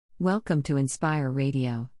Welcome to Inspire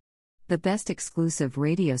Radio, the best exclusive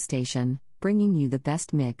radio station, bringing you the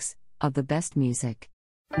best mix of the best music.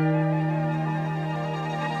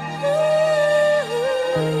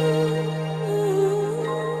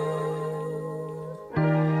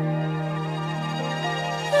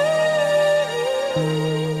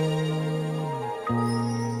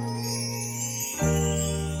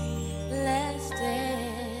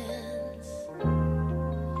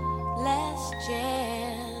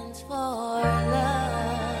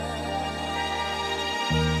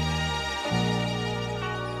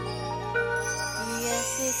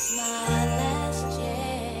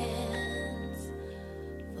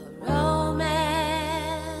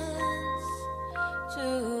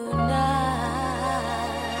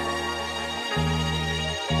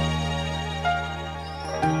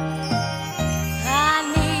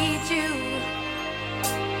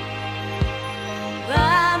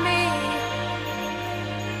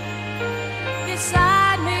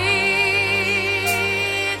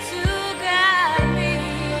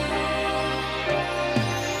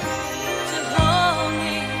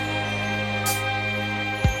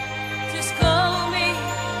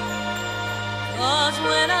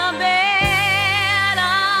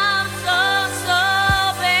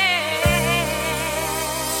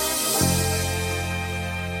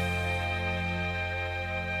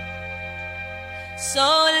 So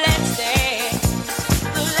let's dance,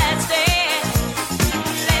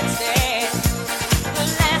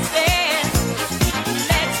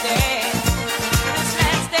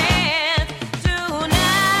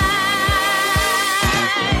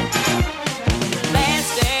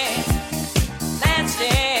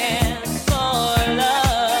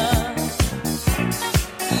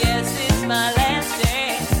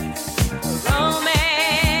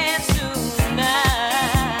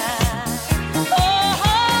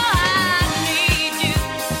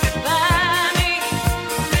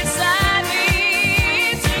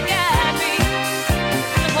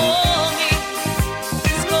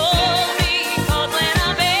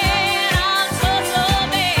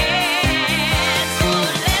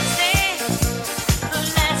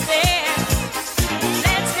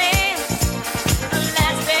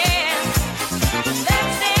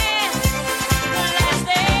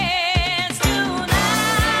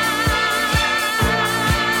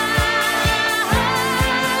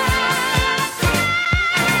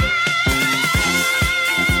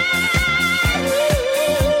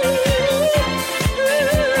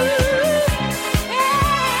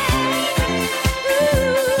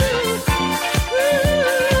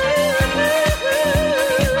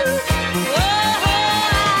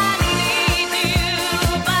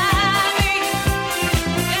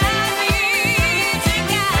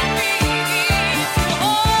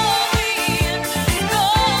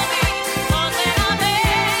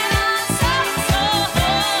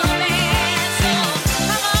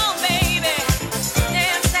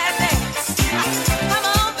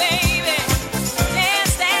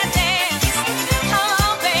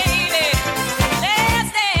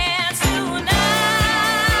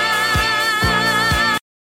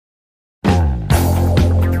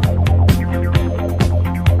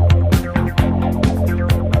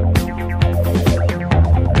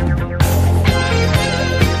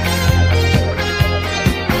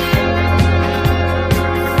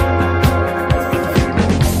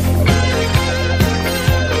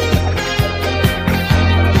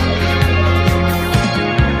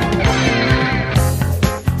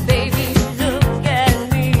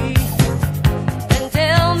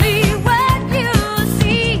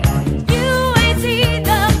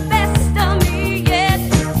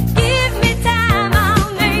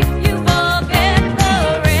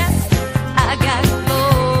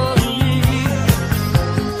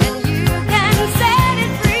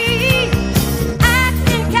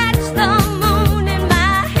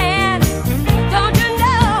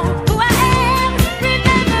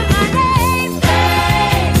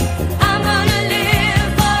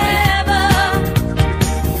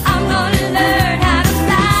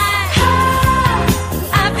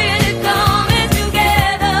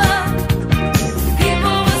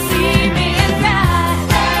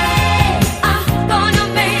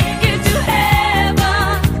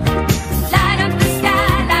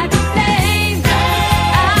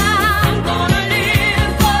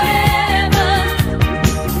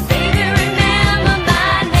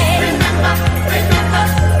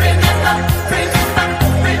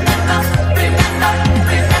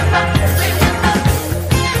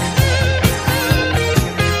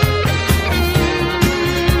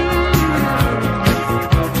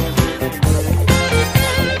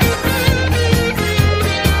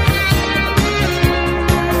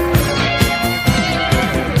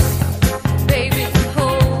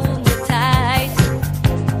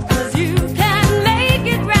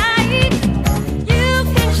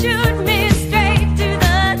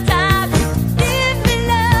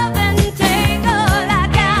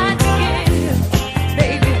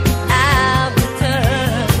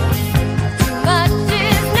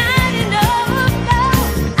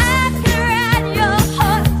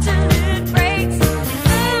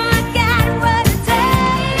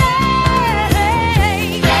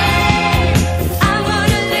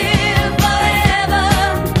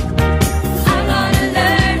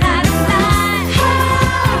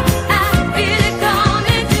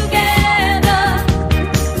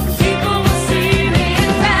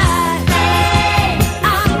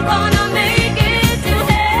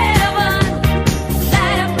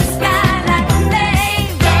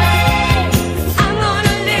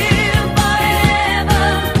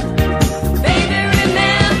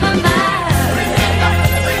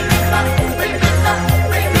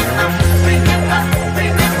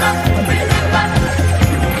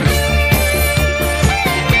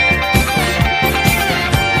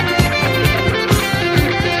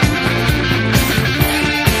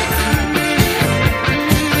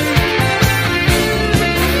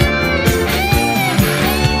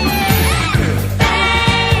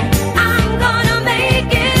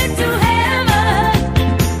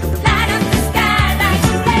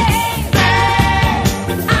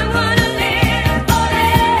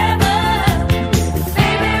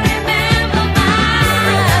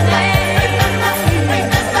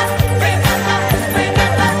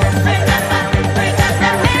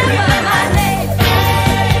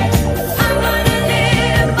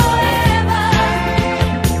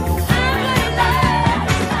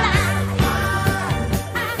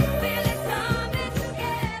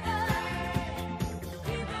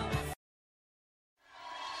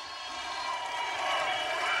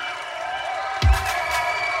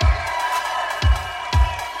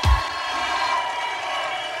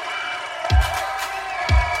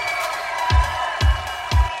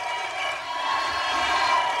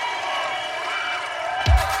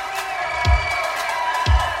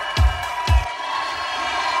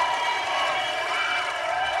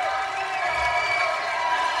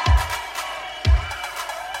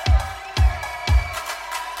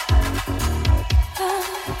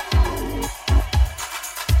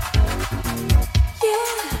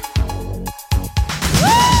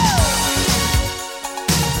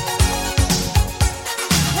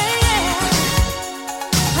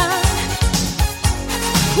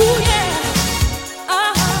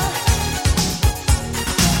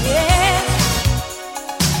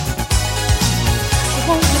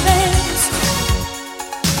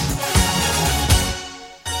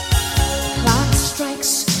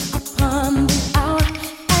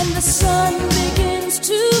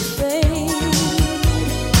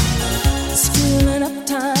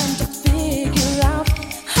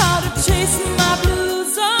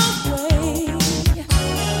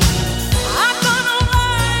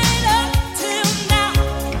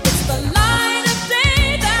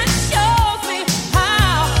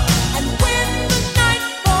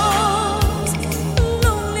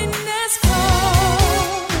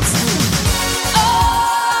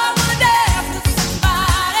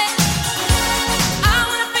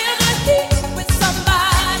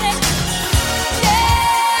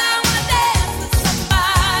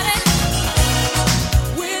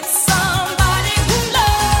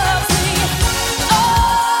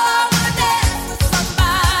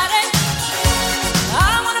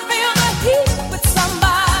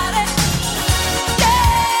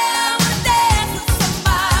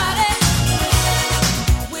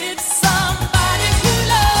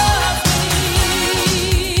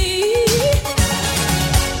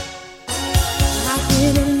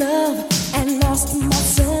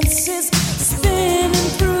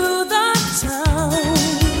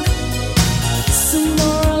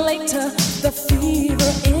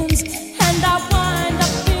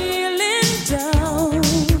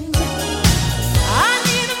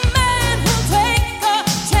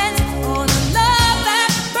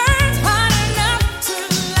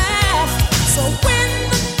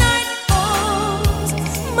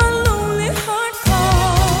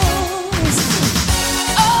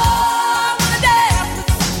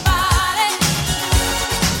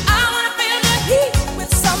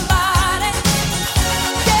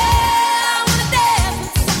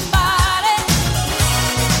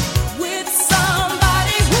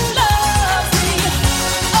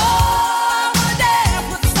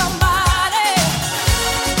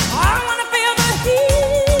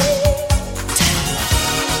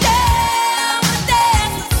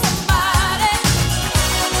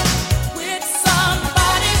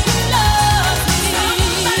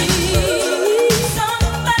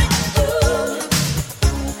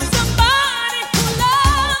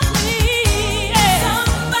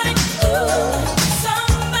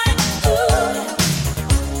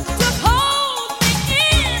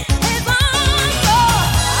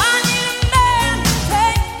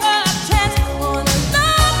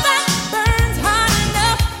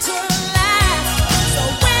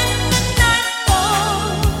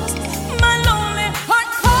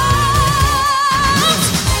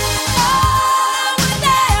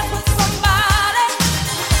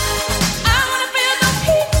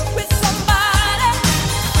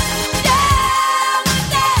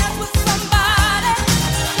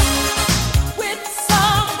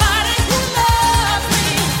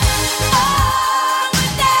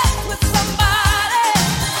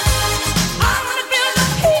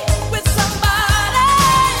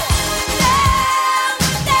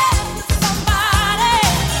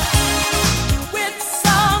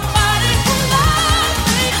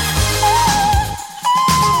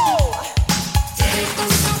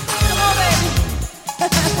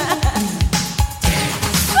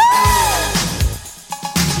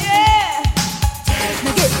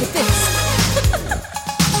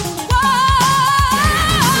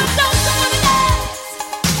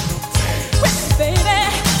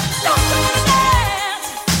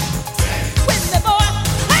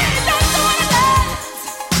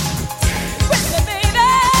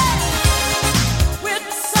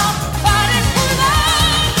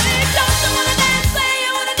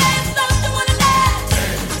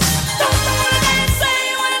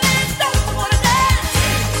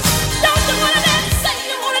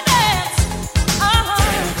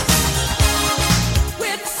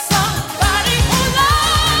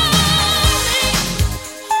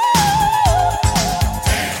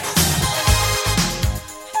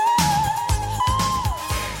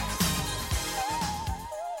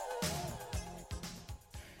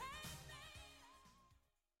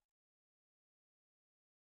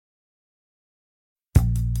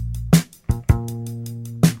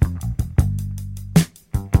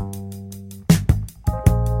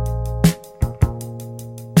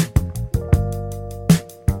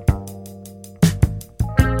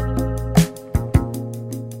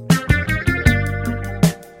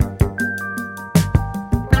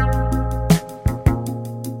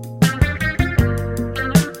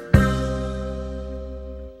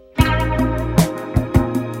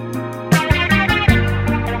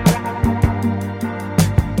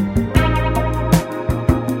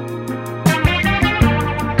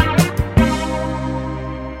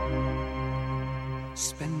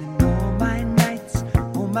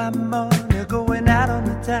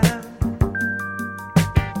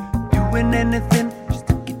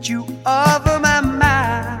 put you over my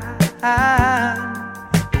mind.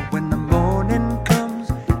 But when the morning comes,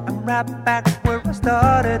 I'm right back where I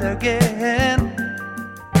started again.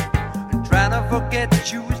 And trying to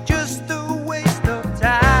forget you is just a waste of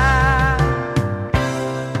time.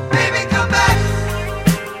 Baby, come back.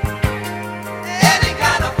 Any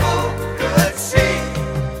kind of fool could see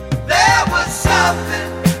there was something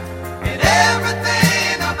in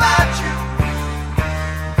everything about you.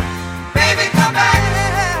 Baby, come back.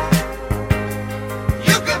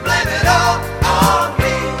 You can blame it all on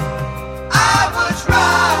me. I was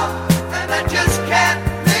wrong, and I just can't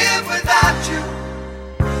live without you.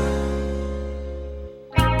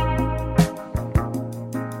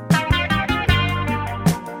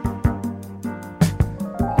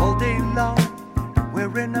 All day long,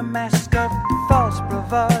 wearing a mask of false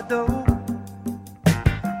bravado,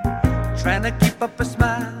 trying to keep up a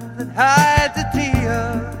smile that hides a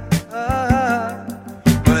tear.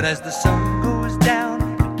 But as the sun goes down,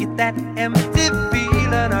 you get that empty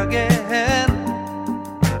feeling again.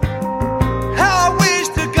 How I wish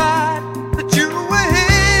to God that you were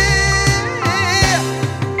here.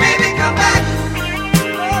 Baby, come back.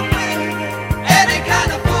 Oh, baby. Any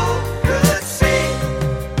kind of fool could see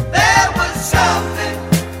there was something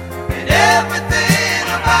in everything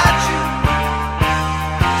about you.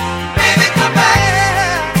 Baby, come back.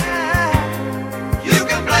 You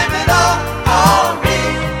can blame it all on me.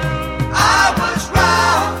 I was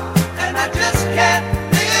wrong, and I just can't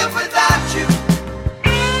live without you.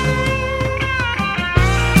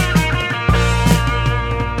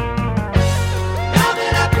 Now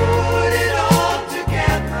that I put it all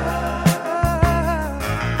together,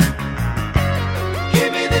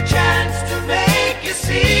 give me the chance to make you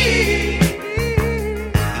see.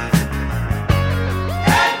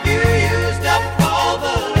 Have you used up all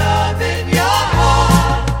the love in your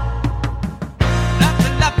heart?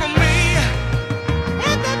 Nothing left for me.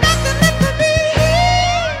 Nothing left for me.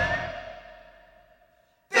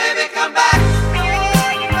 Baby, come back.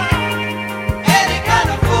 Any kind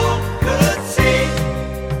of fool could see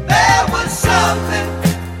there was something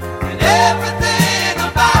in everything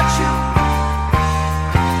about you.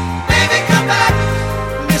 Baby, come back.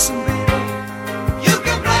 Listen, baby, you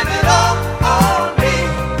can blame it all on me.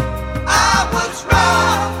 I was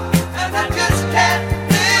wrong, and I just can't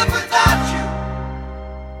live without you.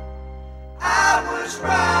 I was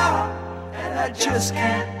wrong, and I just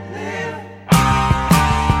can't live.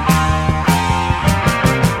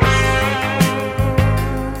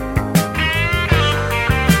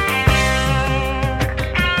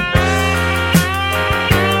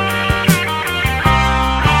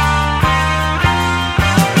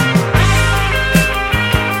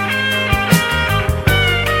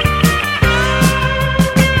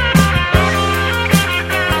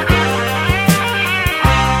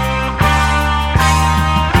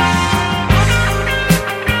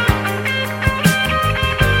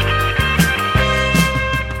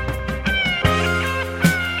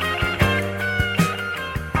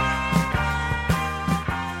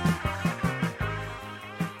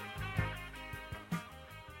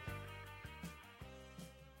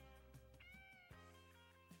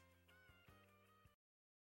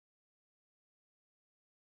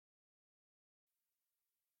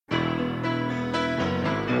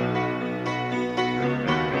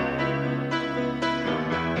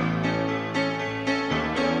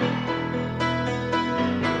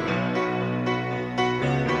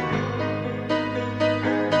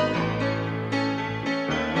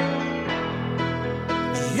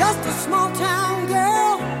 Just a small town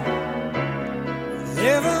girl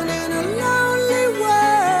living in a lonely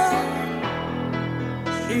world.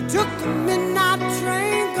 She took the midnight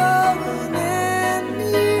train going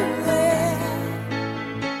anywhere.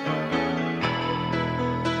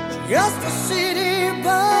 Just a city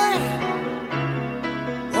boy,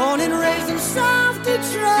 born and raised in South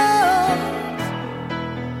Detroit.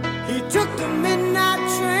 He took the midnight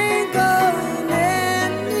train going anywhere.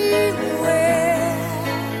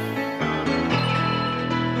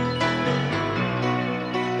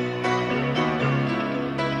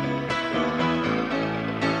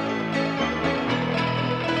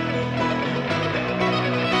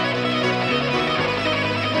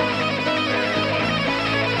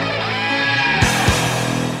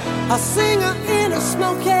 A singer in a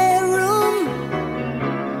smoky room,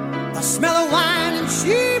 the smell of wine and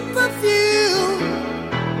cheap perfume.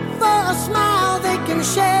 For a smile they can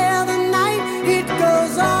share the night. It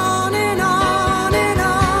goes on and on and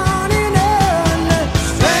on and on.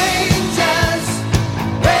 Strangers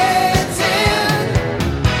waiting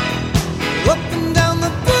up and down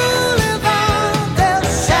the boulevard. Their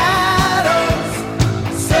shadows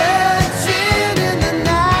so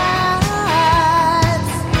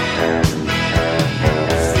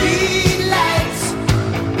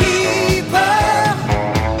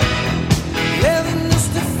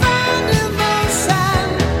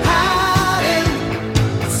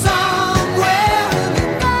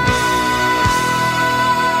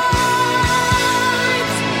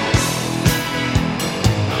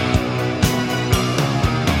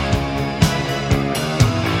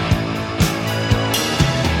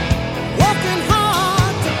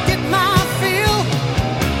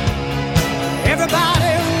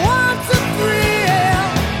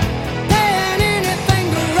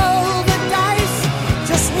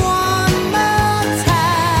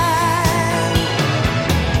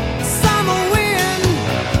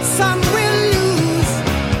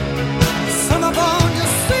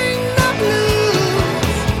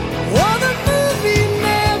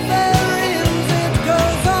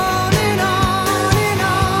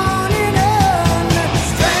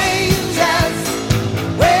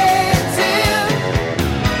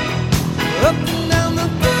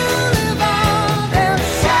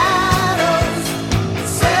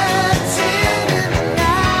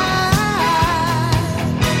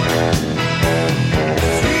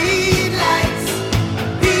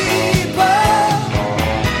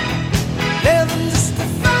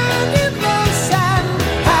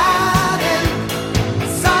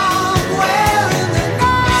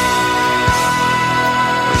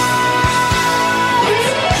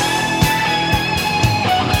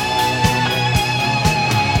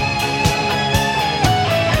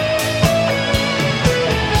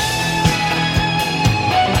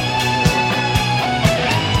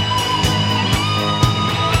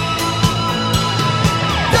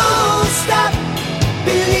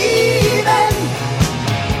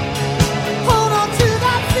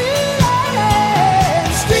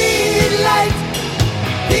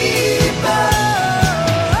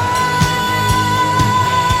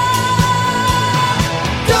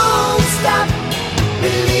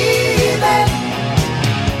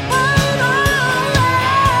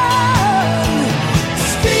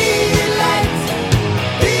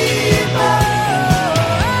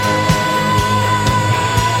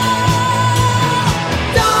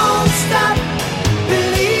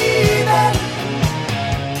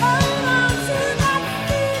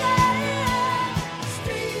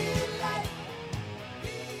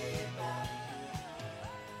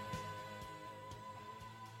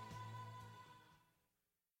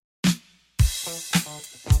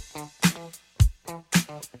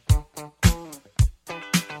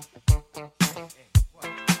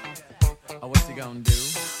Oh, what you gonna do?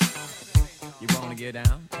 You wanna get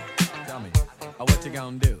down? Tell me. Oh, what you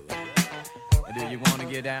gonna do? Do you wanna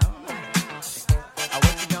get down? Oh,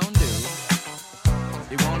 what you gonna do?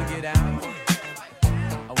 You wanna get out?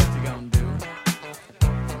 Oh, what you gonna do?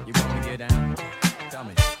 You wanna get down? Tell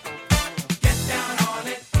me. Get down on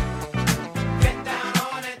it. Get down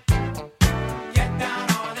on it. Get down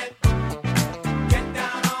on it. Get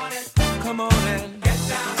down on it. Come on and get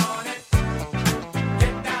down on it.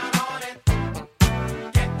 Get down on it.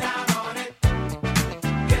 Get down on it.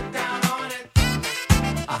 Get down on it.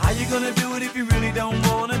 How you gonna do it if you really don't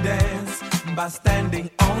wanna dance? By standing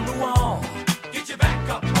on the wall. Get your back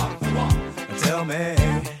up off the wall. Tell me,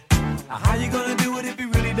 how you gonna do it if you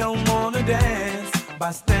really don't wanna dance?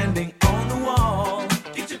 By standing on the wall.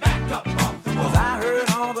 Get your back up off the wall. 'Cause I heard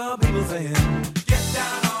all the people saying, get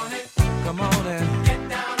down on it. Come on and get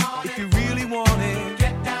down on it. If you really want it,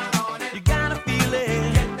 get down on it. You gotta feel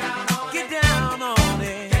it. Get down on it. Get down on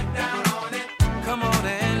it. Get down on it. Come on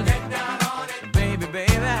and get down on it. Baby,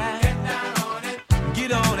 baby. Get down on it.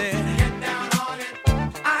 Get on it. Get down on it.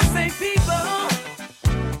 I say people,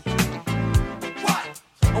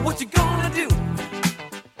 what you gonna do?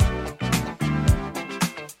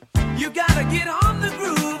 You gotta get on the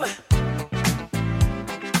groove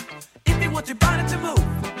if you want your body to move.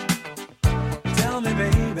 Tell me,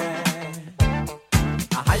 baby,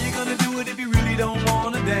 how you gonna do it if you really don't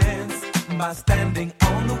wanna dance? By standing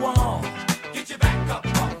on the wall. Get your back up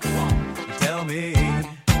off the wall. Tell me,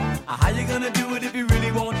 how you gonna do it if you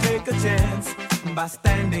really won't take a chance? By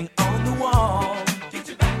standing on the wall. Get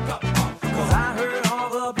your back up off the wall. 'Cause I heard all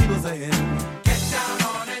the people saying, get down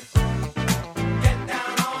on it. Get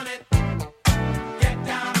down on it. Get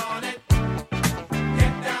down on it.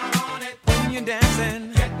 Get down on it. When you're dancing,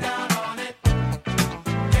 get down on it.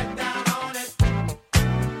 Get down on it.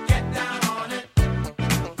 Get down on it.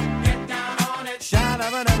 Get down on it.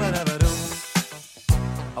 Sha-da-ba-da-ba-da-ba-doo.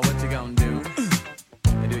 Oh, what you gonna do?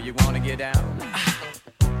 Do you wanna get down?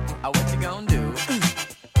 Oh, what you gonna do?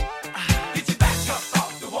 Get your back up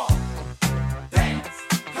off the wall. Dance,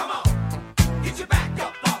 come on. Get your back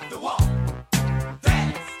up off the wall.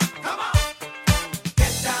 Dance, come on.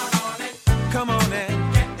 Get down on it. Come on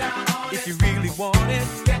and get down on it. If you really want it,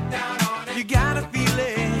 get down on it. You gotta feel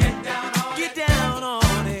it. Get down on it. Get down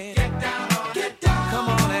on it. Get down on it. Get down. Come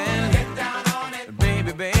on and get down on it.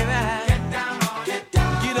 Baby, baby. Get down on it. Get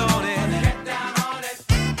down. Get on it. Get down on it.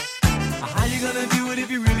 How you gonna do it if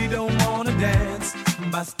you really don't wanna dance?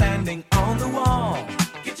 By standing on the wall.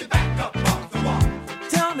 Get your back up off the wall.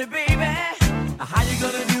 Tell me, baby, how you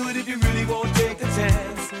gonna do it if you really won't take a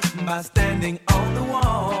chance? By standing on the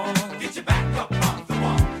wall. Get your back up off the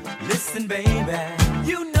wall. Listen, baby,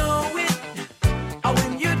 you know it. Oh,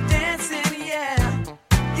 when you're dancing, yeah,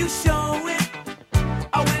 you show it.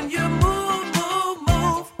 Oh, when you move, move,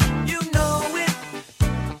 move, you know it.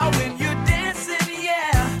 Oh, when you're dancing,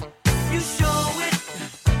 yeah, you show it.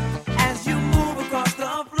 As you move across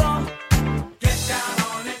the floor, get down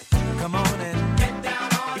on it. Come on and get down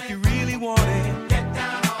on it. If you really want it, get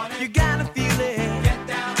down on it. You gotta feel it. Get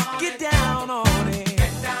down on it. Get down on it.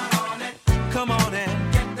 Get down on it. Come on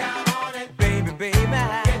and get down on it. Baby, baby.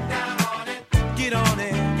 Get down on it. Get on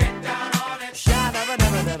it. Get down on it.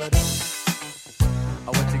 Sha-da-ba-da-ba-da-ba-da.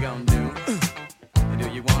 Oh, what you gonna do? Do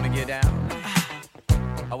you wanna get down?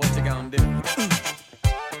 Oh, what you gonna do?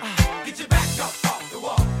 Get your back up off the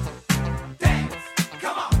wall. Dance,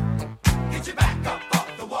 come on. Get your back up off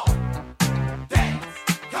the wall. Dance,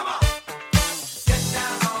 come on. Get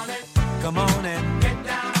down on it. Come on and get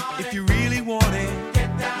down on it. If you really want it,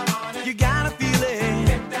 get down on it. You gotta feel it.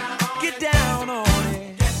 Get down on it. Get down on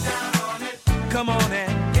it. Get down on it. Come on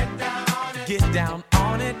and get down on it. Get down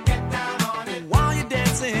on it. Get down on it. While you're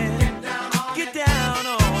dancing, get down on it. Get down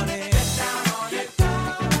on it. Get down on it. Get down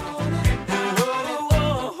on it. Oh, oh,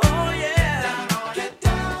 oh, oh, yeah. Get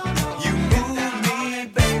down on it. You move me,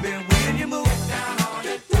 baby, when you move.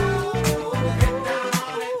 Get down on it. Get down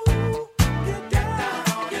on it. Get down on it. Get down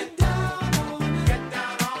on it. Get down on it. Get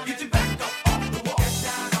down on it. Get your back up off the wall. Get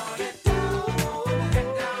down on it. Get down on it. Get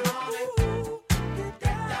down on it. Get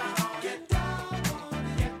down on it. Get down on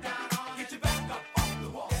it. Get down on it. Get your back up off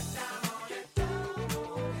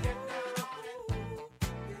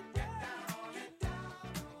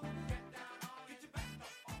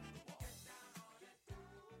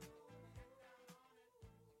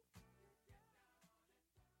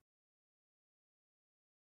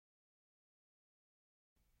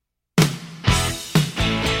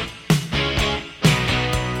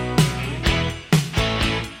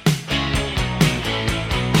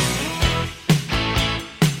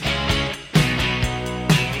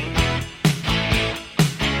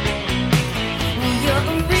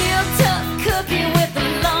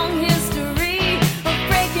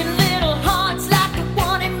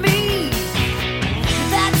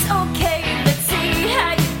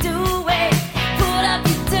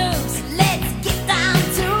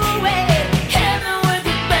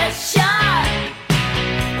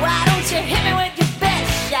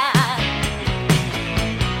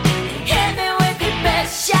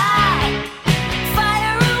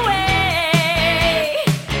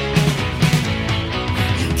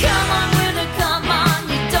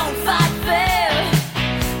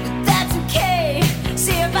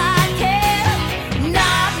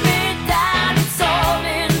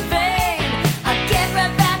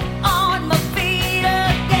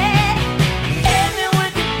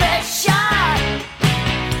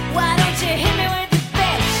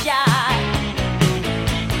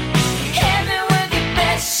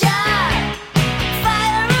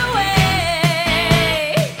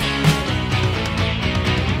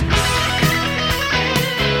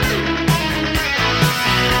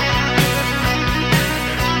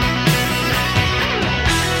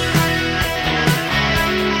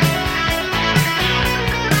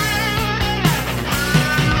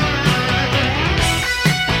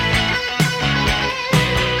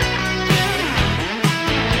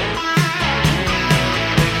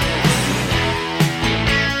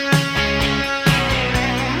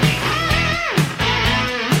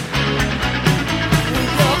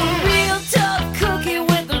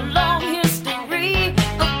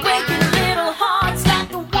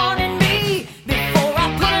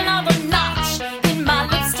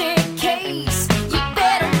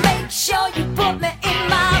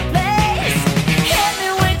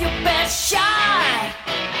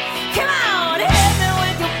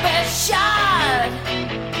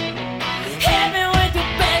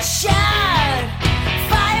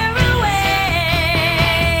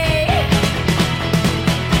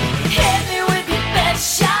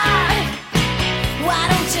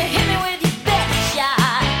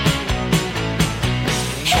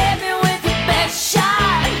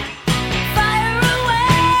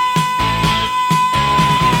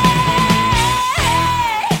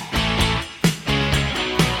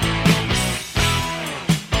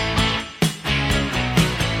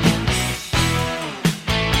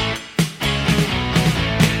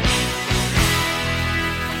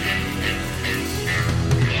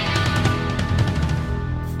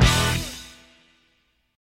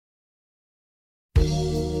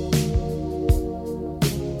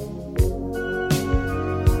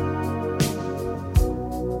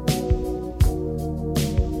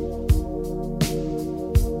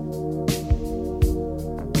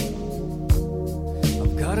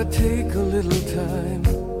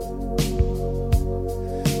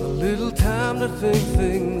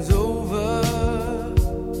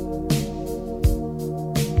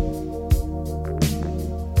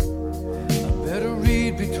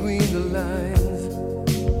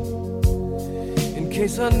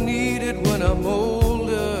case I need it when I'm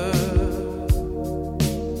older.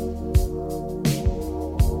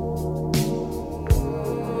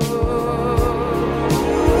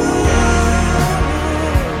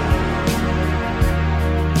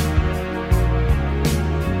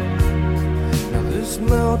 Now this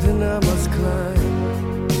mountain I must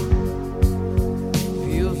climb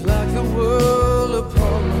feels like the world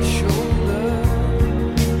upon my shoulder.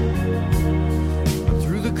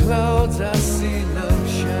 Through the clouds I see love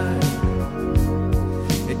shine.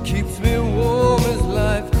 It keeps me warm as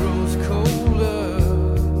life grows colder.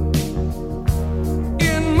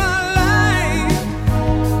 In my life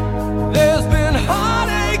there's been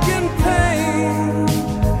heartache and pain.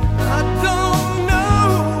 I don't know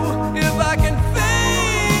if I can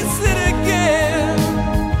face it again.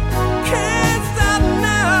 Can't stop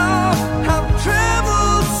now, I've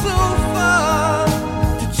traveled so far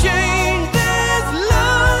to change this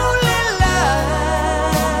lonely life.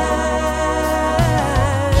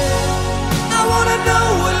 I wanna know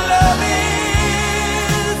what love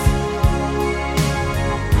is.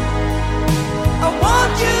 I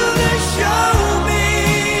want you to show me.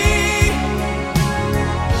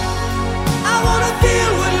 I wanna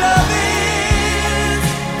feel what love is.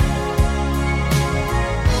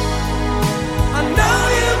 I know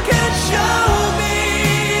you can show me.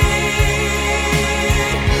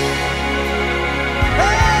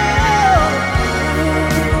 Oh.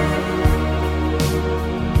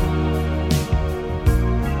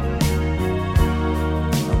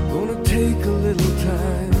 I'm gonna take a little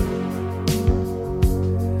time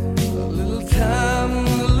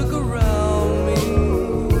to look around me.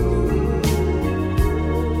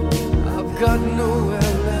 I've got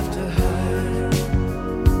nowhere left to hide.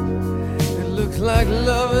 It looks like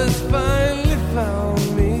love has finally found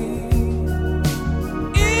me.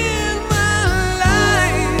 In my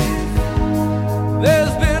life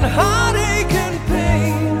there's been heartache and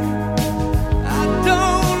pain. I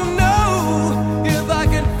don't know if I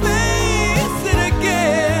can face it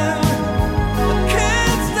again. I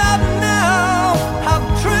can't stop now, I've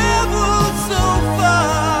traveled so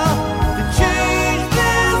far to change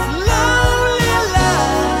this lonely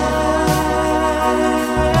life.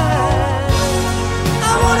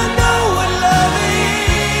 I wanna know what love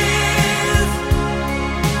is.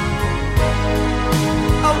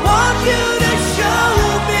 I want you to show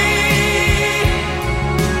me.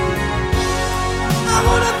 I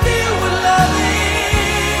wanna feel what love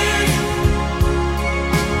is.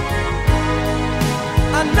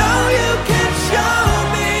 I know you can show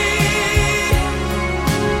me.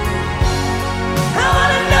 I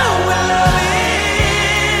wanna know what love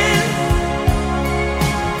is.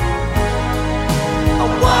 I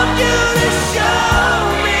want you to show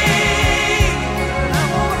me.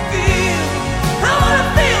 I wanna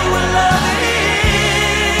feel what love is.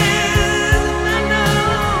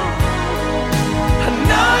 I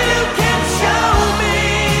know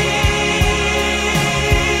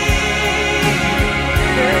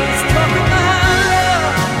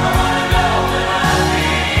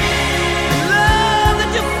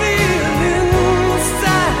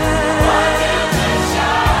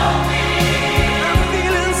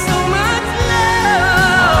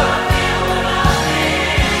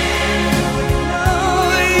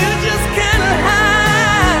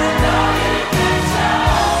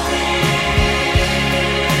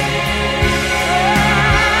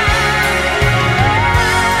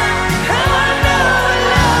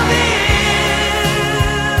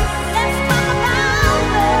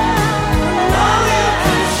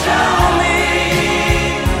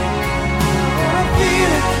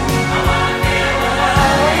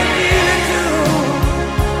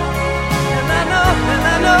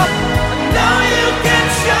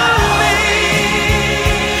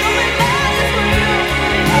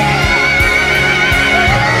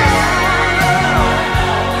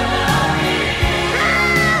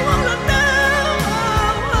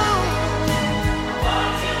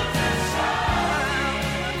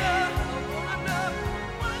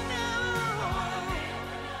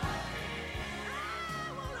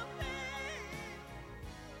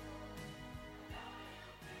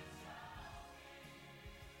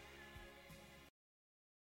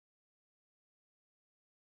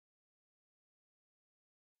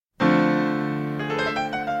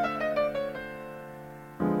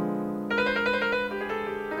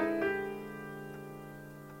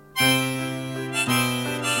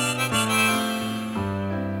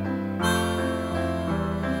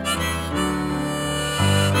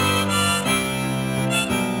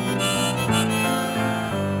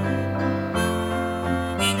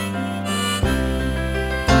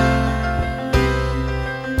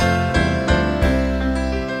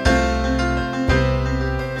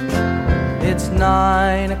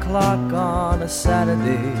o'clock on a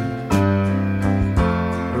Saturday.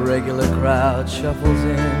 A regular crowd shuffles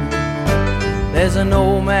in. There's an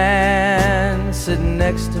old man sitting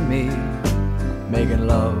next to me, making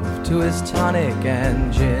love to his tonic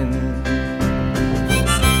and gin.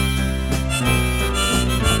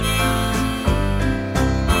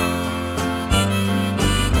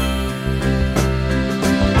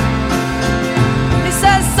 He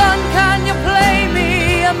says, son, can you play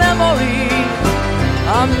me a memory?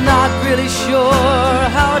 I'm not really sure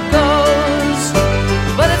how it goes,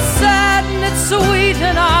 but it's sad and it's sweet,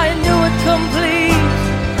 and I knew it complete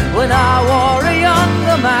when I wore a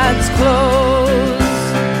younger man's clothes.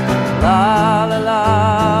 La la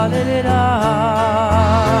la li li da,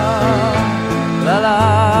 la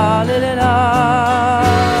la li li da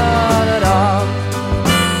da da.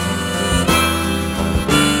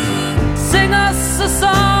 Sing us a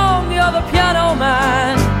song, you're the piano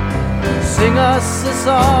man. Sing us a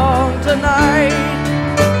song tonight.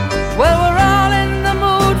 Well, we're all in the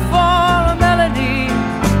mood for a melody,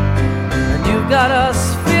 and you've got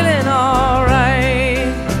us feeling alright.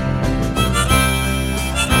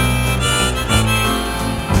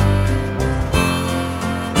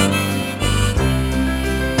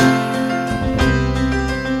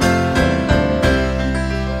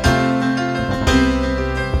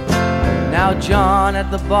 Now John at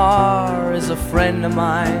the bar is a friend of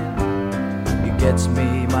mine. Gets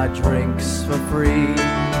me my drinks for free,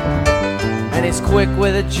 and he's quick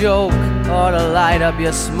with a joke or to light up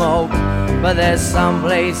your smoke, but there's some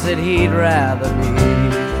place that he'd rather be.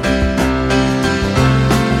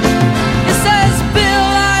 He says, Bill,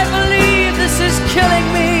 I believe this is killing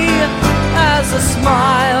me, as a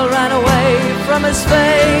smile ran away from his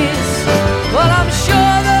face. Well, I'm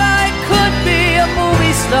sure that I could be a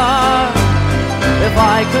movie star if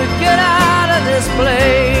I could get out of this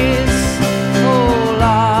place. Oh,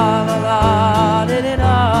 la la la di di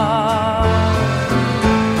da,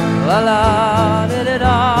 la la di di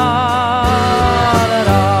da da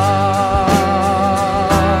da.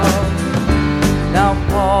 Now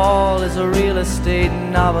Paul is a real estate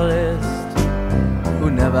novelist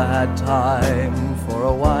who never had time for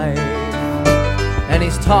a wife, and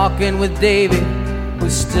he's talking with Davy,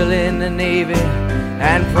 who's still in the Navy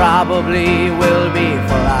and probably will be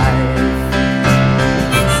for life.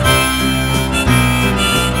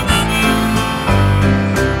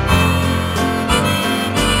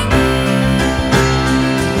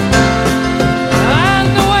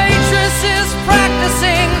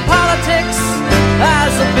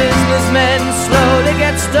 As the businessmen slowly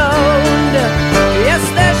get stoned, yes,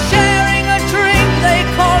 they're sharing a drink they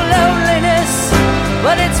call loneliness,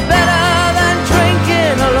 but it's better than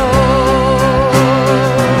drinking alone.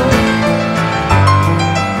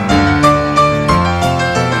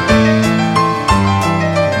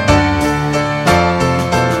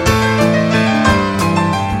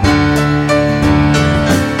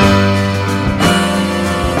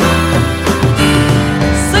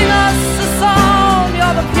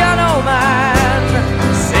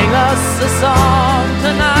 A song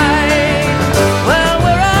tonight. Well,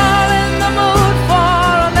 we're all in the mood for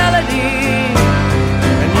a melody,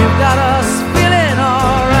 and you've got us feeling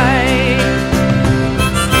alright.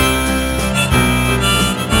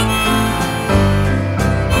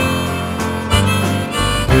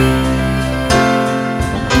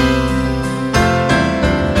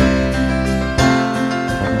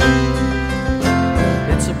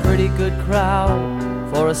 It's a pretty good crowd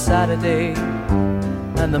for a Saturday,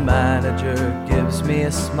 and the manager gives me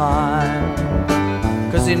a smile,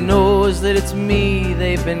 'cause he knows that it's me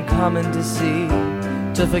they've been coming to see,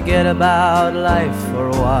 to forget about life for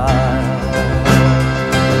a while.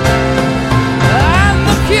 And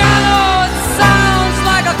the piano, it sounds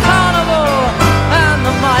like a carnival, and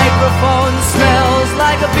the microphone smells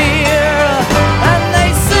like a beer, and they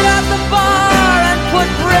sit at the bar and put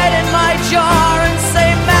bread in my jar and say,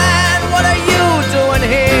 man, what are you doing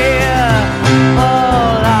here?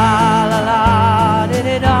 Oh, la la la di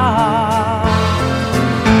di da,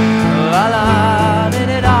 la la di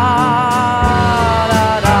di da da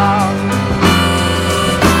da.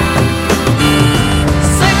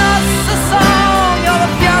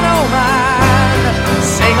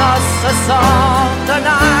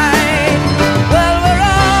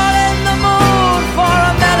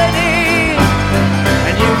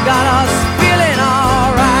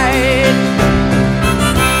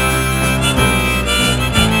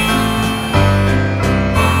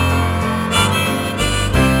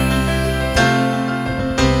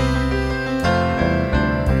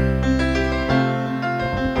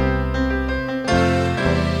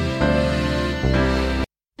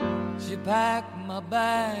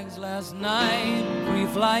 bags last night,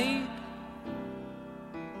 pre-flight,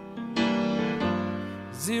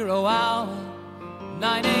 0 hour,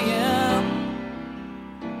 9 a.m.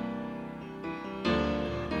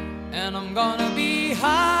 And I'm gonna be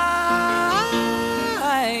high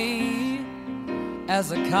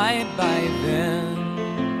as a kite by then.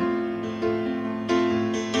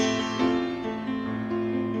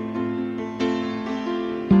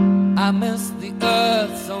 I miss the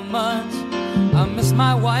earth so much, I miss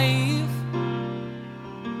my wife.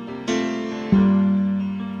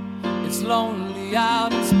 It's lonely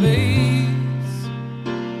out in space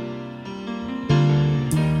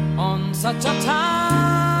on such a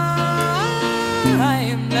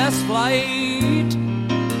timeless flight.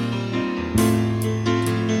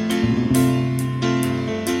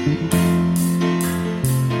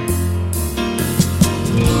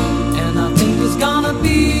 And I think it's gonna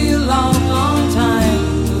be a long, long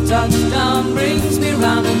time till touchdown brings me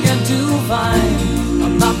round again to find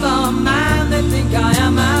I'm not the man they think I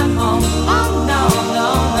am at home. Oh no, no,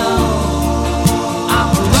 no, I'm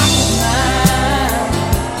a rocket man,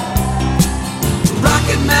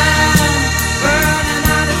 rocket man, burning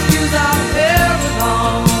out his fuse out here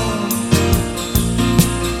alone.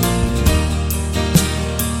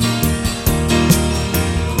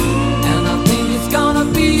 And I think it's gonna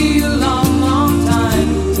be a long, long time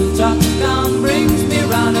till touchdown brings me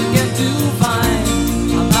round again to find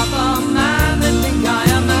I'm not the man they think I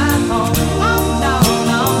am at home. Oh no,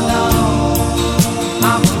 no, no,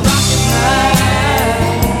 I'm a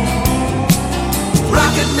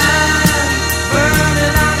rocket man,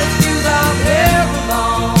 burning out his fuse out here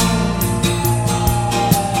alone.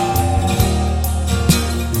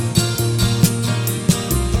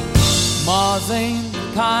 Mars ain't the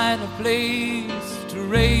kind of place to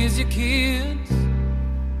raise your kids.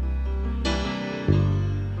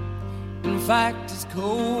 In fact, it's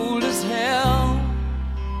cold as hell,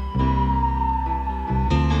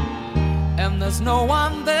 and there's no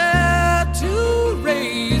one there to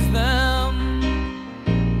raise them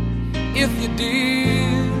if you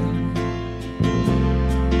did.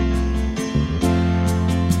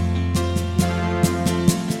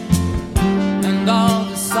 And all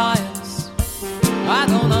the science I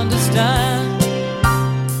don't understand,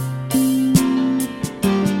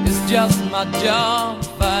 it's just my job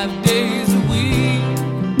 5 days a week.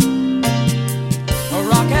 A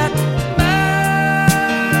rocket man,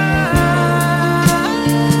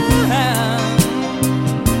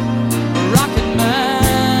 a rocket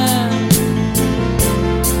man.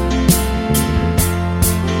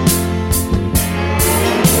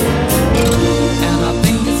 And I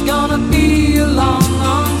think it's gonna be a long,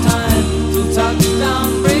 long time till touchdown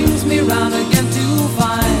brings me round again to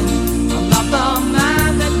find I'm not the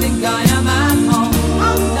man that think I am at home.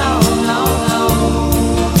 Oh no, no, no,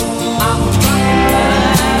 I'm a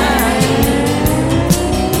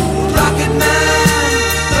rocket man,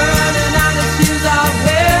 burning out his fuse out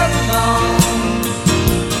here alone.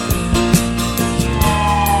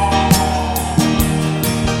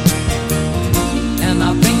 And I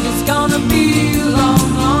think it's gonna be a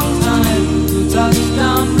long, long time till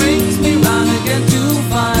touchdown brings me round again to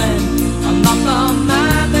find I'm not the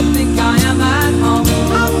man that think I am at home.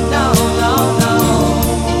 Oh no, no, no,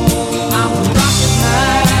 I'm a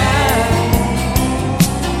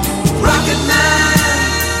rocket man,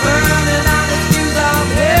 burning out his fuse out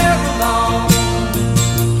here alone.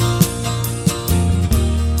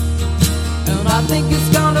 And I think it's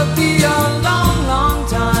gonna be a long, long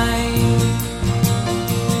time.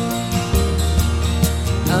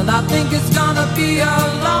 And I think it's gonna be a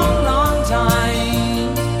long, long time.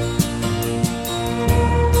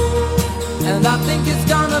 And I think it's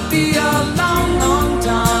gonna be a long, long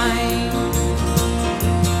time.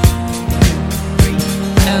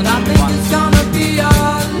 And I think it's gonna be a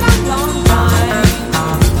long, long time.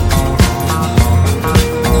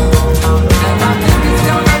 And I think it's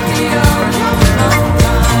gonna be a long, long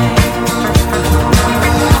time.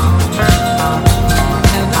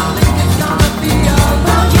 And I think it's gonna be a long,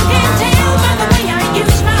 You can tell by the way I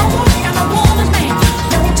use my walk, I'm a woman's man.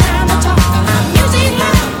 No time to talk. Music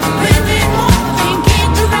loud, living more, ain't get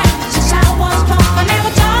the right since I was born. I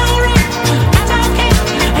never tolerate, I don't care,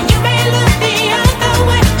 and you may look the other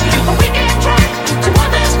way.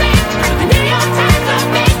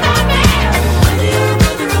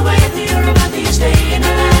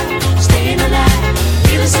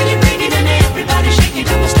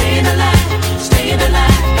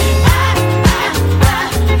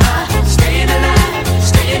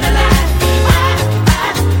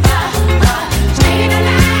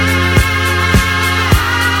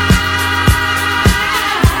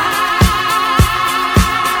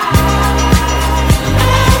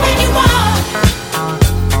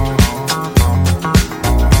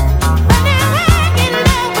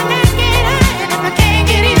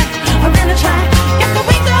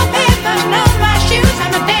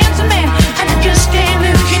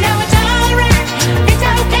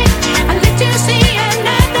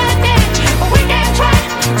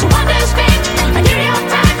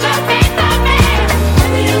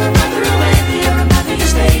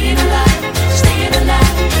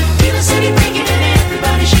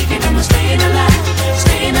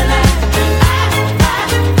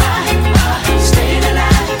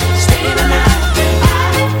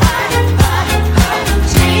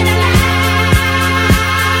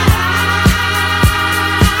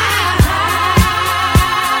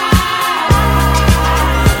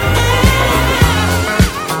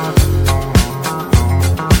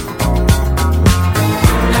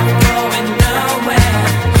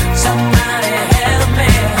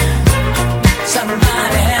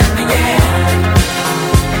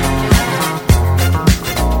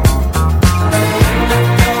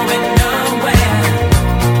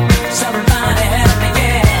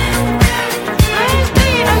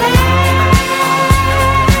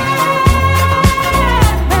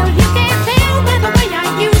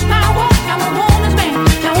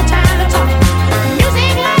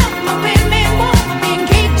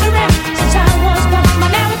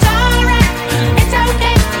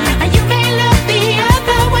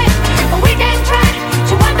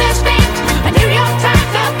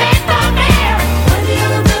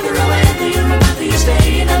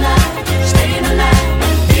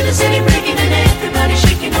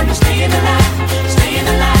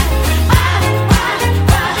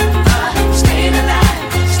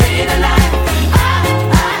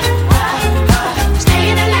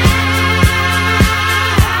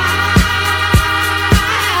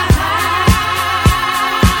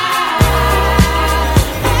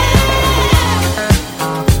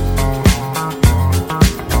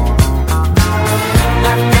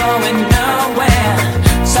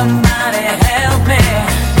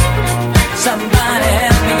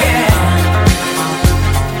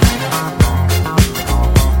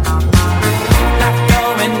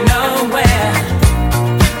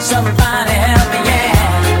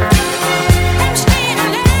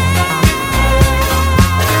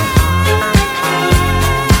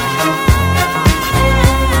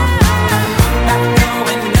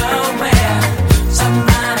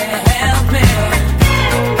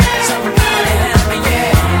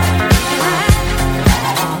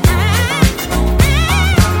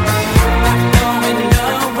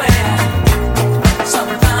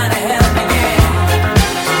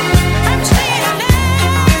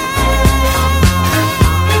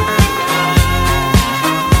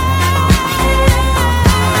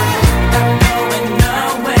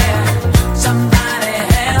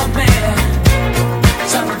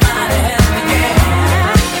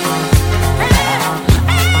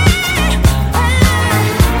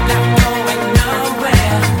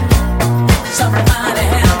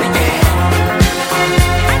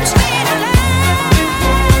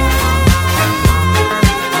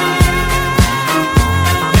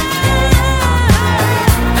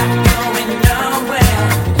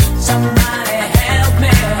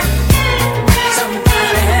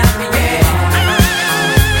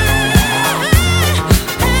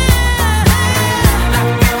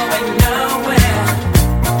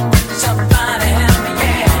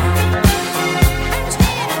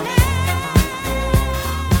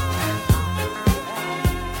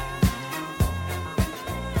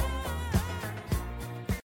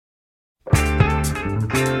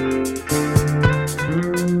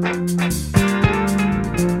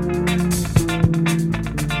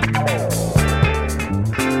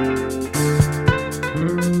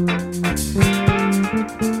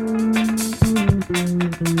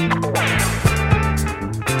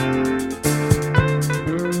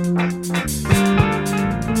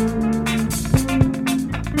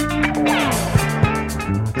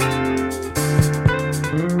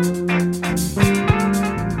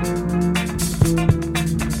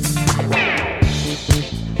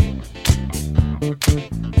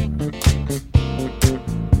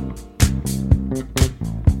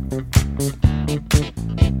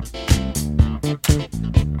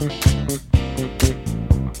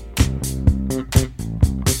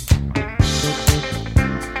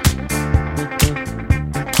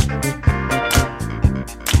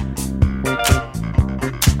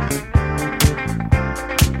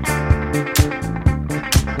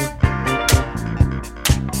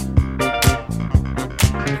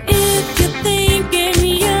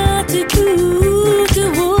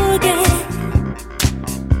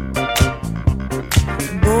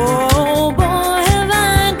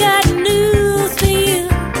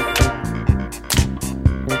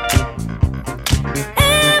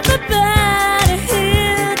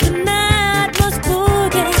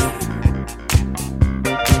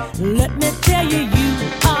 tell you, you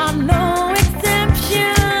are no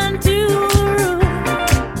exemption to the rule.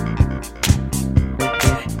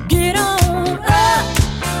 Get on up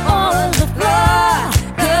on the floor,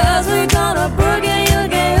 'cause we're gonna boogie,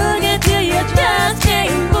 oogie, oogie till you just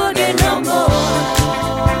can't boogie no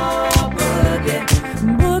more. Boogie,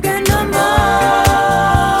 boogie no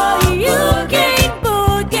more. You can't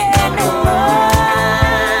boogie no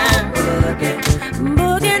more. Boogie,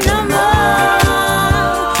 boogie no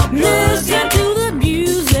more. Listen to the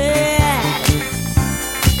music.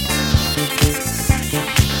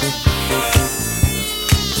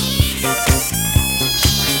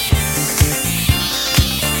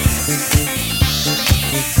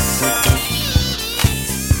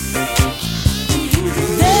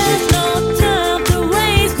 There's no time to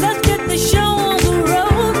waste. Let's get the show on the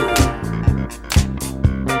road.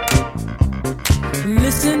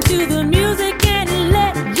 Listen to the music and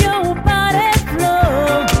let your body flow.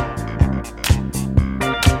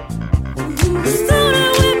 The sooner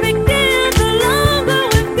we begin, the longer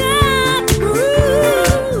we've got to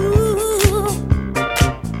groove.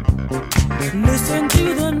 Listen to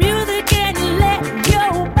the music and let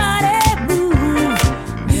your body move.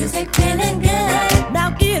 Music feeling good. Now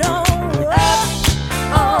get on up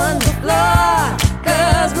on the floor,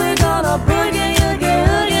 'cause we're gonna boogie, oogie,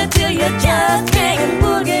 oogie till you just can't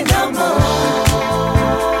boogie no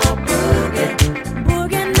more. Boogie,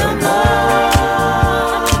 boogie no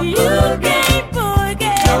more. You can't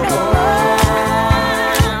boogie no more.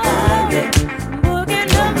 Boogie, boogie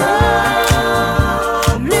no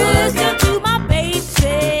more. Listen to my bass.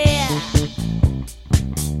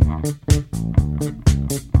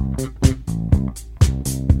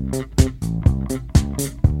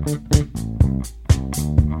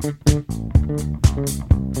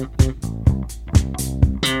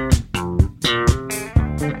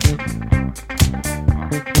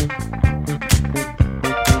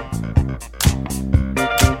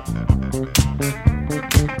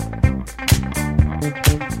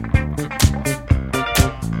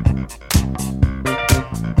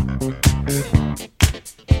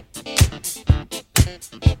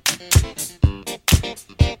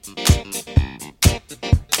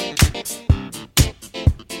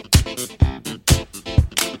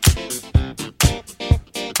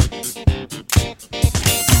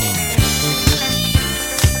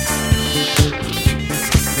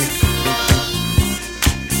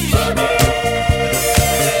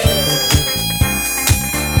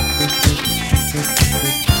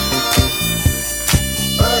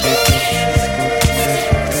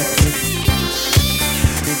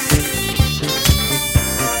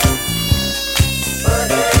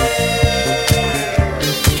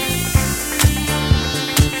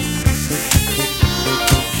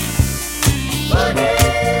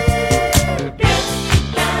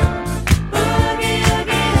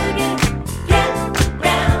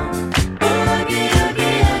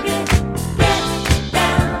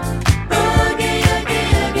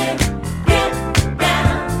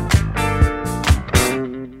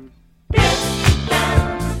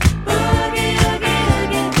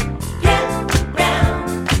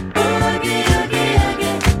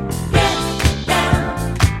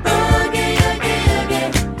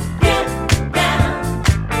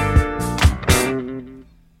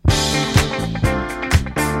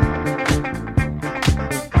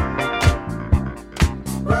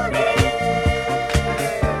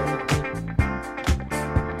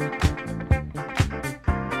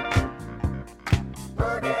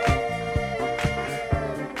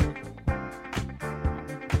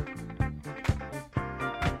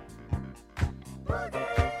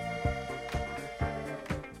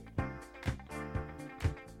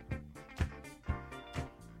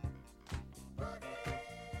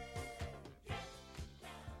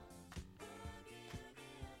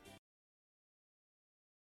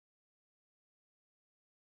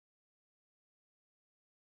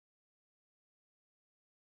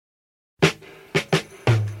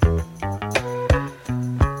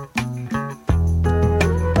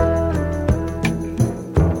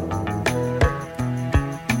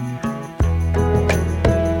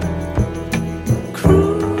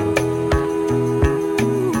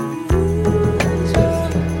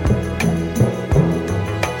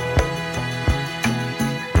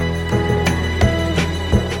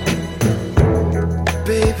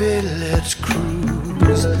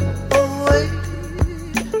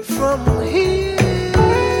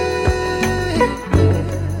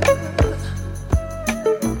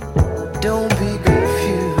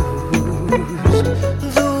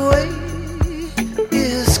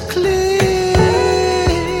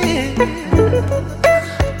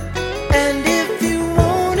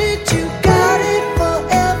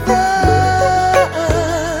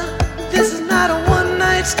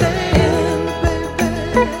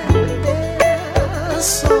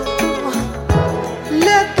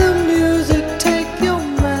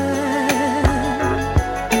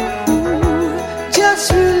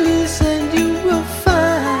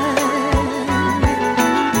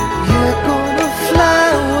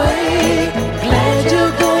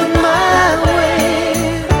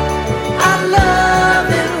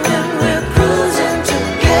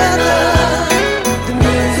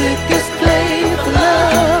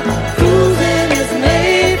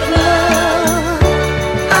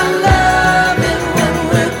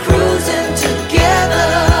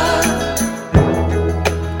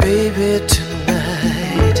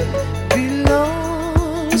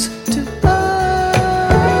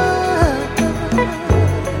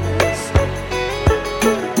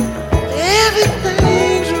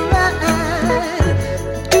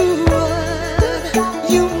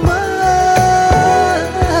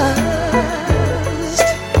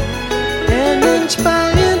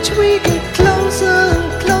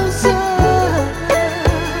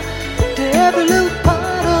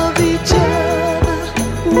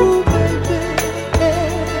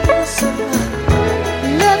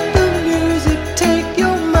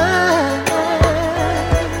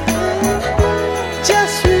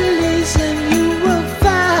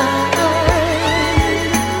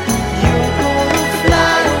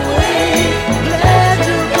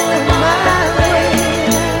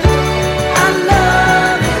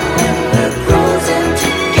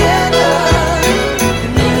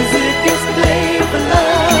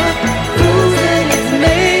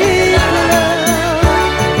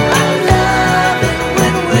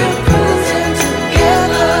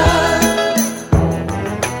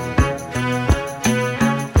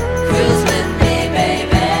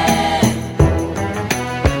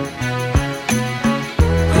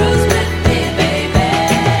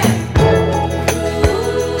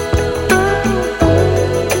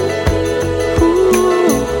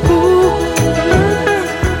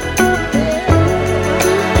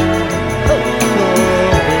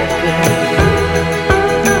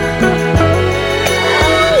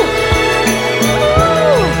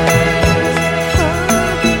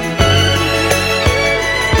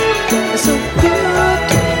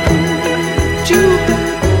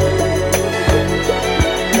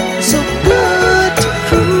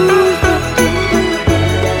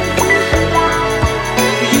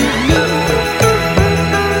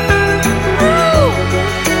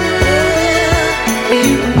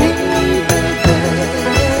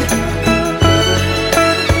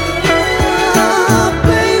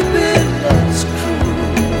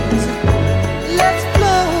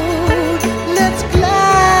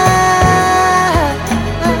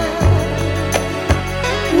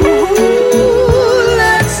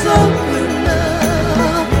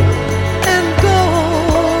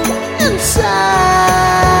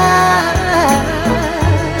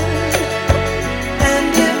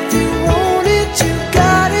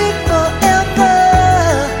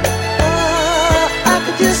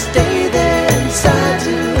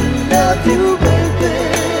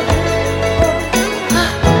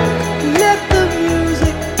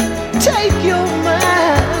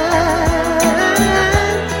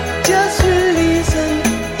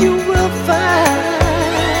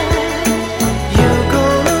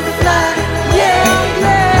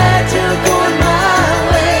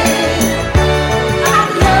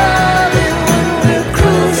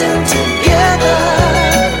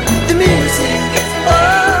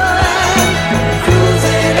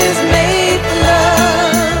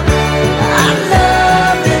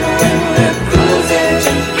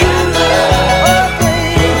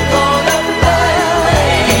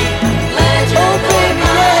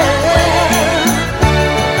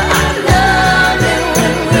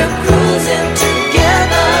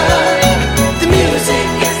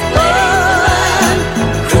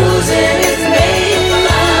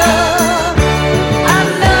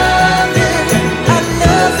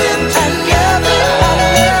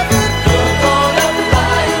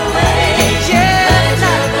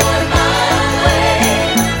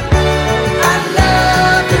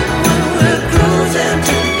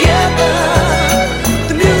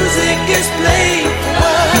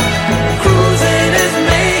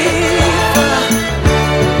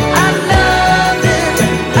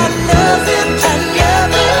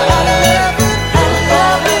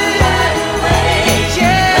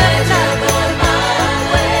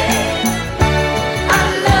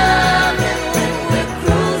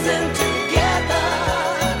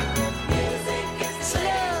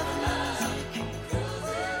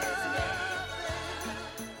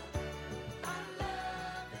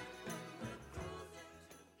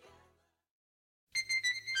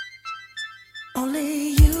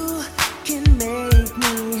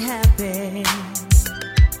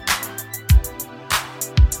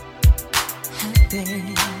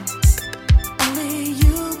 happy. Only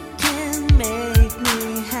you can make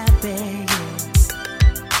me happy.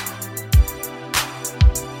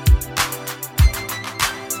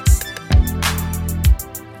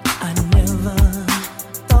 I never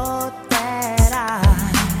thought that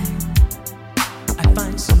I'd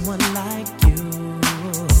find someone like you.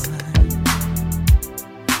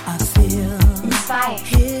 I feel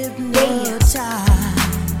hypnotized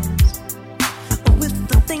with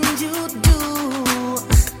the things you do.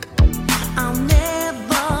 I'll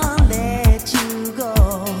never let you go.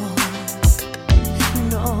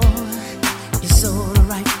 No, you're so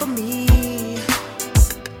right for me.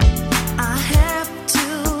 I have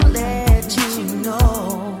to let you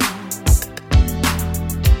know.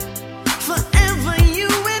 Forever you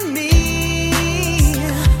and me.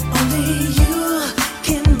 Only you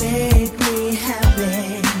can make me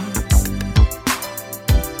happy.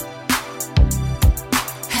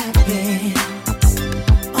 Happy.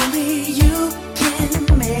 Only you can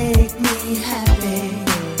make me happy.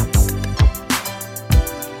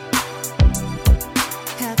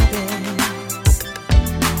 Happy.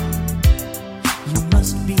 You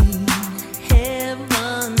must be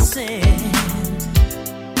heaven sent,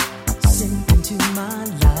 sent into my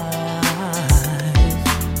life,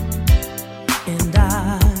 and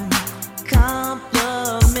I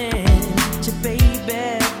compliment you,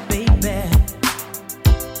 baby, baby.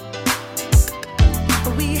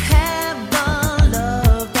 We have a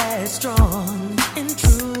love that's strong and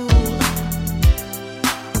true.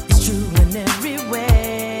 It's true in every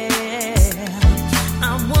way. I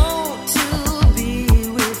want to be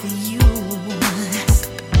with you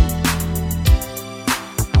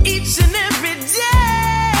each and every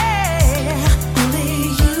day. Only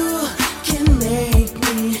you can make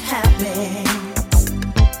me happy.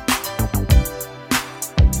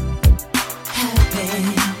 Happy.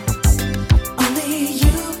 Only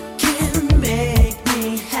you can make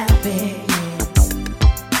me happy.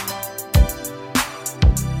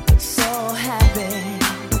 So happy.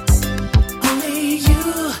 Only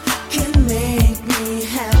you can make me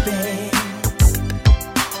happy.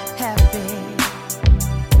 Happy.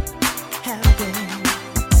 Happy.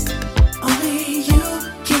 Only you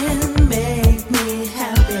can make me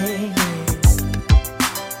happy.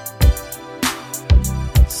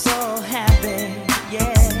 So happy,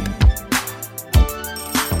 yeah.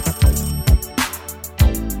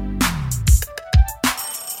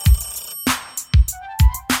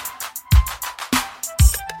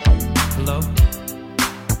 Hello?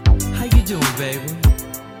 How you doing, baby?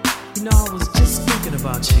 You know, I was just thinking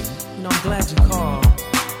about you. You know, I'm glad you called.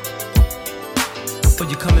 But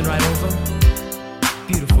you coming right over?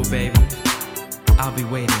 Beautiful, baby. I'll be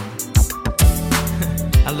waiting.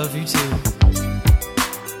 I love you too.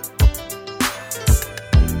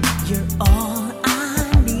 You're all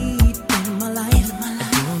I need in my life.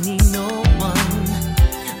 I don't need no one.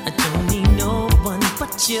 I don't need no one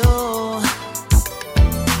but you.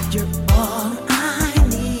 You're all I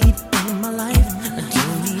need in my life. I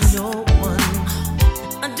don't need no one.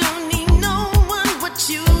 I don't need no one but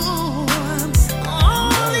you.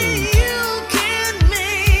 Only you can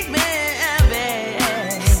make me happy.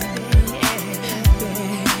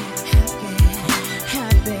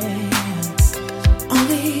 Happy.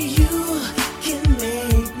 Only you can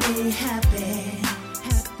make me happy.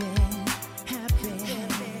 Happy.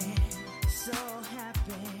 So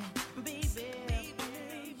happy, baby.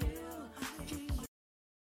 Only you can.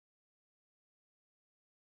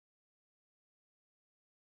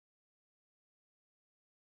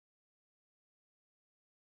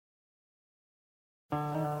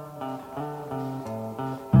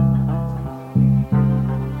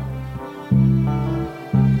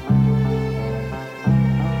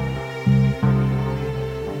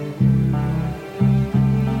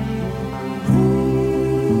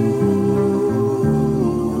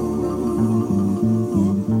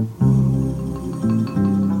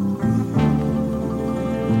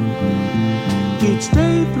 Each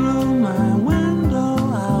day through my window,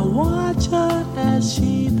 I watch her as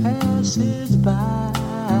she passes by.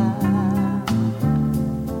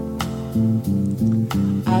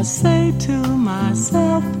 I say to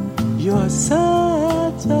myself, you're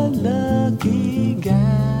such a lucky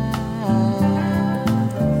guy.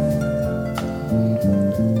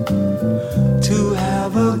 To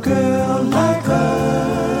have a girl like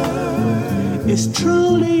her is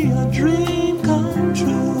truly a dream come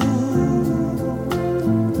true.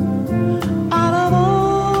 Out of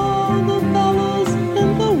all the fellas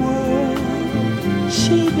in the world,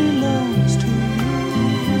 she belongs to you.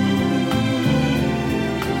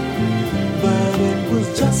 But it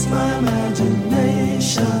was just my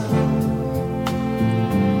imagination.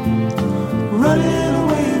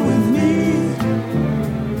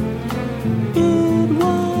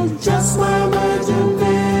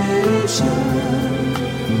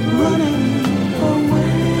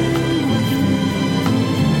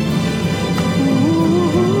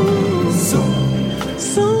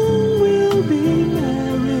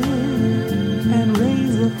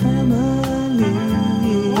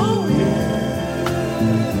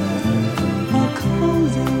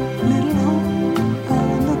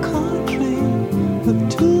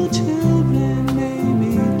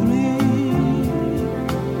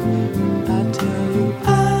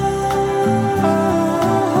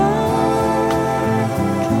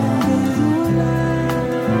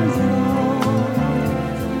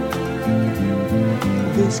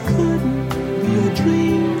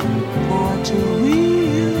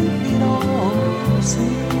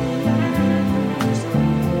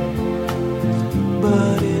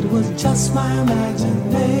 just my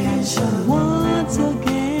imagination. Once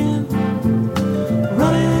again,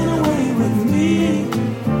 running away with me.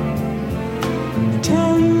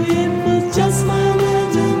 Tell you it was just my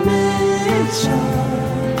imagination.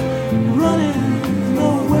 Running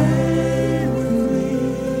away with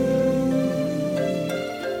me.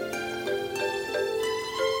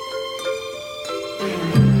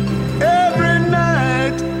 Every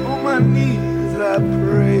night on my knees I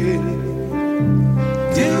pray,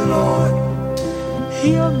 dear Lord,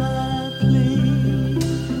 Hear my plea.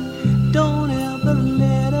 Don't ever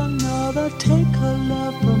let another take her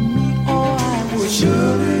love from me, or I will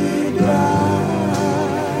surely die.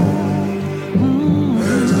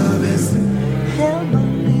 Her love is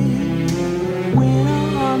heavenly. When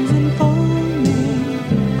her arms enfold me,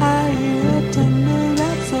 I hear a tender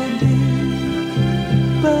rhapsody.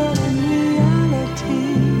 But in reality,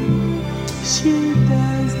 she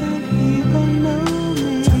doesn't even know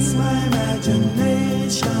me. just my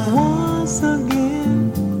imagination. Once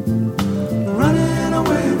again, Running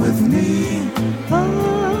away with me.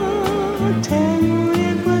 oh, tell you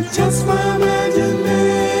it was Just my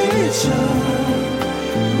imagination.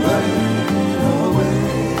 Running away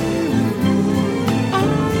with me.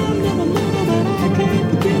 I'll never know that I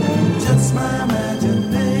can't forget her. Just my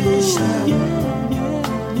imagination. Yeah,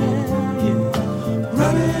 yeah, yeah, yeah.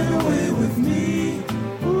 Running away with me.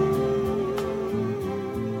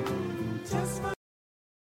 Just my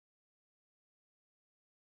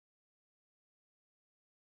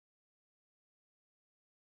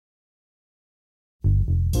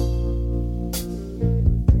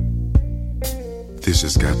This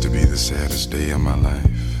has got to be the saddest day of my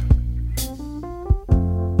life.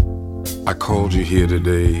 I called you here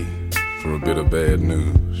today for a bit of bad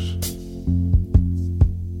news.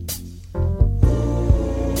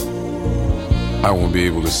 I won't be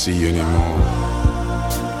able to see you anymore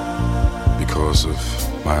because of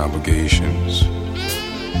my obligations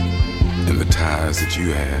and the ties that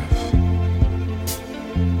you have.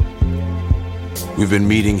 We've been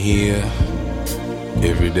meeting here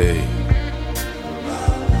every day.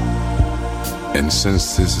 And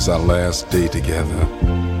since this is our last day together,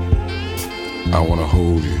 I want to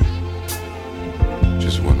hold you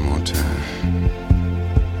just one more time.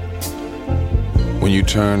 When you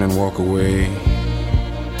turn and walk away,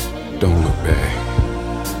 don't look back.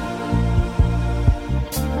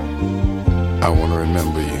 I want to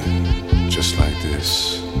remember you just like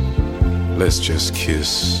this. Let's just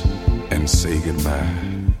kiss and say goodbye.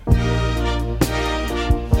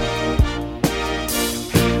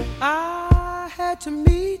 To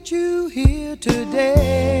meet you here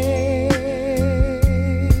today.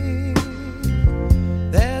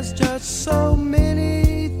 There's just so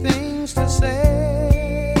many things to say.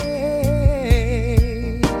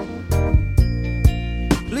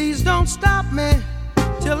 Please don't stop me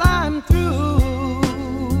till I'm through.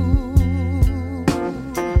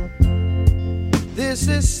 This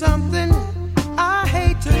is something I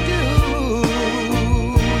hate to do.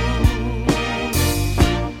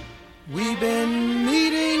 We've been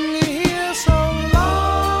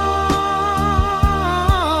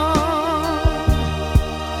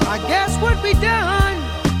done,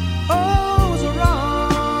 oh, was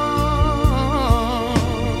wrong.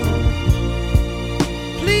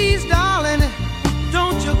 Please, darling,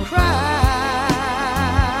 don't you cry.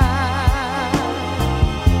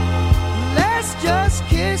 Let's just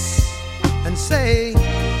kiss and say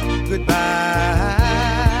goodbye.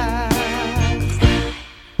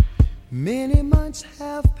 Many months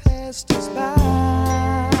have passed us by.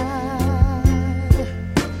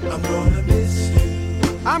 I'm gonna miss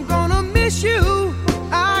you. I'm gonna miss you,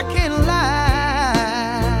 I can't lie.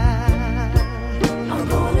 I'm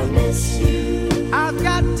gonna miss you. I've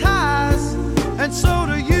got ties, and so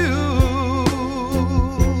do you.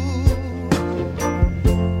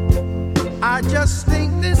 I just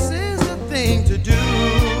think this is the thing to do.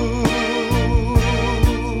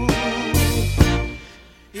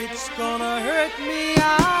 It's gonna hurt me,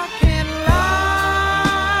 I can't lie.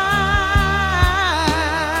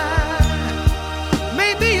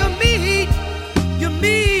 Maybe you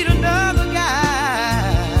meet another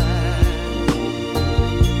guy.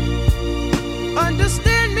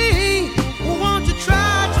 Understand me, won't you try.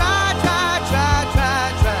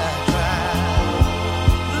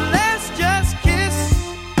 Let's just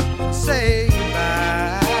kiss and say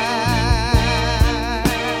goodbye.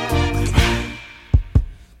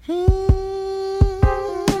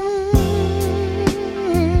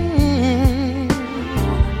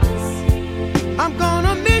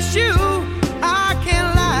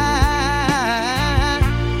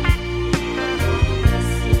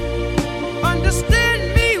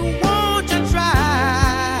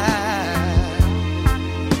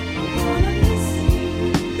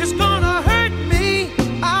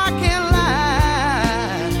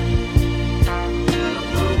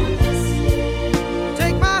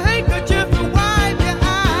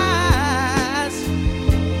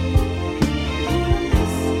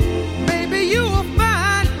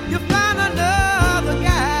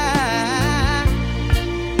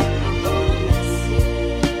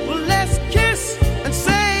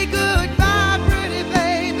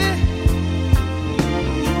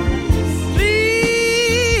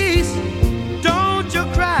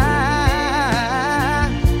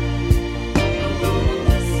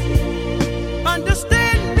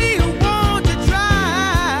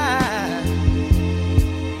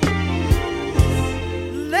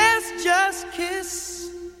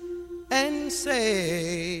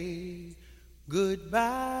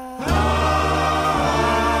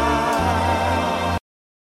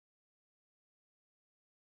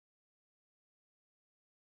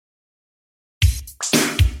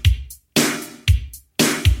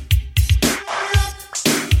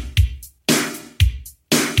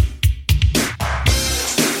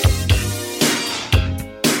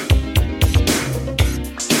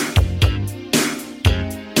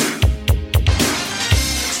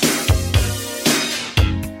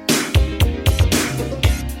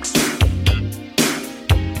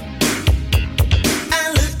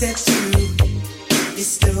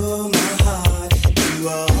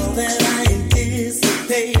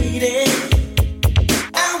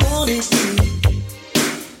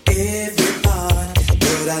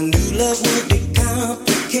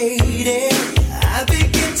 lady. I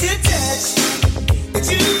begin to touch, but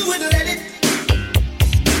you wouldn't let it.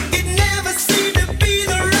 It never seemed to be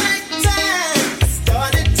the right time. I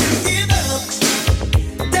started to give up,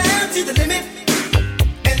 down to the limit.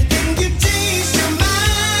 And then you changed your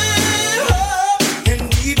mind, oh, and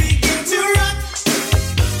we begin to rock.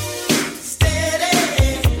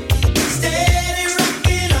 Steady, steady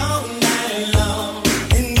rocking all night long.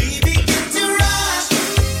 And we begin to rock.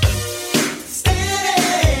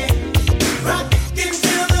 Steady, rocking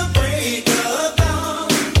till the break of dawn.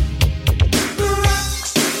 Rock,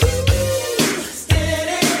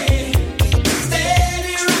 steady,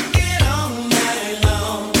 steady rocking all night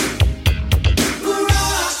long.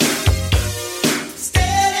 Rock,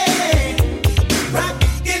 steady,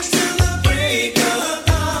 rocking till the break of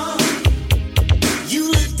dawn.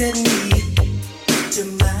 You looked at me, to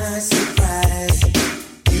my surprise.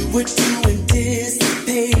 You were too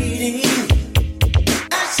anticipating.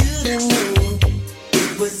 I should have known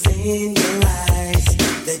it was in your eyes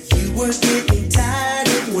that you were getting tired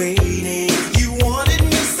of waiting. You wanted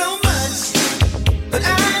me so much, but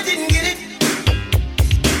I didn't get it.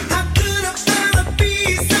 How could I finally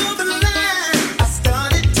be so blind? I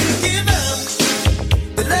started to give up,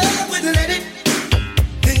 but love wouldn't let it.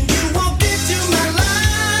 Then you walked into my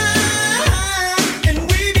life, and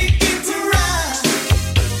we began to ride.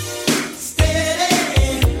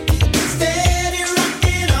 Steady, steady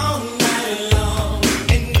rocking all night long.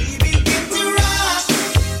 And we began to rock.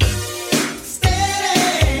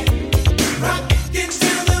 Steady,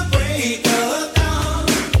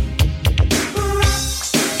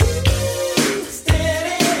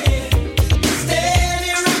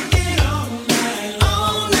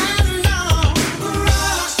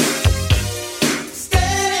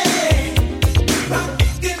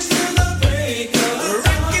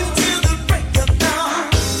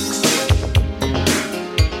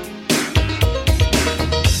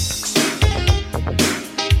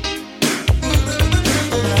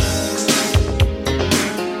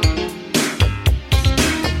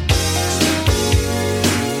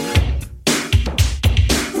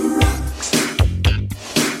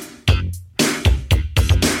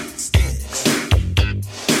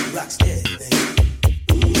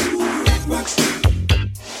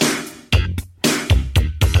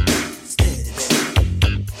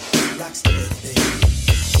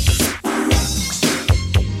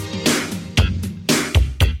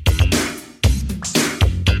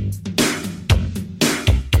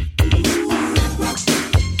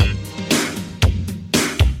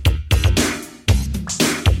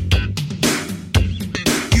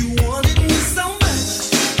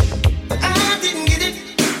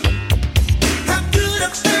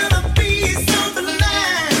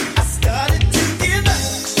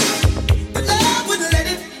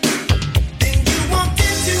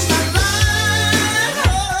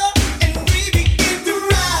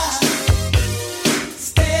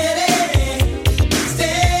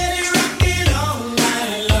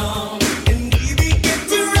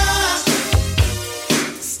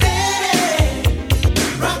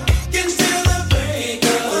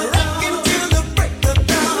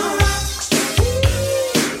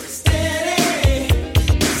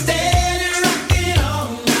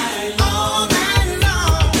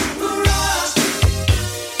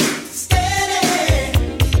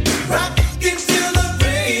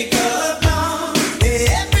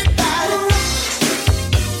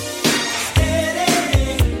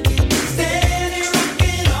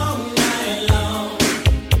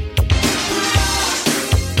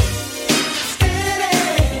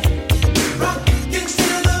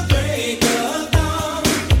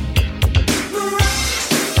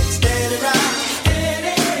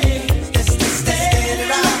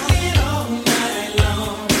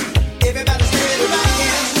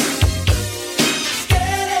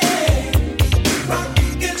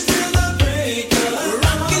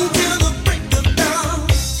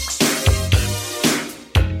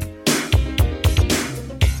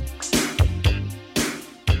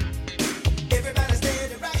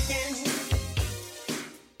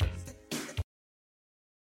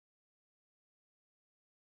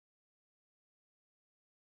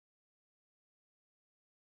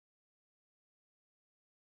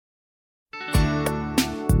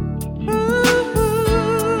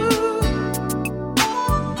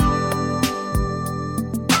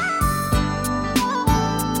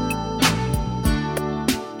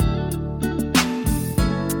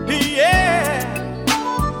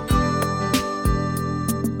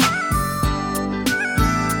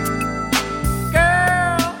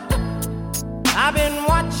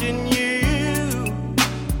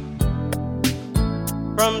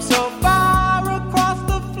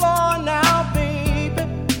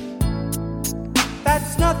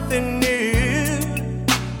 something new.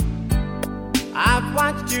 I've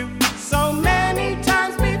watched you so many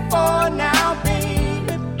times before now,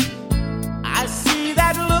 baby. I see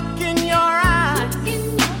that look in your eyes,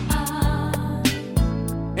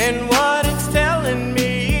 and what it's telling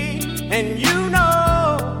me, and you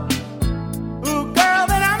know, ooh, girl,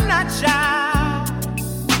 that I'm not shy.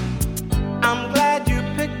 I'm glad you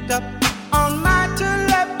picked up on my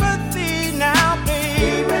telepathy now, baby.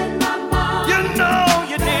 You're in my mind. You know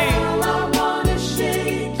you did. Girl, I wanna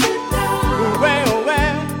shake you down. Well,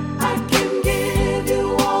 I can give you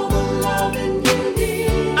all the loving you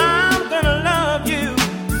need. I'm gonna love you.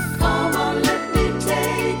 Come on, let me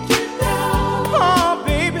take you down. Oh,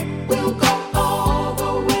 baby, we'll go all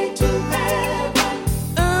the way to heaven.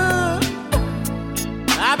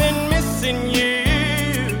 I've been missing you,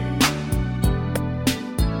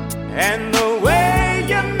 and the way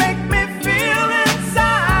you make me feel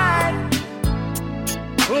inside.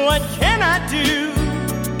 What can I do?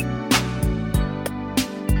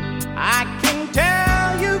 I can tell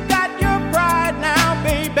you got your pride now,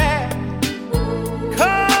 baby.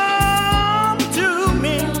 Come to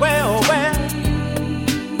me, well,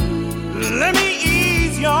 let me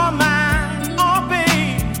ease your mind, oh,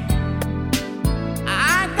 babe. I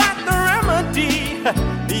got the remedy,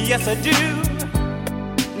 yes I do.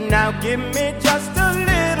 Now give me just a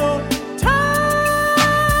little time.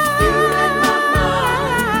 You're in my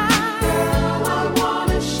mind. Girl, I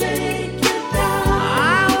wanna shake you down.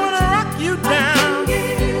 I wanna rock you down. I can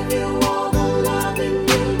give you all the loving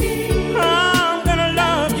you need. I'm gonna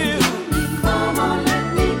love you. Come on, let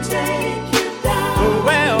me take you down.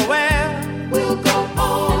 Well, we'll go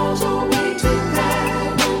all the way to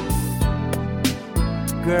heaven.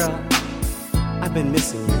 Girl, I've been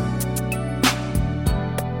missing you.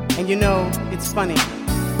 And you know, it's funny,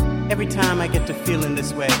 every time I get to feeling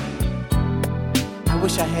this way, I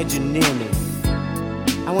wish I had you near me.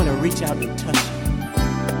 I want to reach out and touch you.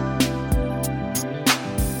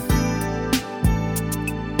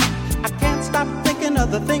 I can't stop thinking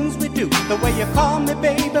of the things we do. The way you call me,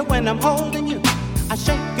 baby, when I'm holding you. I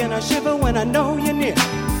shake and I shiver when I know you're near.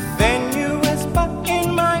 Then you whisper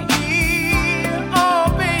in my ear, oh,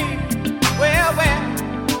 baby, well.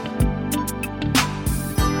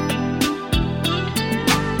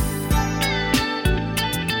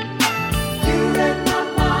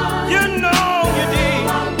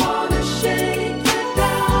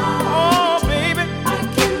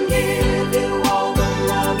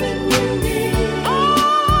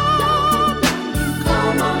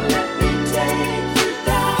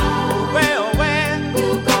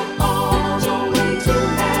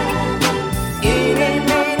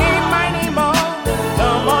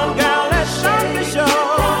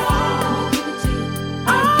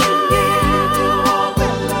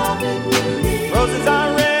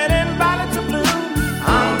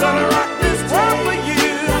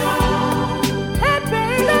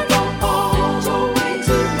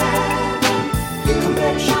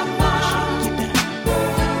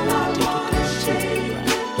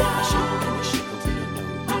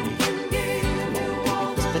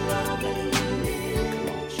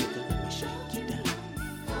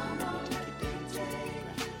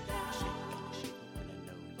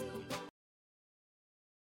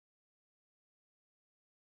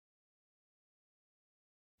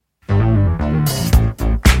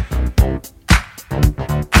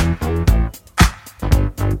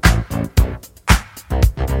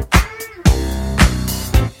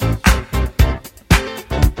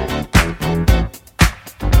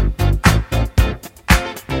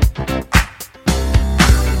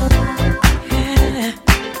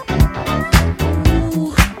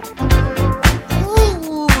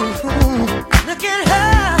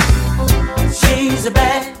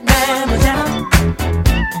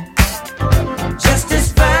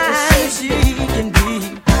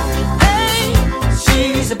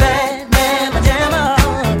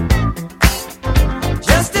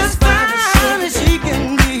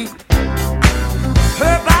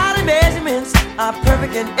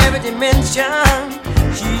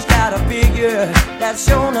 That's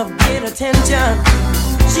shown of great attention.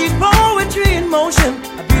 She's poetry in motion,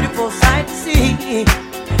 a beautiful sight to see.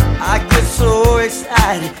 I get so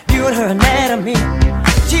excited viewing her anatomy.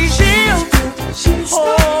 She's real,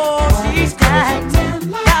 oh, she's tight,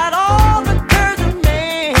 got all the curves a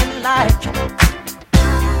man like.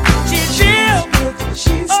 She's real,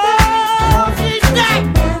 oh, she's tight,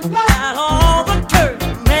 got all the curves a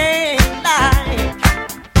man like.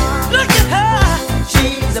 Look at her,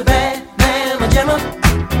 she's a bad mamma jamma,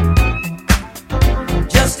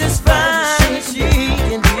 just as fine as she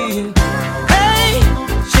can be. Hey,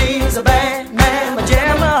 she's a bad mamma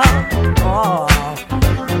jamma.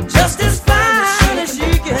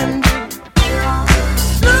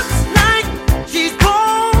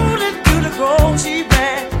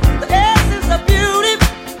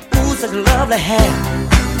 has lovely hair.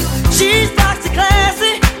 She's foxy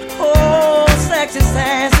classy, oh, sexy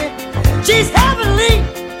sassy. She's heavenly,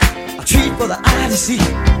 a treat for the eye to see.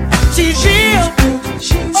 She's real,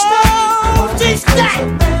 oh, she's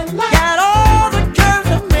stacked. Got all the curves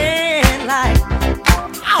a man like.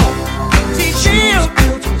 Oh, she's real,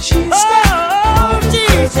 oh, she's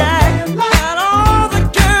stacked. Got all the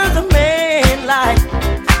curves a man like.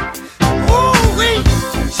 Ooh, wee,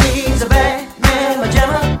 she's a bad man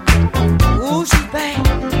pajama. Ooh, she's bad.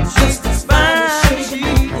 She's as fine as she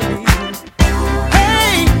can be.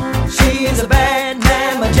 Hey, she's a bad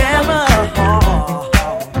man pajama.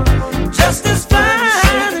 Just as fine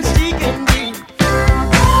as she can be.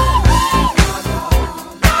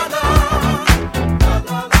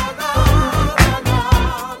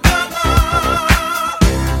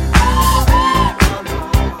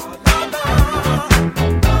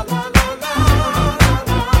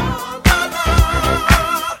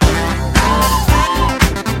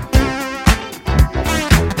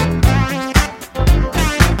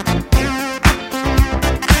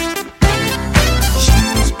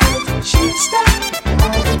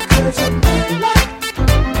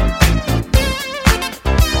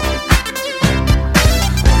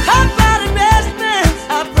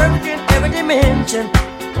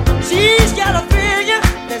 She's got a figure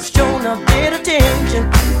that's shown a bit attention.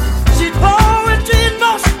 She's poetry in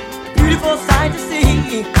motion, beautiful sight to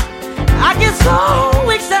see. I get so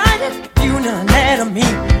excited, you know that of me.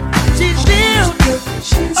 She's still,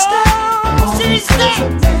 oh, she's still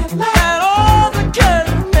got all the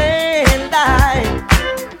curves man like.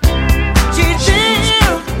 She's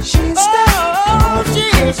still, oh,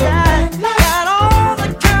 she's got all the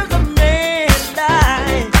curves of man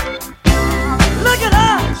like. Look at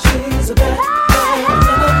her. She's a bad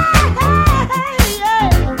man.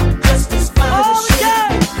 Just as fine as she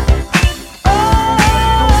can. Oh,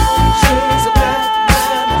 she's a bad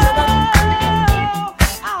man.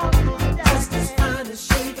 Just as fine as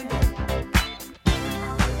she can.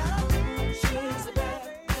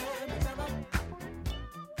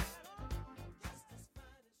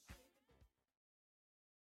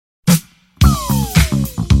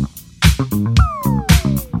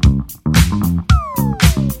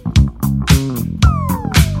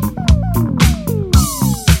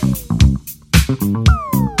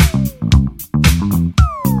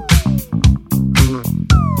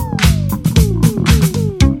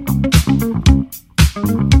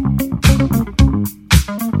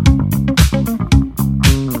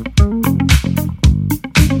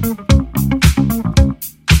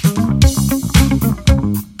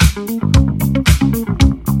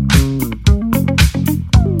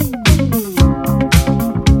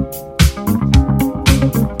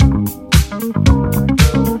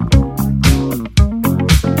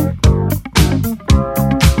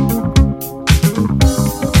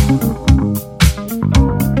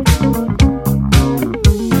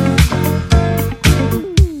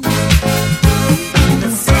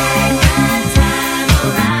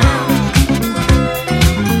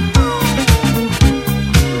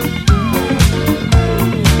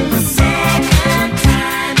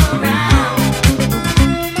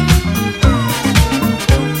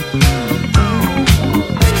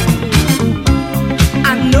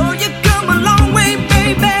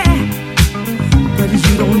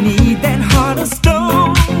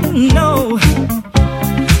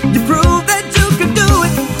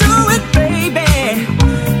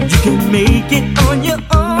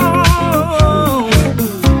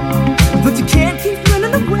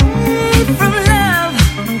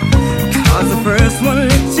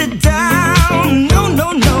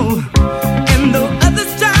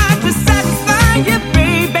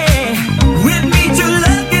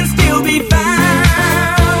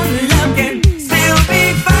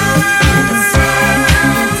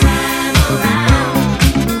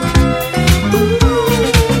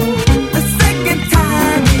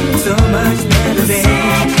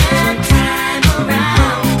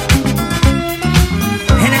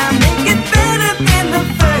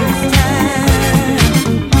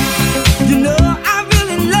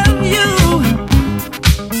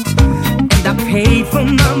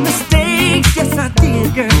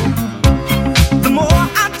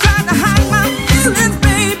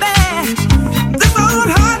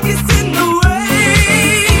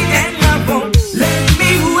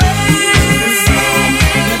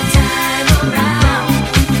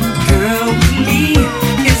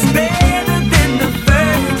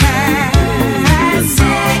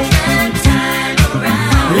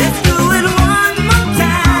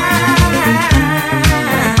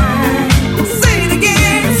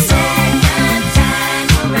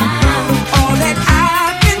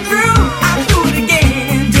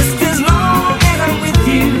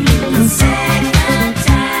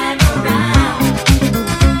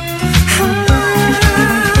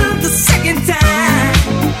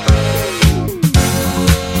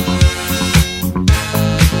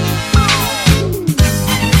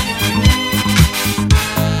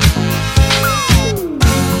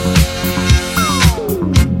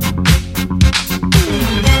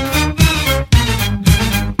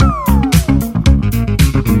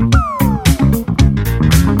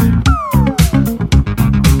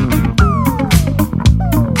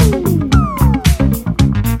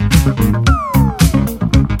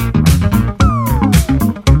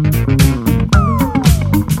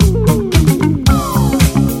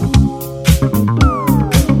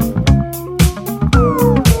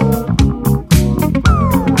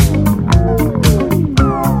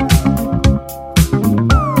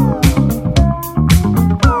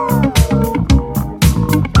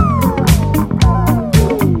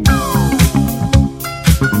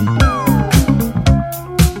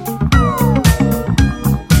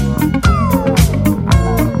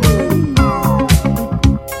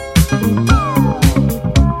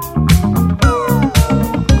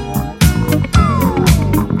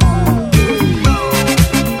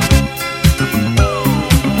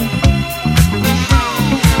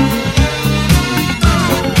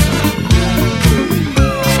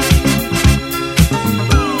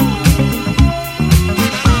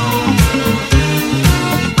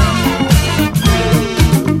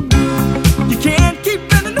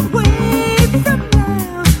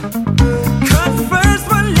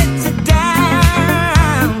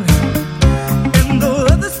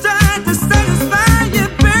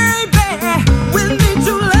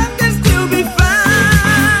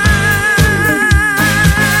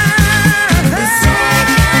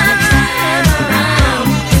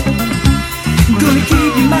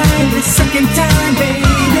 keep your mind the second time, baby.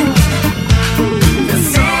 The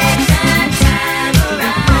second time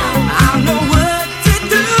around, I know what to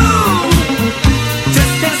do,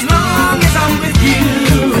 just as long as I'm with you.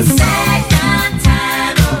 The second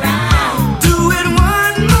time around, do it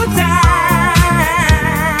one more time.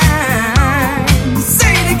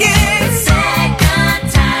 Say it again. The second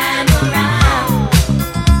time around,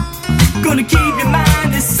 gonna keep your mind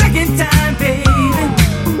the second time, baby.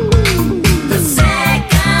 The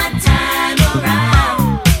second time around,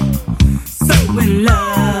 so in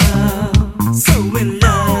love, so in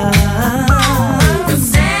love. The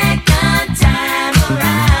second time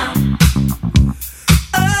around,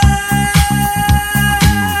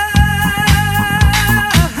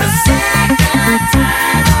 the second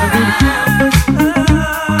time around,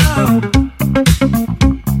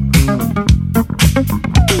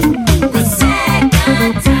 the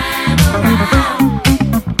second time around.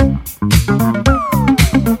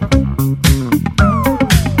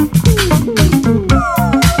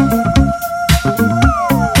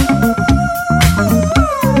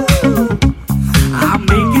 I'll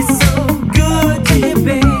make it so good to you,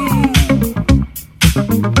 babe.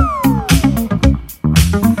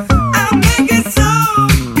 I'll make it so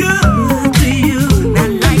good to you.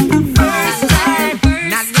 Not like the first time,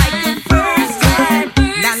 not like the first time,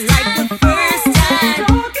 not like the first time.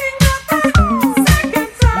 Talking about the second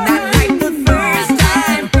time. Not like the first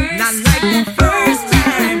time, not like the first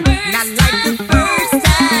time, not like the first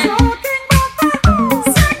time. Talking about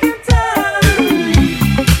the second time.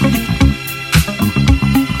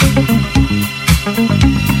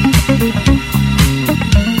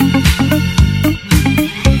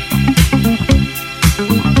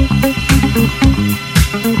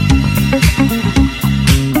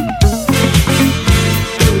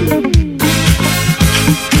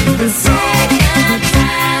 The second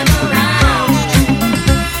time around,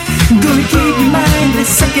 gonna keep your mind the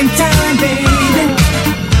second time, baby.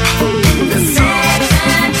 The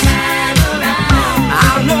second time around,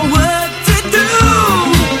 I'll know what to do,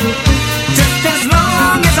 just as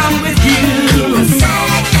long as I'm with you. The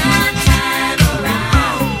second time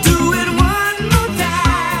around, do it one more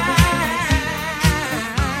time.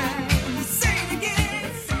 Say it again.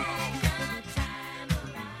 Second time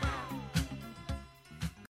around.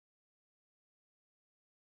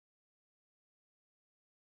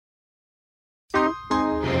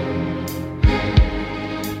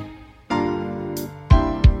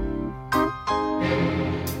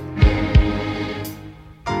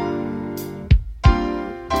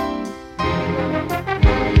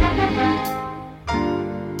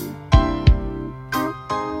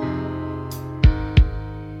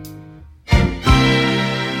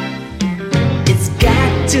 It's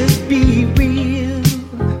got to be real.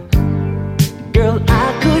 Girl, I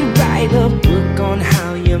could write a book on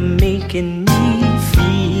how you're making me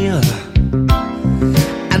feel.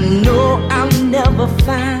 I know I'll never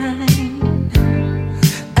find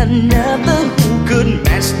another who could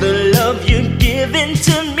match the love you're giving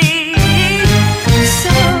to me.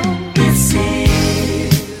 So this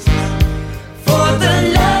is for the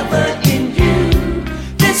lover in you.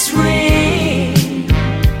 This ring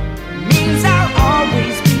means I'll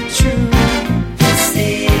always be true. This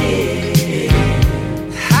is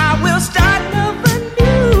how we'll start love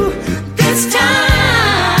anew. This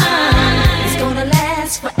time it's gonna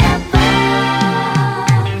last forever.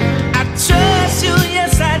 I trust you,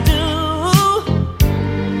 yes I do.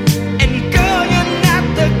 And girl, you're not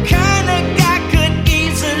the kind of guy could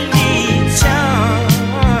easily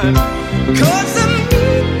charm. 'Cause the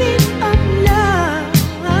meaning of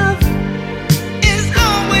love is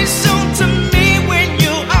always shown to me when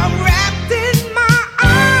you are wrapped in my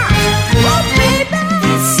arms. Oh baby,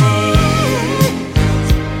 this is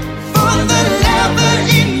for the lover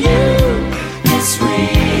in you. This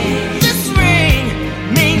ring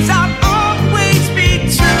means I'll always be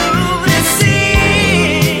true. This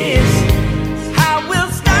is how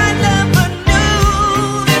we'll start love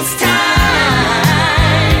anew. This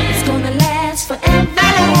time it's gonna last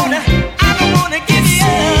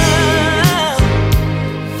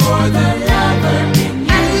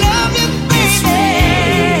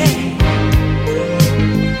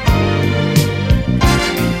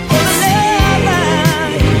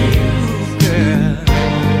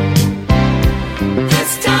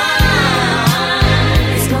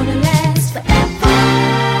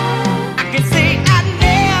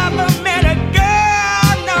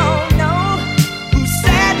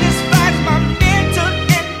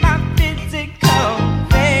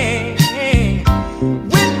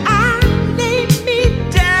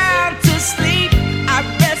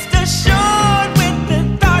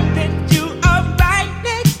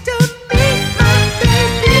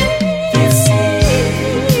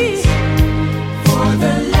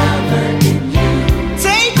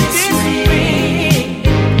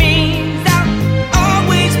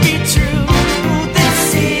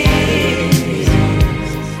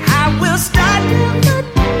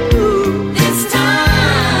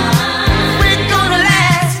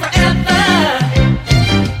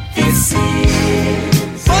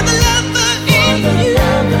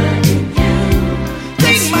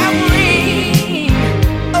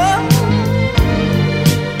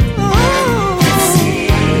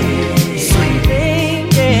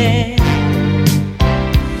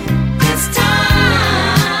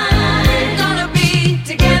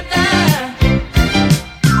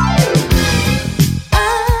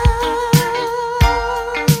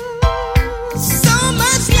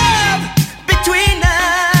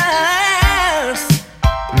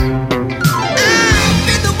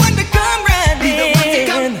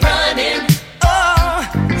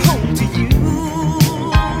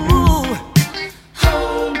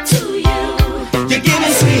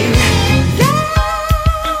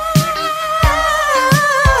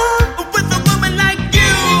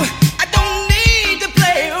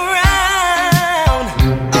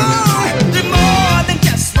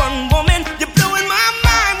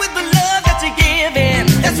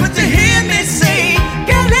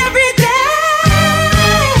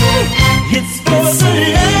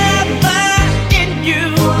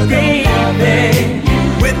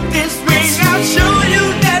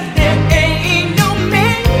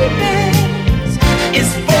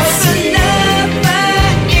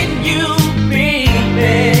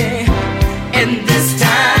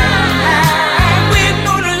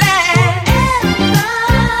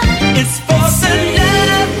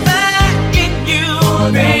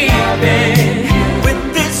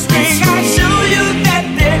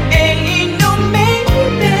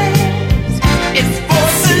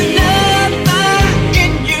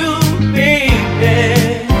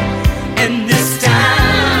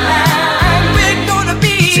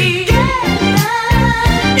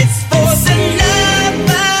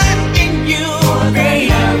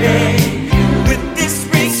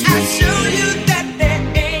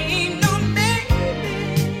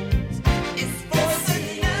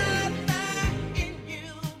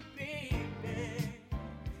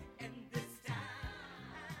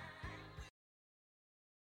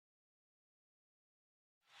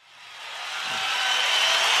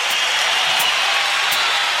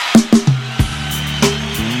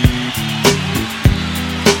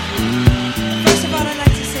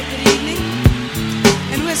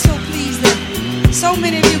so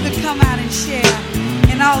many of you could come out and share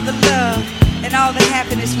in all the love and all the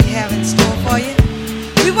happiness we have in store for you.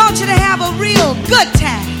 We want you to have a real good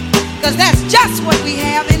time, because that's just what we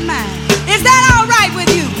have in mind. Is that all right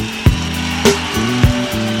with you?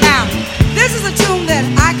 Now, this is a tune that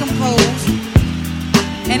I composed,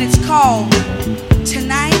 and it's called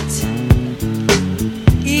Tonight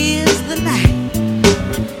Is the Night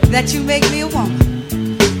That You Make Me a Woman.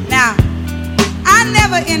 Now, I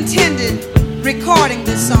never intended recording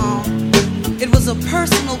this song. It was a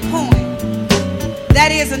personal poem.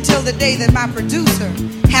 That is, until the day that my producer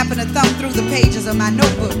happened to thumb through the pages of my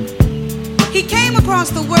notebook. He came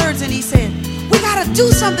across the words and he said, we gotta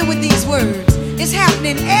do something with these words. It's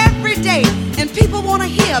happening every day and people wanna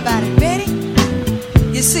hear about it. Betty?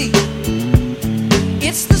 You see,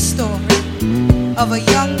 it's the story of a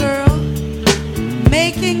young girl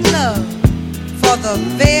making love for the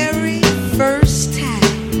very first time.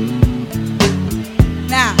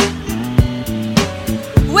 Now,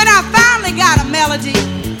 when I finally got a melody,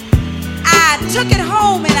 I took it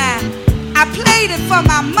home and I played it for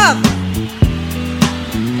my mother.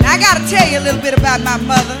 Now, I gotta tell you a little bit about my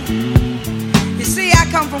mother. You see, I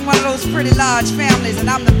come from one of those pretty large families and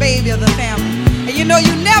I'm the baby of the family. And you know,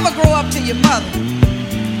 you never grow up to your mother.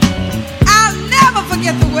 I'll never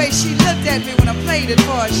forget the way she looked at me when I played it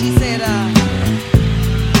for her. She said,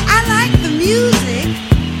 I like the music.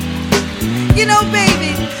 You know,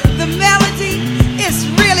 baby, the melody is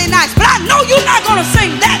really nice, but I know you're not gonna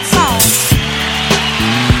sing that song.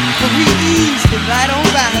 But we eased it right on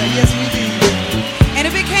by her, yes we did. And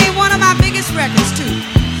it became one of my biggest records too.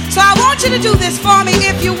 So I want you to do this for me,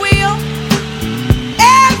 if you will.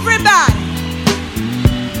 Everybody,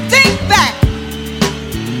 think back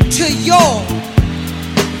to your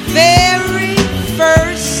very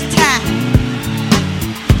first time.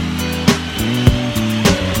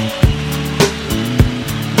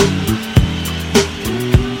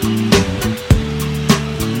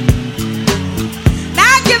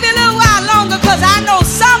 Because I know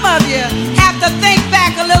some of you have to think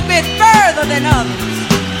back a little bit further than others.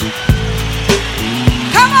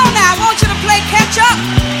 Come on now, I want you to play catch up.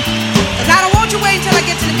 Because I don't want you waiting until I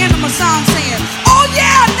get to the end of my song saying, oh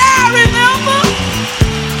yeah, now I remember.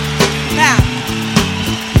 Now,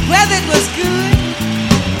 whether it was good,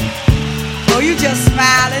 or you just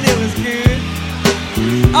smiling, it was good.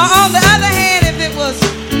 Or on the other hand, if it was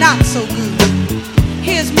not so good,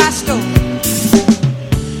 here's my story.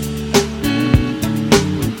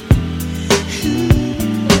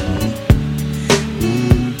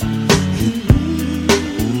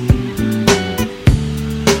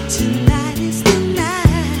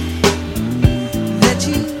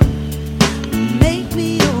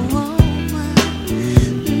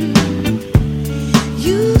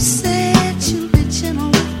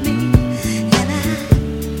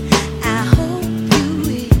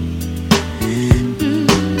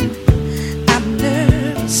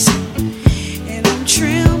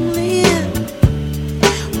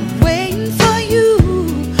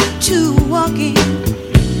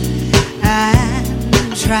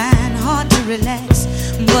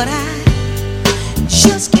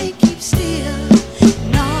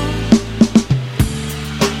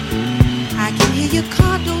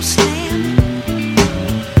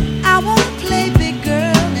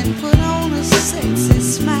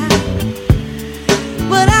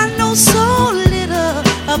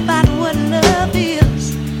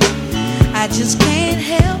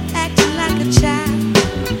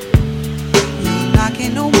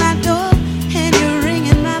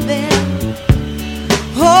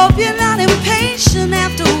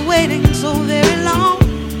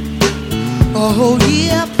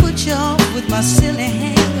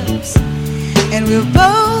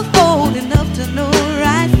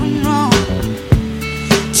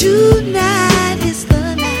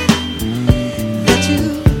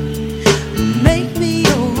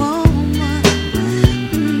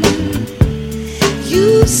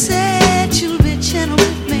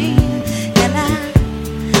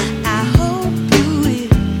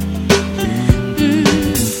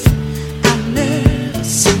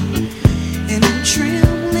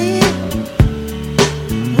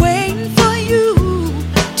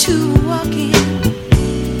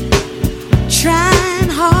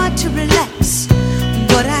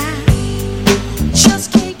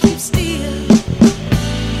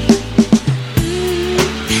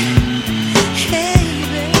 Hey,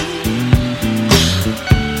 baby.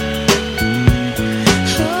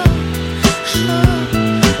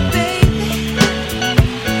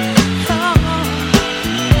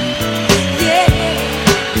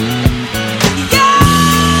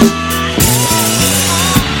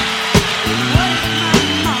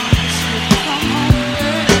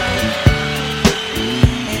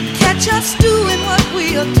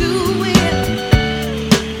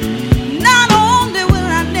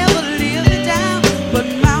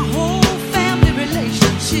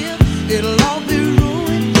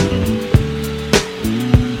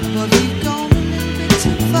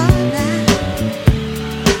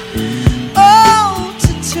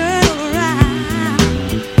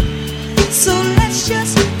 So let's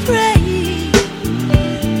just pray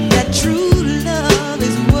that true love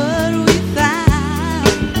is what we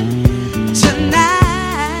found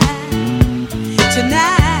tonight,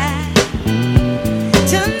 tonight,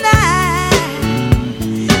 tonight,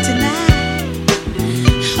 tonight.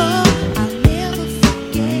 Oh, I'll never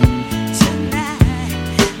forget tonight.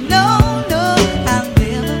 No, no, I'll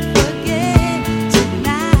never forget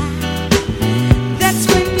tonight. That's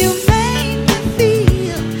when you made me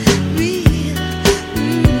feel real.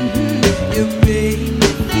 You made me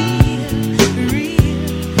feel real,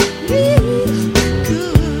 real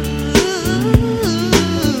good.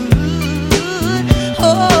 Oh,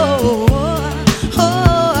 oh,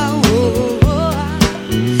 oh,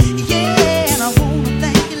 yeah. And I wanna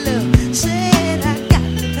thank you, love. Said I got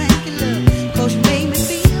to thank you, love, 'cause you made me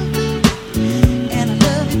feel good. And I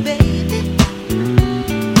love you, baby.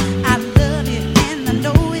 I love you and I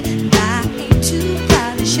know it. I ain't too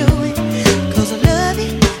proud to show it, 'cause I love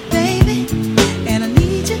you, baby, and I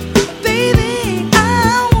need you, baby.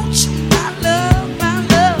 I want you, my love,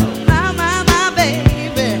 my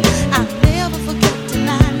baby. I'll never forget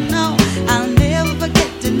tonight, no, I'll never forget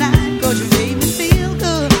tonight, 'cause you made me feel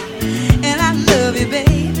good, and I love you,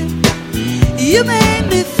 baby. You made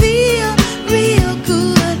me feel real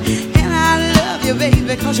good, and I love you,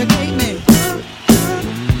 baby, 'cause you gave me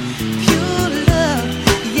pure love,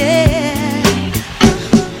 yeah.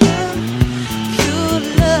 Pure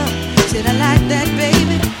love, said I like that,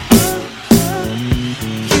 baby.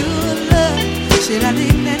 Pure love, said I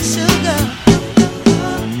dig that sugar.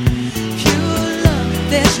 Pure love,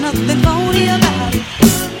 there's nothing phony about it.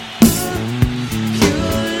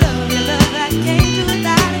 Pure love, your love I can't do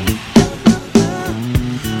without it.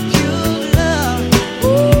 Pure love,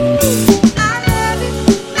 ooh, I love it,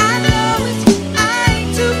 I know it, I ain't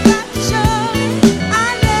too proud to show it. I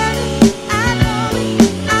love it, I know it,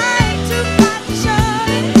 I ain't too proud to show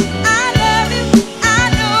it. I love it, I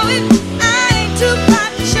know it, I ain't too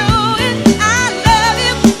proud to show it. I love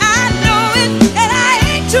it, I know it, and I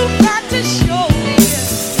ain't too proud to show it.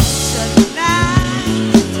 So tonight,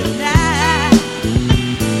 tonight,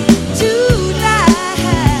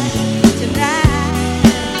 tonight,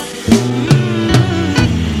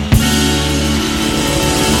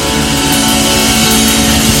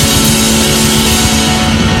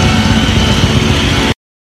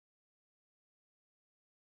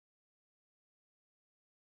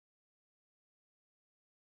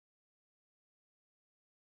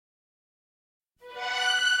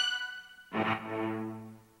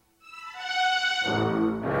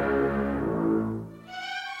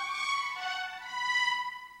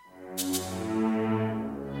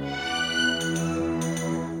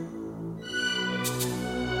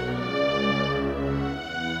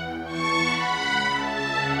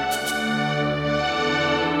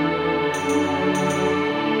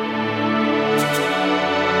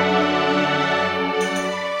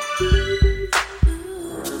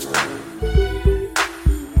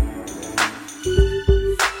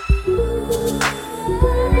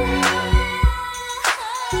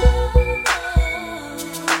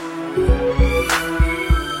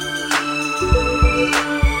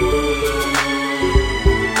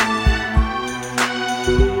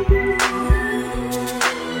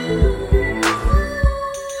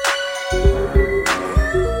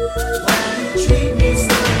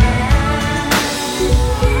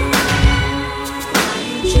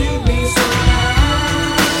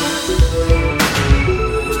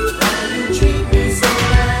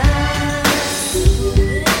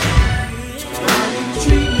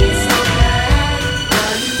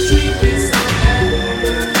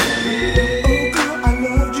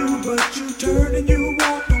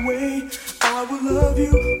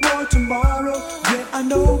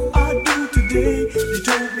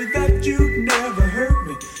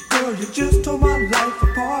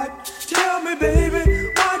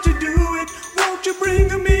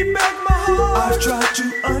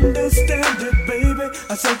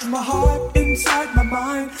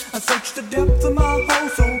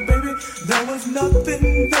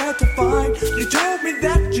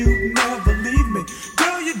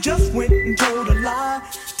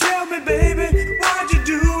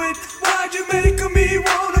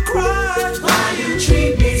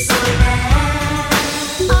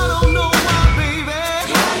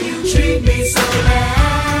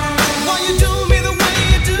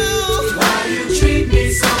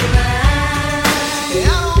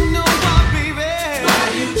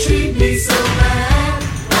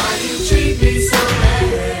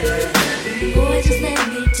 Boy, just let me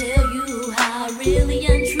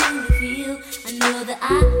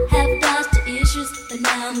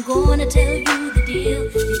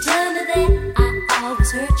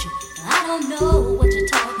always hurt you. I don't know what you're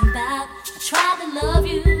talking about. I tried to love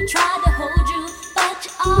you, tried to hold you, but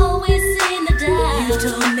you always seem to doubt. You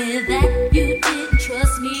told me that you didn't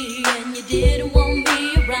trust me and you didn't want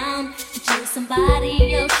me around until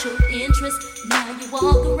somebody else showed interest. Now you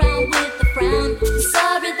walk around with a frown. I'm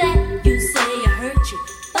sorry that you say I hurt you,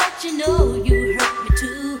 but you know you hurt me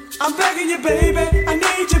too. I'm begging you, baby, I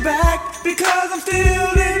need you back because I'm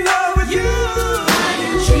still in love with you. Why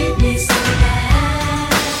you treat me so bad?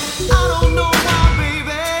 I don't know why,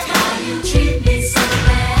 baby. Why you treat me so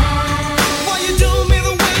bad? Why you do me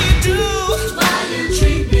the way you do? Why you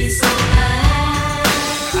treat me so bad?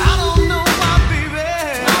 I don't know why, baby.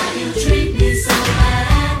 Why you treat me so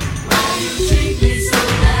bad? Why you treat me so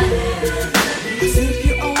bad? As if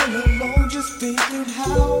you're all alone, just thinking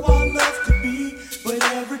how I love to be. But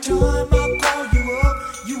every time I call you up,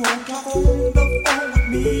 you won't talk on the phone with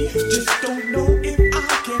me. Just don't know if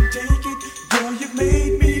I can take it. Girl, you've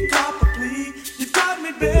made me cop a plea. You've got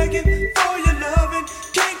me begging for your loving.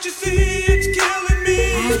 Can't you see it's killing me?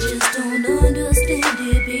 I just don't understand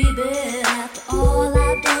it, baby. After all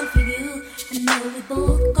I've done for you, I know we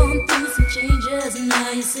both gone through some changes.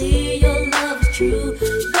 Now you see your love is true.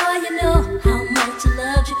 Boy, you know how much I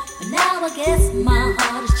loved you, but now I guess my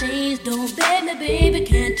heart has changed. Don't beg me, baby,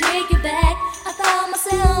 can't take you back. I found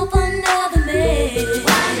myself another man.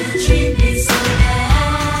 Why you treat me so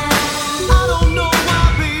bad? I don't know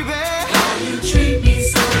why, baby. Why you treat me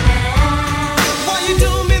so bad? Why you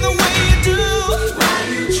do me the way you do? Why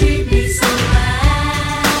you treat me so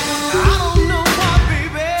bad? I don't know why,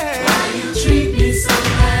 baby. Why you treat me so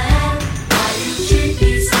bad? Why you treat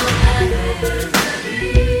me so bad?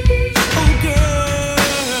 Oh,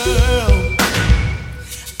 girl,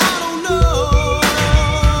 I don't know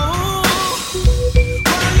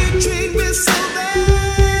why you treat me so bad.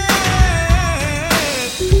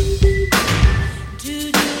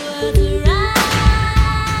 To do what's right.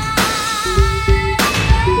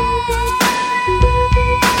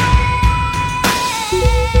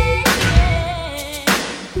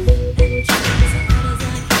 And try as hard as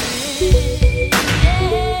I can.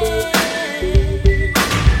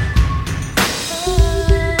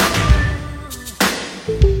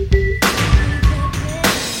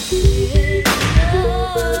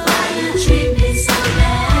 Why you treat me so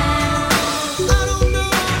bad? I don't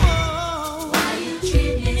know Why you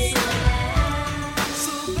treat me so bad?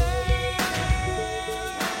 so bad.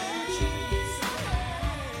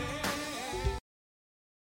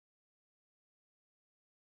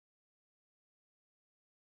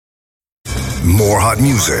 More hot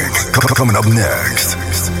music coming up next.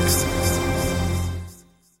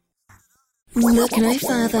 Look no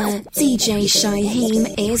further. DJ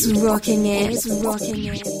Shaheem is rocking it.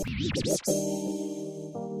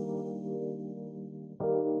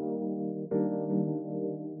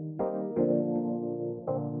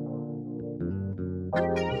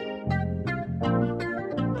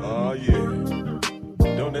 Oh yeah,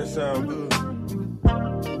 don't that sound good?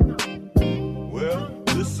 Well,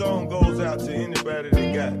 this song goes out to anybody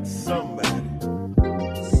that got somebody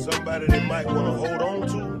they might want to hold on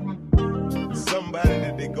to, somebody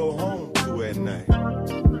that they go home to at night.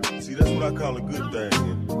 See, that's what I call a good thing.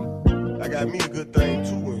 And I got me a good thing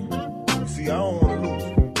too. And you see, I don't want to lose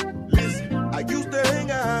it. Listen, I used to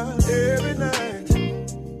hang out every night,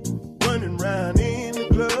 running around in the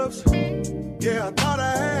clubs. Yeah, I thought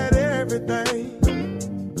I had everything.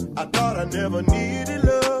 I thought I never needed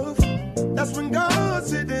love. That's when God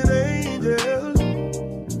sent an angel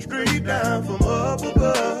straight down from up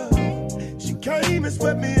above. She came and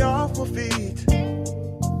swept me off my feet,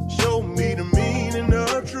 showed me the meaning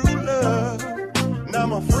of true love. Now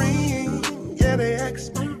my friends, yeah, they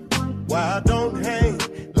ask me why I don't hang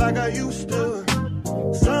like I used to.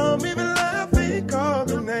 Some even laugh and call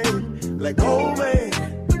me names like old man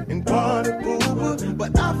and party pooper.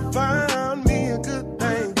 But I found me a good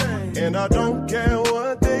thing, and I don't care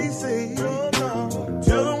what they say.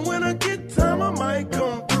 Tell them when I get time I might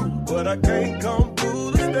come through, but I can't come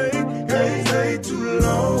through to stay. Can't stay too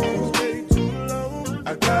long.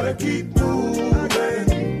 I gotta keep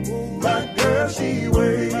moving. My girl, she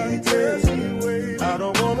waiting. I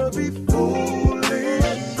don't wanna be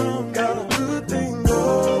foolish. Got a good thing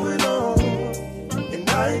going on, and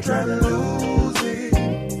I ain't trying to lose it.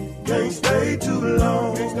 Can't stay too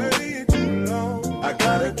long. I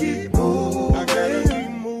gotta keep moving.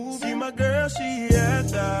 See my girl, she at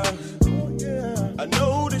the house. I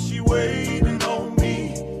know that she waiting on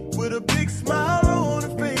me with a big smile on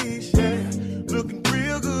her face, yeah. Looking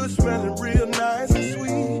real good, smelling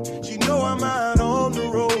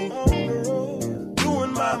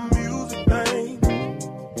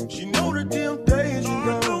temptations,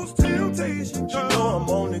 you know I'm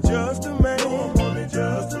only just a man.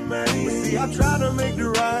 But see, I try to make the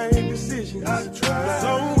right decisions.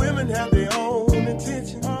 Some women have their own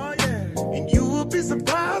intentions. And you will be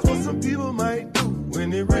surprised what some people might do when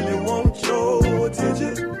they really want your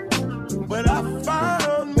attention. But I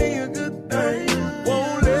found me a good thing,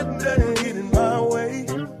 won't let nothing get in my way.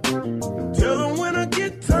 Tell them when I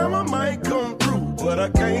get time I might come through, but I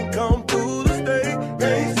can't come through to stay.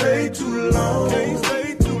 Can't stay too long,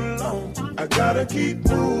 I gotta keep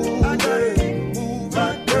moving. My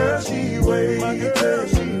girl, she waiting.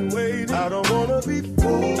 I don't wanna be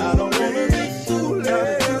fooled. Got a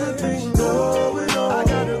good thing going on. I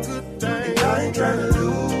got a good thing. I ain't tryna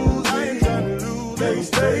lose it. Can't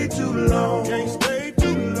stay too long.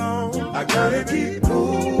 I gotta keep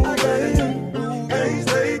moving. Can't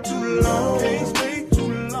stay too long.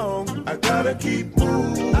 I gotta keep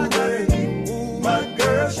moving. My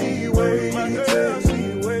girl, she waiting.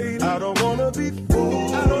 I don't wanna be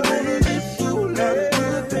fooled. Got a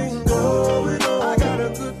good thing going on. I got a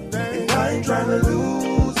good thing. I ain't tryna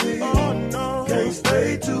lose it. Oh no. Can't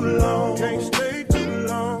stay too long.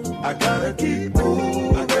 I gotta keep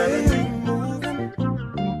moving.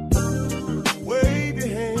 Wave your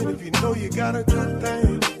hand if you know you got a good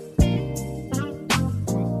thing.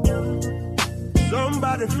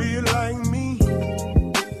 Somebody feel like me.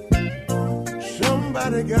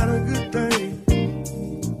 Somebody got a good thing.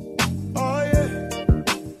 Oh yeah.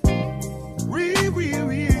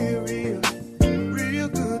 Real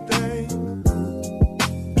good thing.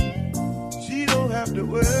 She don't have to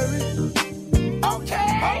worry.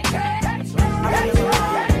 Okay. That's right.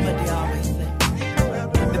 What they always say.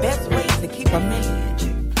 The best way to keep a man,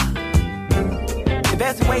 the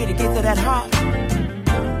best way to get to that heart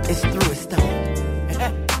is through a stone.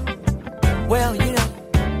 Well, you know.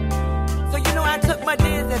 So you know I took my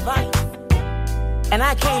dad's advice and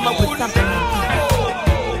I came up with something like this.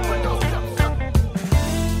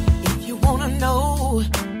 If you wanna know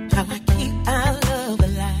how I keep our love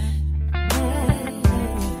alive,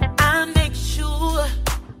 I make sure I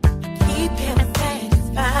keep him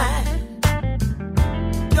satisfied.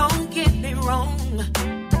 Don't get me wrong,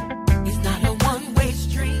 it's not a one-way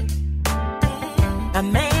street. A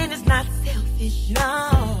man is not selfish, no,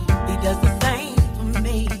 he does the same for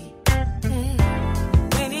me.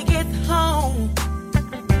 When he gets home,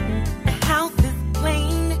 the house is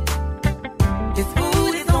clean, his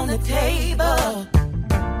food is on the table,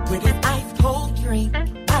 with his ice cold drink.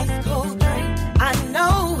 I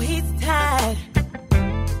know he's tired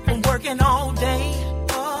from working all day.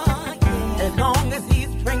 Oh, yeah. As long as he's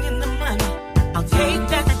bringing the money, I'll take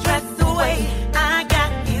that stress away. I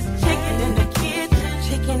got his chicken in the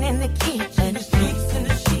kitchen, and his cheeks in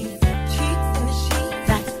the sheets.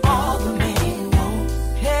 That's all the man wants.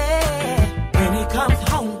 Hey, when he comes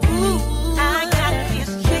home, I got his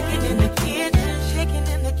chicken in the kitchen,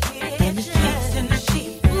 and his cheeks in the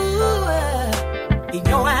sheets. Ooh, you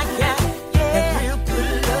know I got that real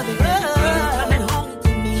good loving.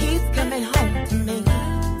 He's coming home to me.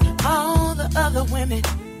 All the other women,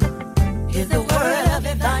 here's a word of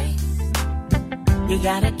advice. You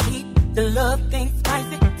gotta keep the love thing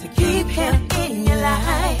spicy to keep him in your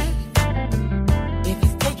life. If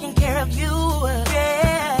he's taking care of you,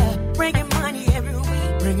 yeah, bringing money every week.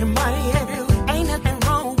 Ain't nothing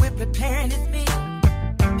wrong with preparing his meal,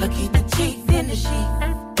 but keep the cheeks in the sheets.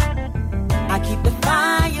 I keep the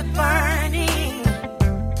fire burning,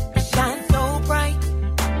 it shines so bright.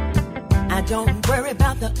 I don't worry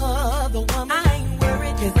about the other woman. I ain't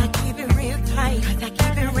worried, 'cause I keep it real tight.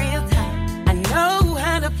 I know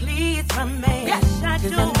how to please my man. Yes, I do.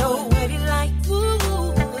 'Cause I know what he likes.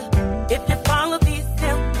 Ooh, if you follow these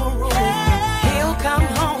simple rules, he'll come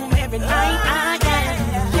home every night. I got it.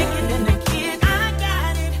 Chicken in the kitchen. I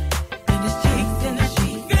got it. And his cheeks in the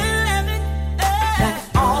sheets. That's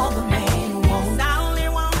all the man wants. All he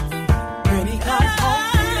wants. When he comes home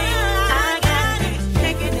to me, I got his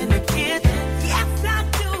chicken in the kitchen. Yes, I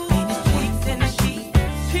do. And his cheeks in the sheets.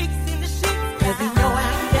 'Cause he know I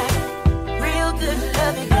got real good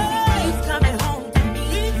loving. He's coming home to me.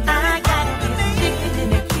 I got his chicken in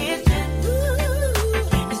the kitchen.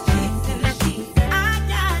 And his cheeks in the sheets. I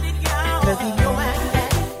got it, y'all. 'Cause he know I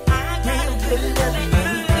got real good loving.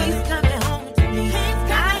 He's coming home to me.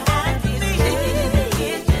 I got his chicken in the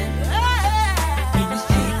kitchen. And his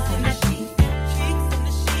cheeks in the sheets.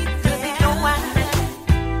 'Cause he know I got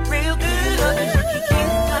real good loving.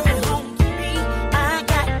 He's coming home to me. I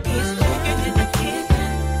got his chicken in the kitchen.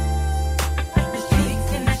 And his cheeks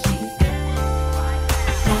in the sheets.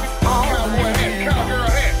 That's all the man wants.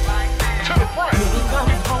 When he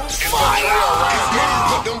comes home,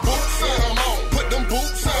 Put them boots in 'em.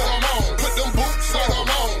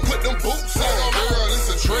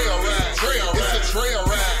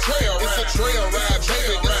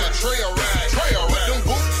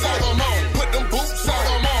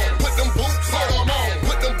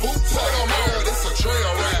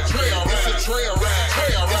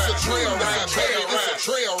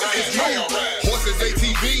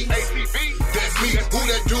 me. Who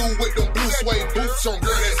that dude with them blue suede boots on,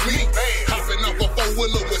 girl, that's me. Hopping off a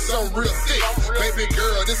four-wheeler with some real thick. Baby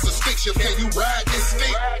girl, this a stick shift, can you ride this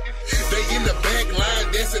stick? They in the back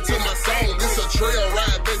line dancing to my song. This a trail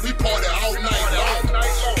ride, baby, we party all night long.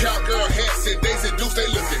 Cowgirl hats and Daisy Dukes, they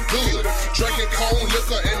looking good. Drinking cold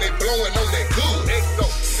liquor and they blowing on that good.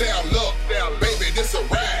 Sound up, baby, this a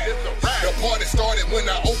ride. The party started when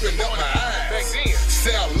I opened up my eyes.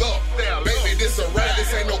 Sound up, baby, this a ride.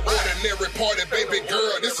 This ain't no ordinary party, baby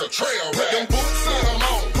girl, this a trail ride. Put them boots on them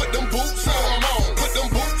on, put them boots on them on, put them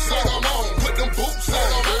boots on them on, put them boots on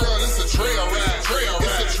them on. Girl, this a trail ride, it's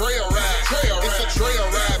a trail ride, it's a trail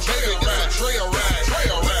ride, baby, it's a trail ride.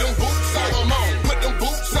 Put them boots on them on, put them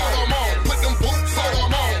boots on them on, put them boots on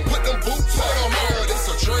them on, put them boots on them on. Girl, this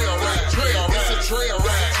a trail ride, it's a trail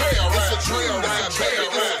ride, it's a trail ride, baby,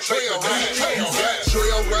 it's a trail ride. You got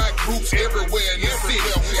trail ride groups everywhere in the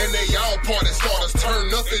city, and they all party starters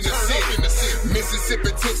turn up in the city.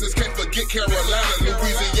 Mississippi, Texas, can't forget Carolina,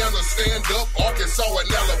 Louisiana, stand up, Arkansas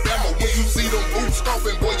and Alabama. When you see them boots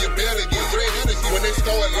stomping, boy, you better get ready. When they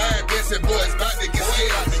start line dancing, boy, it's about to get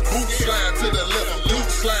scared. Boots slide to the left,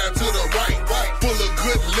 boots slide to the right. Full of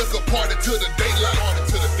good liquor, party to the daylight.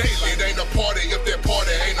 It ain't a party if that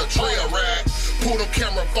party ain't a trail ride. Pull them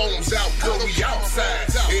camera phones out, girl, we outside.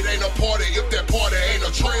 It ain't a party if that party ain't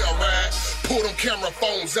a trail ride. Pull them camera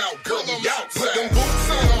phones out, girl, we outside. Put them boots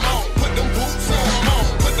on them on, put them boots on them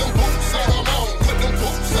on, put them boots on them on, put them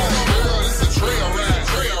boots on them on. Girl, it's a trail ride,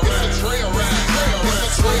 it's a trail ride, it's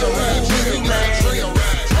a trail ride, trail ride, trail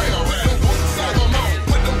ride, trail ride. Put them boots on them on,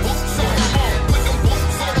 put them boots on them on, put them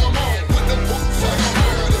boots on them on, put them boots on them on.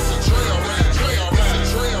 Girl, it's a trail ride, it's a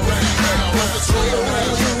trail ride, it's a trail ride.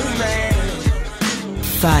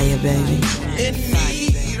 Fire, baby. In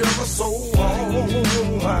need of a soul.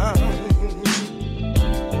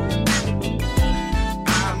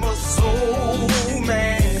 I'm a soul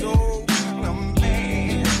man. A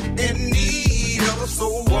man in need of a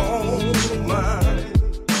soul woman.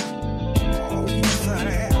 Oh, yes, I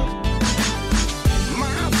am.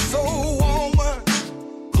 My soul woman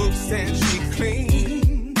cooks and she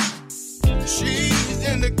cleans. She's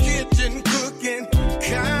in the kitchen cooking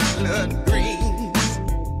collard greens.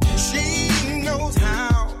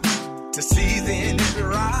 To season it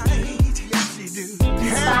right, yes she do.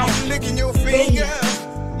 Have you licking your fingers,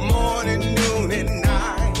 morning, noon, and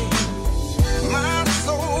night. My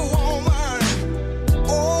soul woman,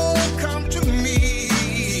 oh come to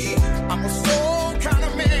me. I'm a soul kind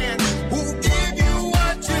of man who give you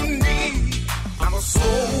what you need. I'm a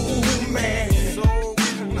soul man,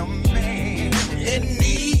 a man in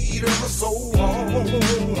need of a soul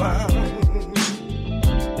woman.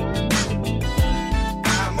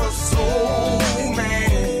 Soul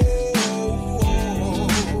man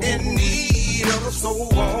in need of a soul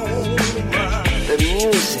woman. The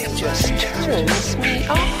music just turns me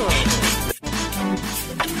on.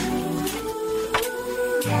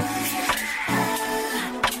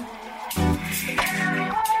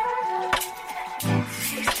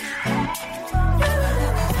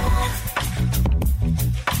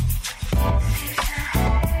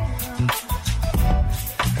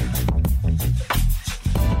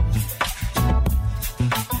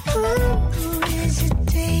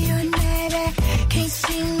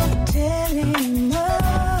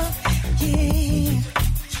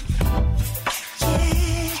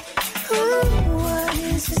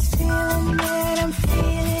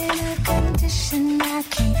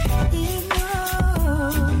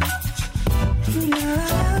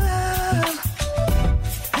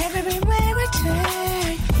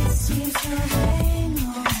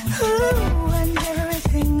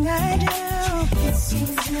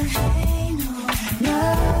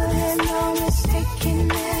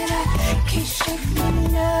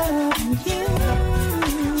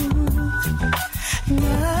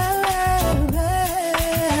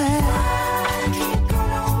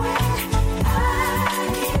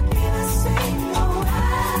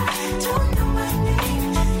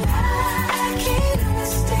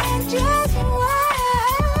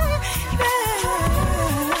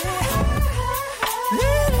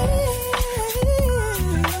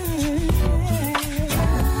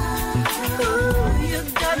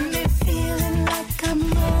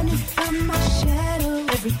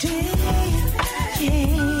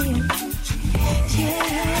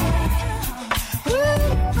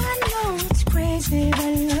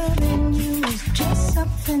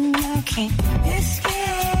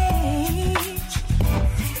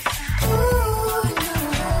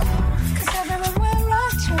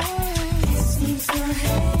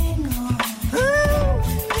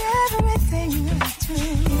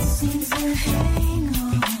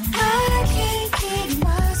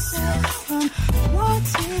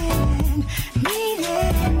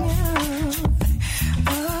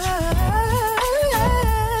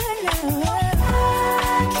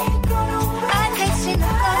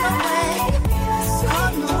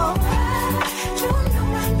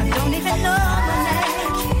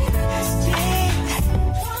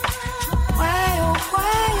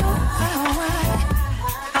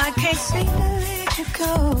 say to let you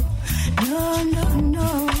go. No, no,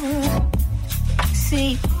 no.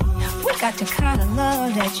 See, we got the kind of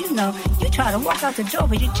love that, you know, you try to walk out the door,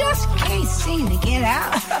 but you just can't seem to get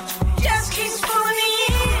out. Just keeps pulling me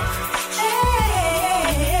in. Hey,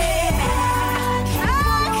 I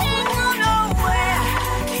can't go nowhere.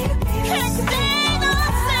 Can't stay the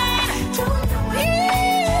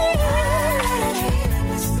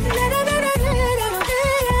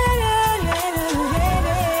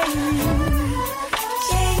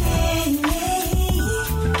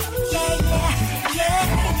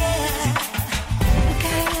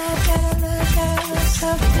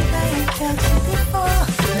something I ain't felt it before.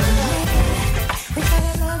 We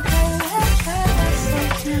gotta love,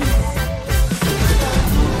 something.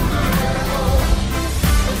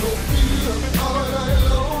 All night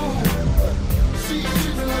long. She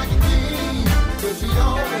treats me like a king, 'cause she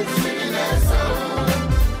always singing that song.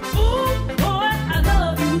 Ooh, boy, I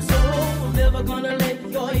love you so. Never gonna let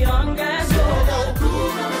your young ass go.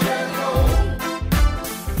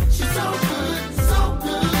 She's so good, so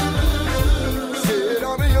good. Said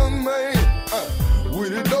I'm a young man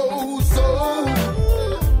with a old soul.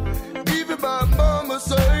 Even my mama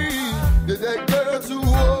say that girl too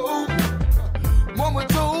old. Mama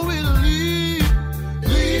told me to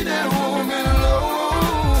leave that woman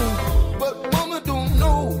alone. But mama don't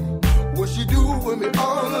know what she do with me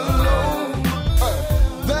all alone.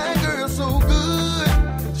 That girl's so good,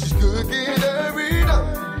 she's cooking every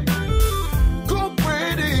night. Cook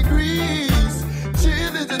pretty grease,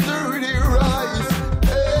 chili and dirty rice.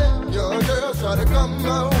 Hey, young girl try to come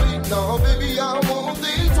my way. No, baby, I won't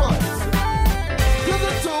think twice. 'Cause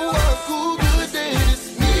I told her cool good day, it's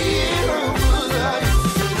me and her for life.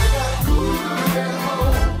 Cool at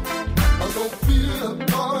home, I don't feel up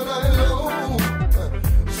all night long.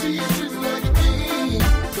 She treats me like a king,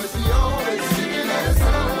 'cause she always singing that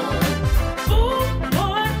song. Ooh,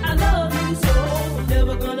 boy, I love you so.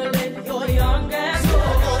 Never gonna let your young ass go.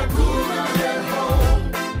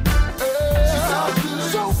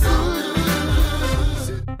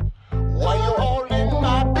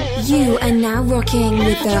 You are now rocking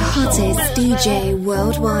with the hottest DJ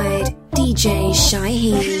worldwide, DJ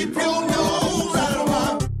Shaheem.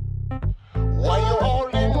 Why you all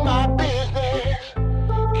in my business?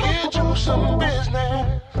 Get you some business.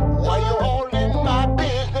 Why you all in my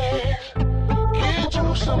business? Get you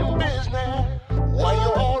some business. Why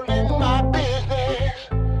you all in my business?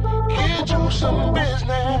 Get you some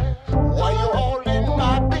business. Why you all in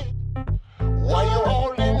my business? Why you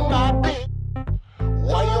all in my business?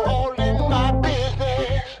 Why you all in my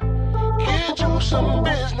business? Get you some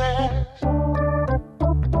business.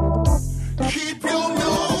 Keep your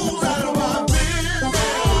nose out of my business.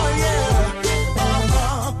 Oh yeah.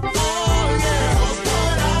 Oh yeah.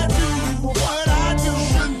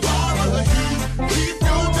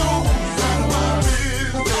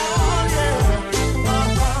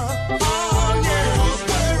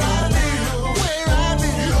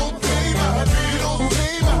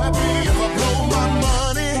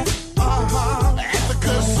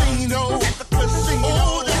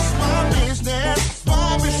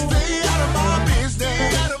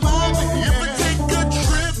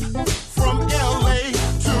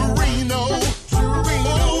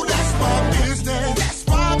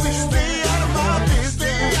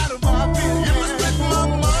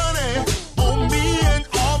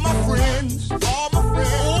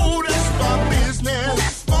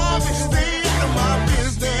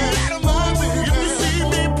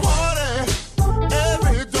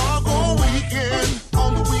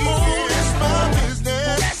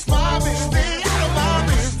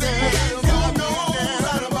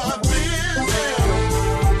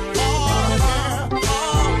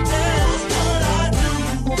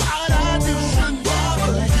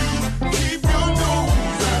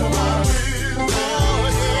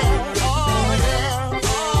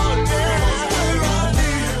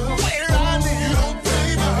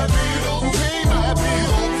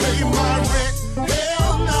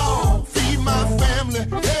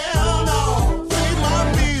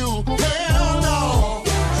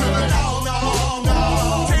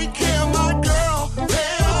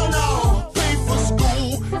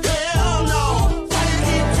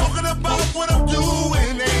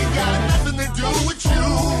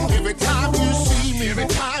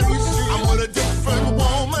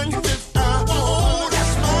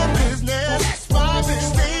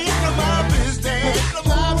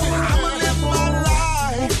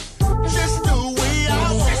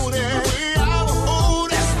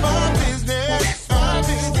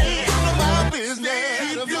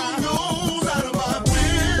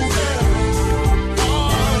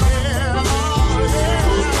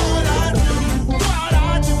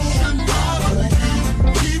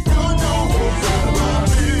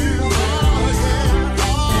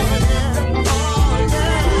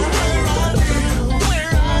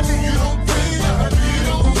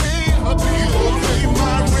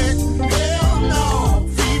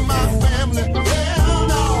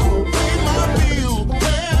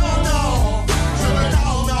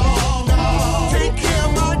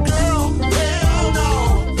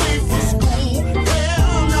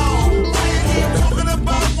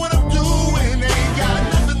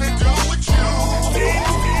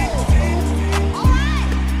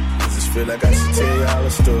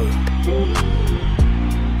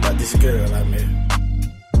 this girl I met.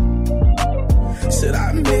 Said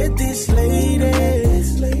I met this lady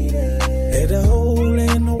at a hole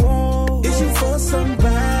in the wall. Is you for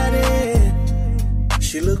somebody?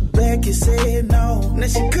 She looked back and said no. Now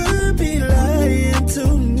she could be lying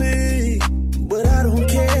to me, but I don't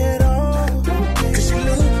care at all. Cause she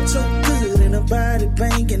looked so good and her body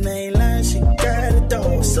banging, ain't lying, she got it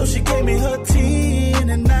all. So she gave me her 10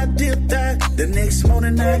 and I dipped out. The next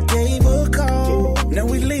morning I gave her a call. Now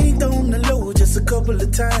we linked on the low just a couple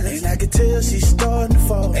of times, and I could tell she's starting to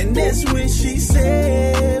fall. And that's when she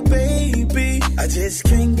said, baby, I just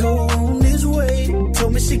can't go on this way.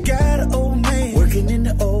 Told me she got an old man working in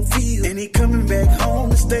the old field, and he coming back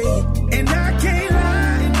home to stay. And I can't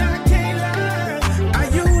lie, I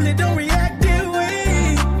usually don't react that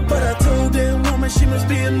way, but I told that woman she must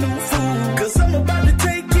be a new fool, cause I'm about to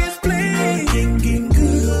take his place. Getting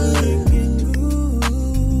good.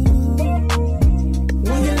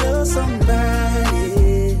 When you love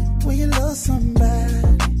somebody, when you love somebody,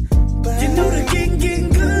 you know the getting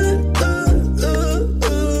good.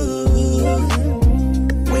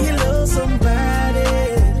 When you love somebody.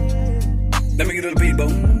 Let me get a little beat, Bo.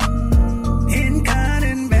 In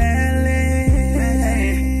Cotton Valley,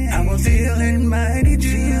 I was feeling mighty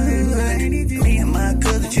good. Me and my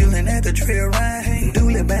cousin chilling at the trail ride,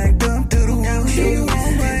 duly backed up to the wall. She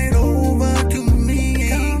walked right over to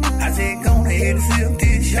me. I said, go ahead and sip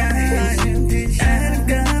this shine. I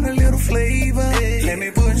got a little flavor. Let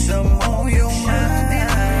me put some on your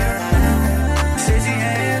mind. Said she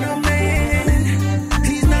had a man.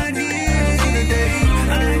 He's not here today.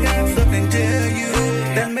 I got something to tell you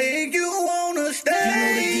that make you wanna stay.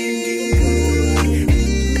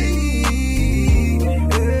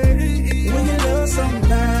 When you love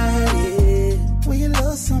somebody, when you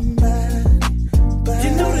love somebody,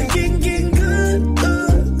 you know the getting good.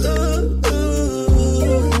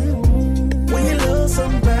 When you love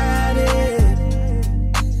somebody,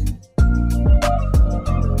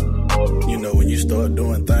 you know when you start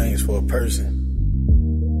doing things for a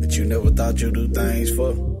person that you never thought you'd do things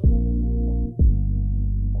for,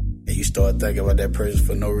 and you start thinking about that person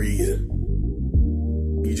for no reason.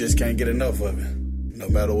 You just can't get enough of it, no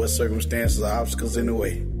matter what circumstances or obstacles in the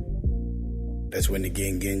way. That's when the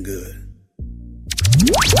getting good.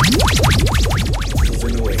 Obstacles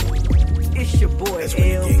in the way. It's your boy That's when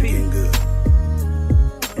the LP, getting good.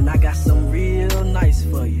 and I got something real nice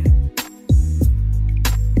for you.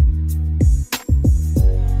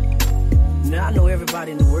 Now I know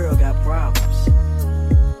everybody in the world got problems,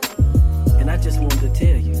 and I just wanted to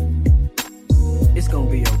tell you, it's gonna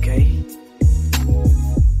be okay.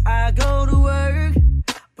 I go to work,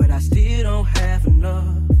 but I still don't have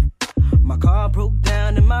enough. My car broke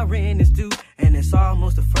down and my rent is due, and it's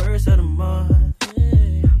almost the first of the month.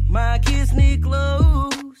 My kids need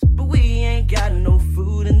clothes, but we ain't got no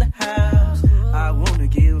food in the house. I wanna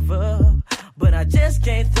give up, but I just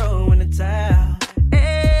can't throw in the towel.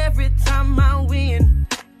 Every time I win,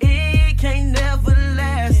 it can't never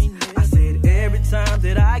last. I said every time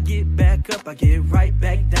that I get back up, I get right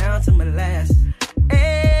back down to my last.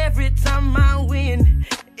 Every time I win,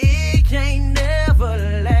 it can't never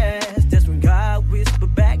last. That's when God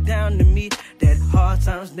whispered back down to me that hard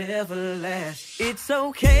times never last. It's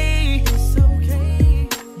okay,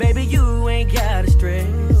 baby, you ain't gotta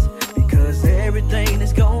stress, because everything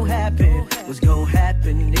that's gonna happen was gonna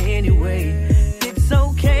happen anyway. It's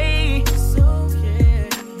okay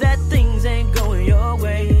that things ain't going your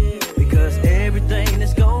way, because everything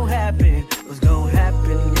that's gonna happen was gonna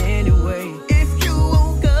happen anyway. If you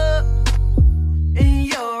woke up in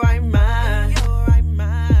your right mind,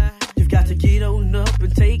 you've got to get on up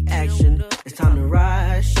and take action. It's time to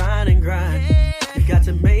rise, shine and grind. You've got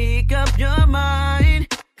to make up your mind,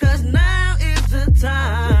 cause now is the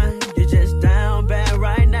time. You're just down bad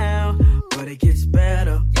right now, but it gets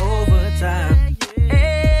better over time.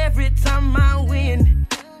 Every time I win,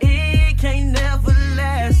 it can't never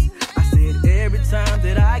last. I said every time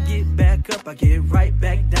that I get back up, I get right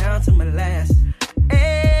back down to my last.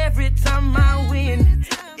 Every time I win,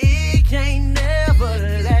 it can't never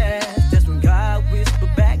last. That's when God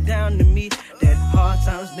whispered back down to me that hard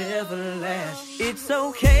times never last. It's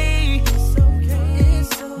okay,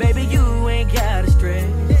 baby, you ain't gotta stress,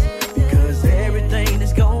 because everything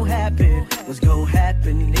that's gonna happen was gonna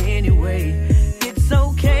happen anyway. It's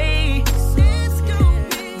okay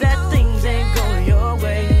that things ain't going your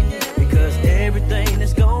way, because everything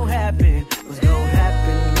that's gonna happen was gonna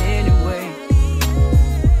happen anyway.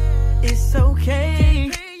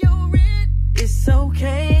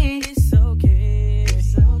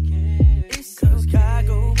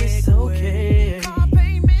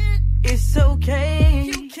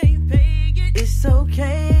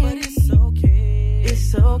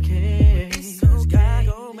 okay. God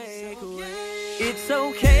gon' make a way. It's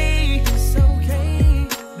okay. It's okay.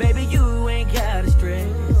 Baby, you ain't gotta stress.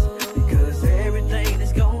 Because everything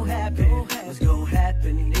that's gon' happen is gon'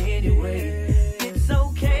 happen anyway. It's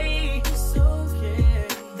okay. It's okay.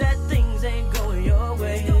 That things ain't going your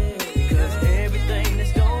way. Because everything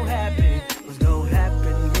that's gon' happen was gon'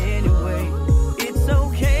 happen anyway. It's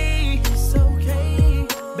okay. It's okay.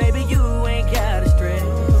 Baby, you ain't gotta stress.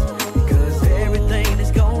 Because everything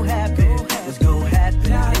that's gon' happen was gon'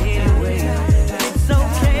 happen anyway. It's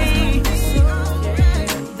okay.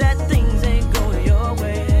 That things ain't going your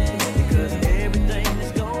way. Because everything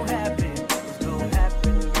that's gon' happen was gon'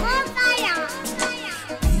 happen.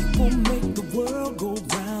 People make the world go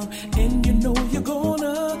round, and you know you're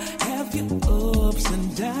gonna have your ups and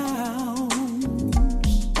downs.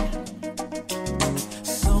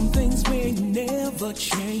 Some things may never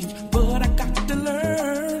change, but I got to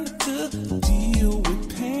learn to deal with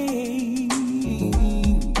pain.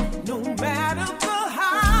 No matter the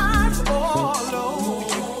highs or lows,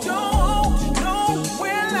 you don't know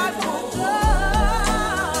where life will go.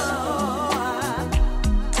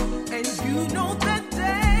 And you know that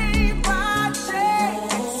day by day,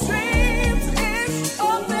 dreams is a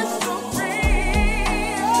mystery.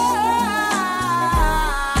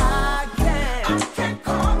 I can't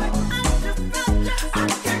call it. I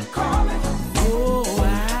can't call it. Oh,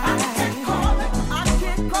 I can't call it. I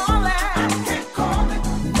can't call it. I can't call it.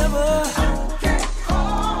 Never. I can't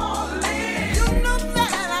call it. You know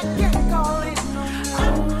that I can't call it. I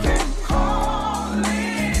can't call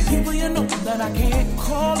it. People, you know that I can't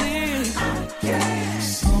call it.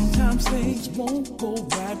 Sometimes things won't go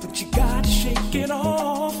right, but you gotta shake it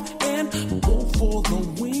off and go for the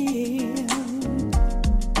win.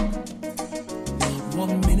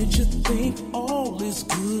 One minute you think all is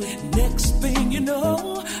good, next thing you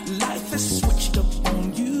know, life is switched up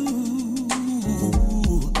on you.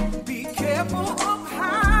 Be careful of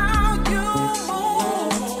how you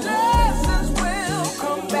move, lessons will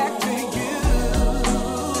come back to you.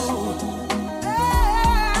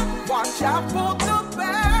 Watch out for the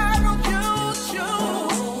battle you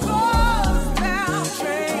choose, 'cause now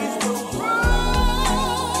change will grow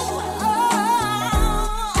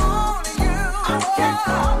on you. I can't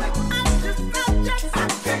call it. I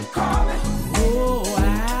can't call it. Oh, I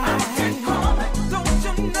can't call it. Don't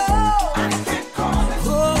you know? I can't call it.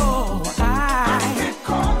 Oh, I can't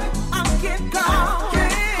call it. I can't call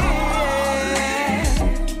it.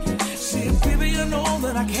 See, baby, you know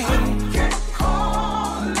that I can't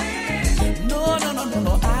call it. No, no, no, no,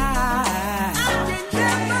 no. I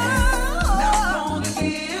can never. Not gonna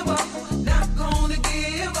give up. Not gonna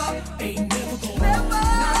give up. Ain't never gonna.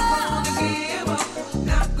 Not gonna give up.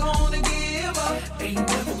 Not gonna give up. Ain't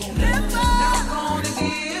never gonna. Not gonna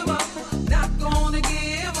give up. Not gonna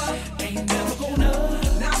give up. Ain't never gonna.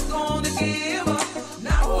 Not gonna give up.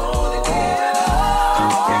 Not gonna give up.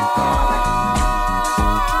 I can't call it.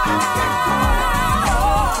 I can't call it.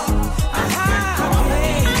 I can't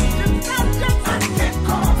call it. I can't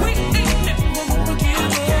call it. We ain't never gonna give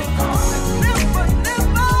up. I can't call it. Never,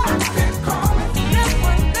 never. I can't call it.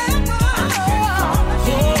 Never, never. I can't call it.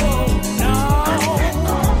 Oh, no. I can't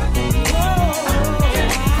call it. Oh, I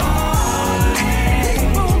can't call it.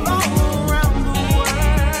 People all around the world.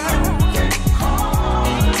 I can't call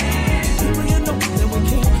it. People, you know that we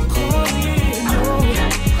can't call it. No. I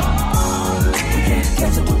can't call it. We can't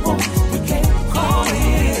catch it, we won't. We can't call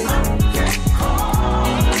it. I can't call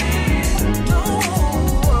it. No.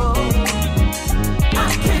 I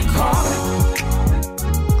can't call it.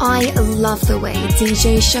 I love the way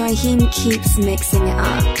DJ Shaheen keeps mixing it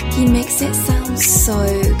up. He makes it sound so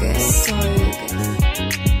good, so good.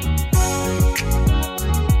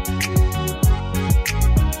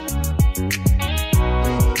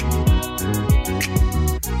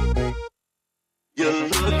 You're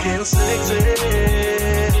looking sexy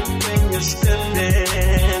when you're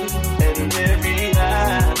standing, and every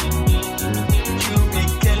eye you be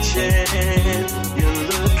catching. You're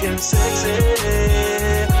looking sexy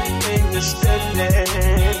when you're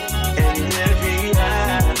standing, and every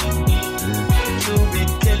eye you be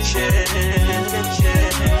catching.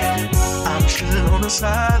 I'm chilling on the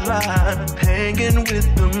sideline, hanging with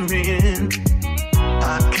the men.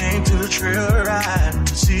 I came to the trail ride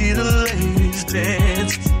to see the ladies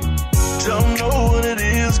dance. Don't know what it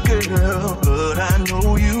is, girl, but I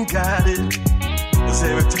know you got it. 'Cause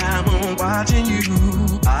every time I'm watching you,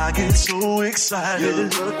 I get so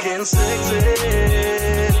excited. You're looking sexy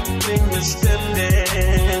when you're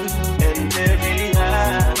stepping, and every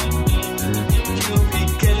eye you be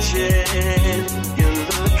catching. You're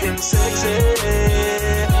looking sexy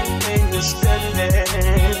when you're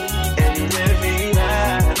stepping.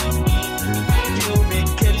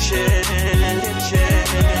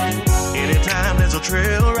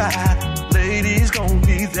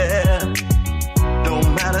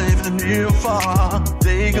 far,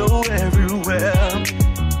 they go everywhere.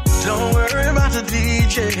 Don't worry about the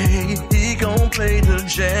DJ, he gon' play the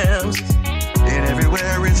jams. And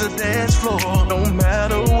everywhere is a dance floor, no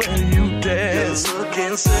matter where you dance. You're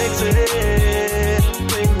looking sexy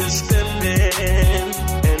when you step in,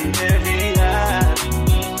 and every eye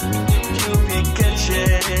you be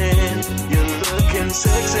catching. You're looking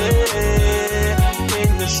sexy when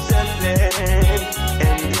you step in,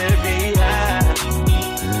 and every eye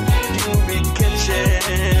you be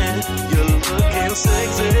catching. You're looking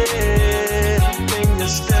sexy when you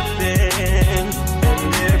step in,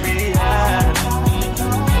 and every eye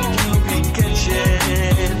you be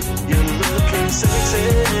catching. You're looking sexy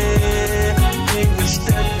when you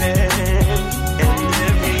step in, and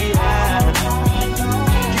every eye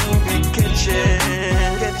you be catching.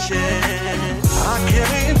 I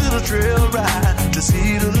came to the trail ride to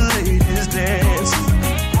see the ladies dance.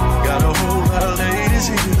 Got a whole lot of ladies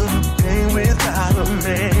here, ain't without a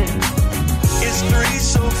man. It's three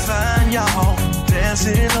so fine, y'all,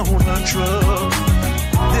 dancing on a truck.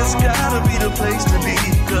 This gotta be the place to be,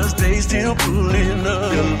 cause they still pulling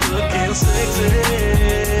up. You're looking sexy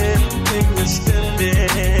when you step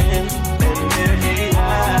in, and every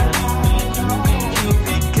eye you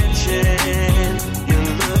be catching.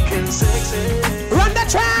 You're looking sexy. Run the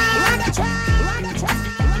track!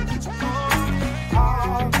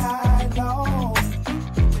 All night long.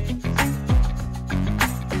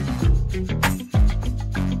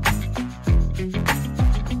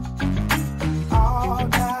 All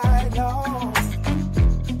night long.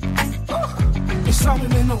 There's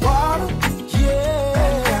something in the water,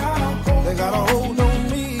 yeah. They got a hold on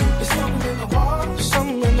me. There's something in the water,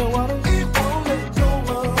 something in the water. It won't let go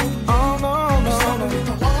of me. Oh no, no, something in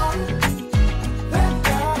the water.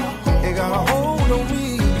 They got a hold on me.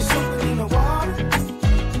 There's something in the water.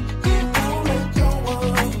 It won't let go of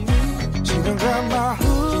me. She done grabbed my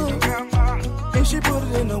hood and she put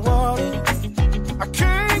it in the water. I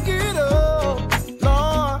can't get up,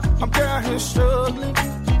 Lord, I'm down here struggling.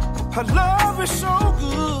 Her love is so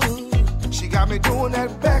good, she got me doing that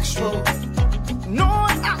backstroke.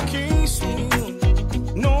 Knowing I can't swim,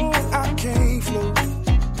 knowing I can't float.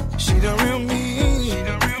 She done reel me in,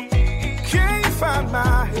 can't find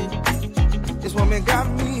my head. This woman got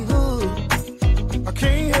me hooked, I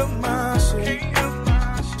can't help myself.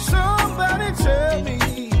 Somebody tell me,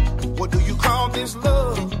 what do you call this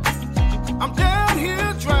love? I'm down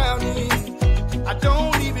here drowning, I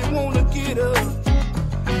don't even wanna get up.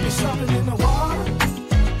 There's something in the water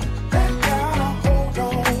that got a hold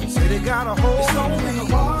on. Say they got a hold on me. In the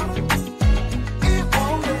water, it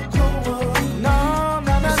won't let go of me. No,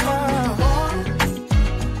 no, no, no.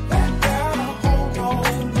 That got a hold on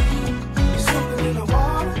me. There's something in the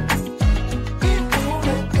water, it won't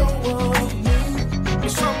let go of me.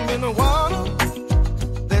 There's something in the water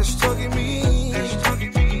that's tugging me.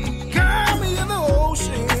 Got me in the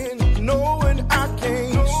ocean, knowing I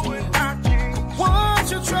can't swim.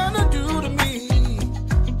 What you trying to do to me?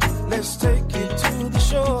 Let's take it to the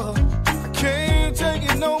shore. I can't take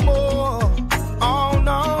it no more. Oh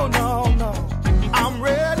no, no, no. I'm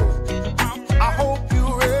ready. I hope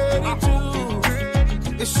you're ready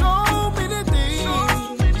too. There's so many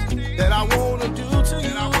things that I wanna do to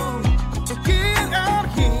you. To get out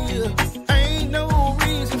here, ain't no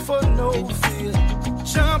reason for no fear.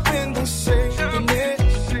 Jump in the safety net,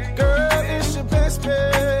 girl, it's your best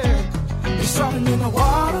bet. There's something in the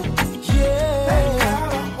water, yeah.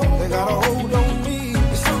 They got a hold on me.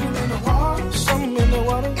 There's something in the water, something in the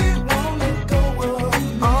water. It won't let go of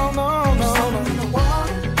me. Oh no, no, something in the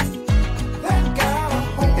water. That got a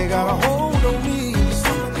hold. They got a hold on me. There's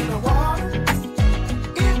something in the water.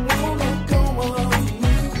 It won't let go of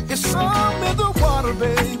me. It's something in the water,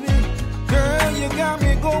 baby. Girl, you got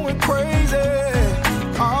me going crazy.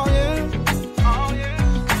 Oh yeah.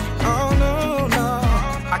 Oh no, no.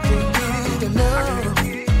 I can't get enough.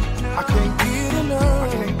 I can't get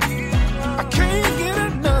enough. I can't get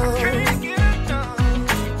enough.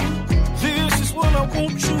 This is what I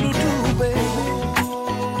want you to do, baby.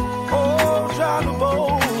 Oh, drive the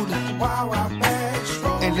boat while I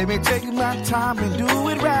backstroke. And let me take my time and do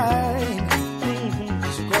it right.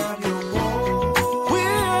 So grab your boat. We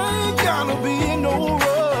ain't gonna be in no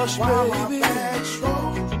rush, baby.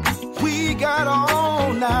 We got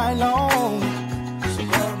all night long. So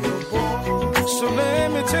grab your boat. So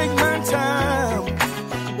let me take my time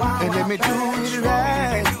and let me do it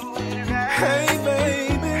right. Hey,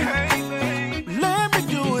 baby, let me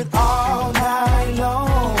do it all night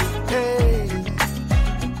long. Hey,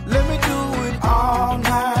 let me do it all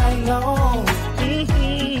night long.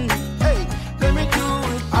 Hey, let me do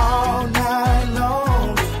it all night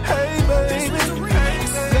long. Hey, baby.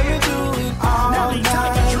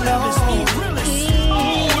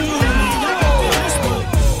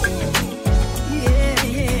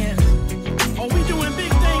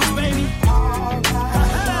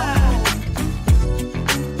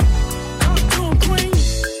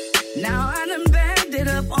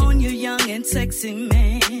 sexy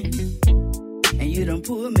man. And you done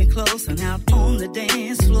pulled me close and out on the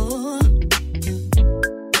dance floor.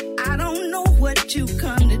 I don't know what you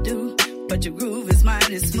come to do, but your groove is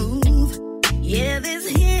mighty smooth. Yeah, this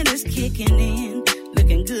hand is kicking in,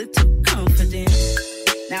 looking good to confident.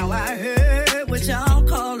 Now I heard what y'all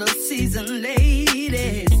call us seasoned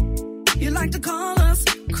ladies. You like to call us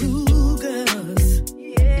cougars.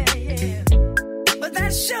 Yeah, yeah. But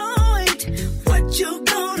that sure ain't what you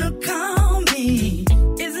gonna call me.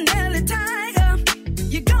 Isn't that a tiger?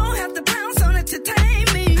 You gon' have to pounce on it to tame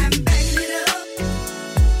me. I'm backing it up.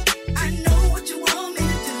 I know what you want me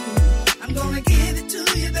to do. I'm gonna give it to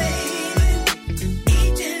you, baby.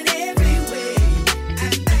 Each and every way.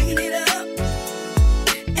 I'm backing it up.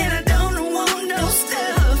 And I don't want no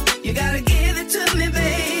stuff. You gotta give it to me,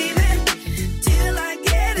 baby, till I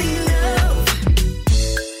get enough.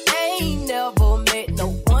 Ain't never met no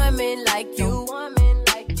woman like you.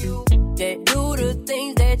 That do the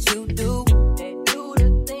things that you do.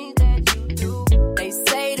 They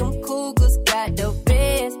say them cougars got the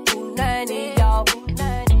best 290, y'all.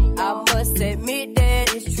 I must admit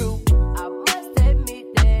that it's true.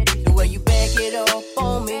 The way you back it up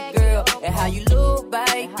on me, girl, and how you look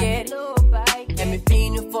back at it. Got me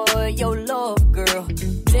feeling for your love, girl,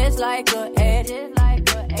 just like an addict.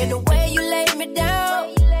 And the way you lay me down,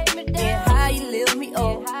 and how you lift me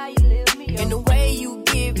up, and the way you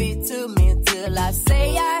give it to me until I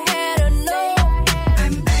say I had enough.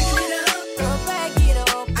 I'm backing it up. Girl, back it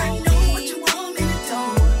up. I know what you want me to do.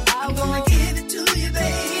 I'm gonna give it to you,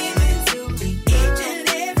 baby, each and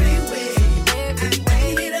every way. I'm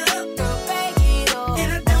backing it up. And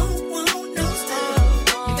I don't want no stuff.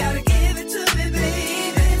 You gotta give it to me,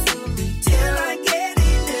 baby, till I get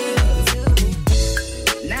enough.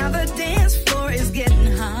 Now the dance floor is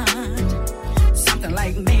getting hot. Something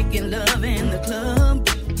like making love in the club.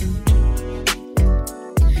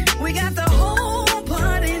 We got the whole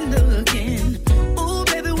party looking. Ooh,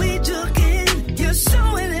 baby, we jooking. You're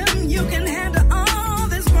showing them you can handle all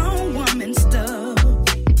this grown woman stuff.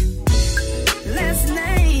 Last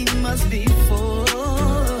name must be Ford.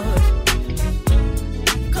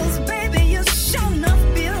 'Cause baby, you're sure enough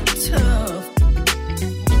built tough.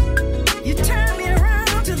 You turn me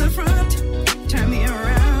around to the front, turn me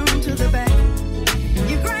around to the back.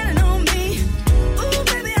 You're grinding on me. Ooh,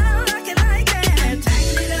 baby, I like it like that.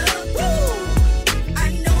 Tighten it up. Woo! I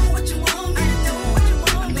know what you want me to do.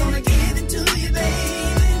 I'm gonna give it to you,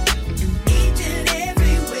 baby, each and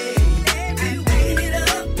every way. I'm backing it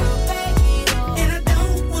up. And I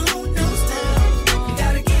don't want no stuff. You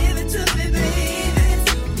gotta give it to me, baby,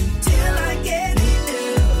 till I get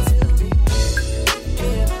enough.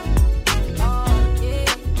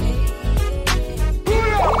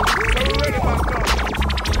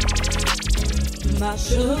 My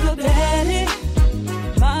sugar daddy,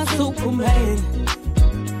 my Superman.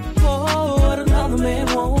 Oh, what another man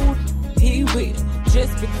won't, he will,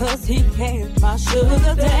 just because he can. My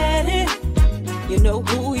sugar daddy, you know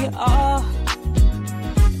who you are.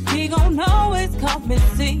 He gon' always come and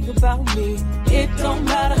see about me. It don't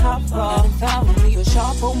matter how far. I found me a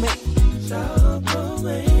sharp old man.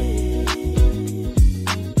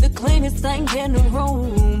 The cleanest thing in the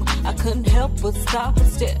room. I couldn't help but stop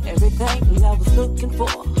and stare. Everything I was looking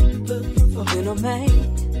for in a man.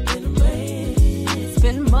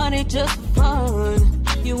 Spend money just for fun.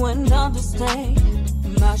 You wouldn't understand.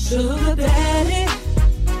 My sugar daddy,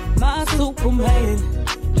 my Superman.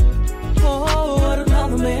 Oh, what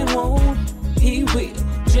another man won't, he will,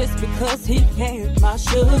 just because he can. My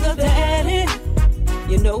sugar daddy,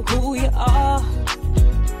 you know who you are.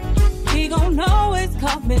 He gon' always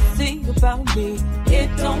come and see about me. It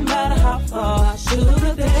don't matter how far. My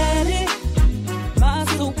sugar daddy, my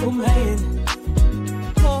Superman.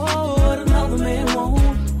 Oh, what another man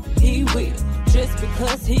won't, he will, just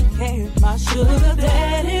because he can. My sugar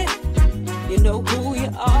daddy, you know who you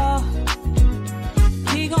are.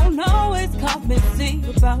 He gon' always come and see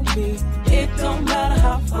about me. It don't matter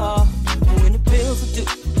how far. When the bills are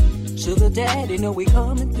due, sugar daddy know we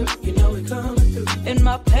coming through. You know we coming through. And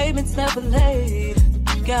my payments never late.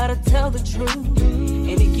 Gotta tell the truth.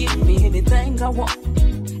 And he give me anything I want.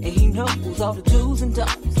 And he knows all the do's and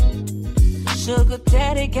don'ts. Sugar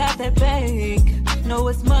daddy got that bank. Know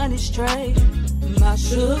his money straight. My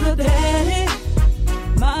sugar daddy,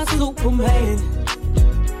 my Superman.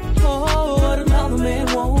 Oh, what another man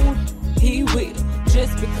won't, he will,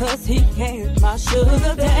 just because he can. My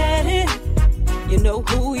sugar daddy, you know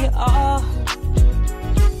who you are.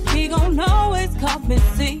 He gon' always come and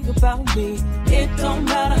see about me. It don't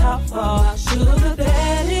matter how far. My sugar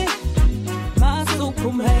daddy, my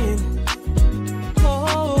Superman.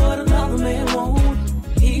 Oh, what another man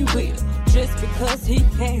 'cause he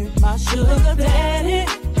can't. My sugar daddy,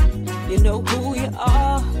 you know who you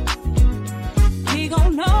are. He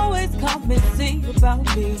gon' always come and see about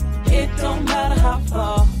me. It don't matter how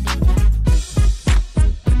far.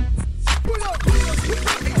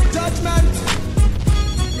 Judgment.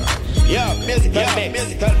 Yo,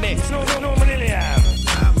 musical mix. No, Millennium.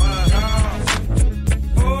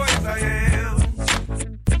 Oh, yes, I am.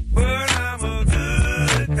 But I'm a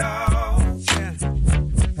good dog. Yeah.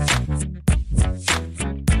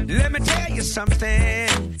 Let me tell you something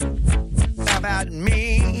about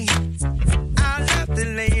me. I love the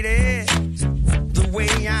ladies the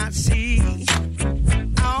way I see.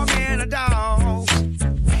 All men are dogs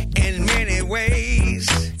in many ways.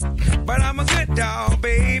 But I'm a good dog,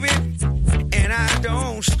 baby, and I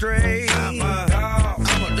don't stray. I'm a dog.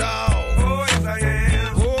 I'm a dog. Oh, yes, I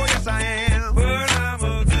am. Oh, yes, I am. But I'm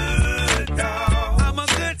a good dog. I'm a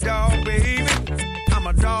good dog, baby. I'm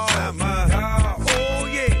a dog. I'm a dog. Oh,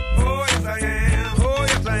 yeah. Oh, yes, I am. Oh,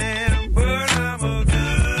 yes, I am. But I'm a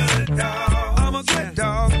good dog. I'm a good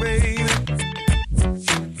dog, baby.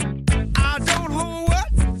 I don't hold what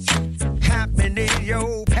happened in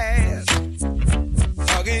your past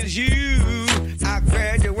against you. I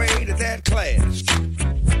graduated that class.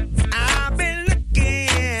 I've been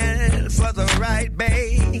looking for the right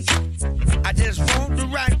babe. I just want the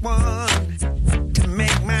right one to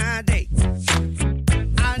make my day.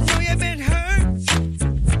 I know you've been hurt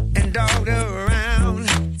and dogged around,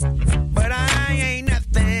 but I ain't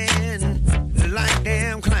nothing like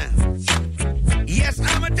them clowns. Yes,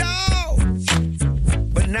 I'm a dog,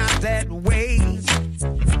 but not that way.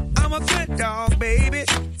 I'm a good dog, baby,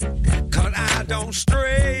 'cause I don't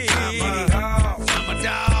stray. I'm a dog. I'm a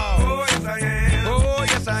dog. Oh, yes, I am. Oh,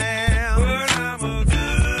 yes, I am. But I'm a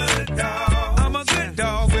good dog. I'm a good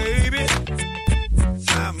dog, baby.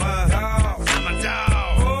 I'm a dog. I'm a dog.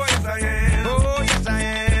 Oh, yes, I am. Oh, yes, I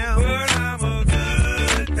am. But I'm a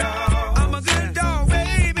good dog. I'm a good dog,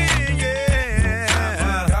 baby, yeah.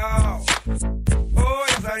 I'm a dog. Oh,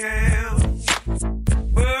 yes, I am.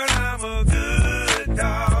 But I'm a good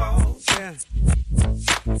dog, yeah.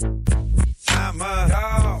 I'm a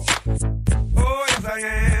dog. Oh, yes, I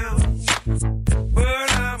am. But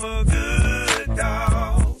I'm a good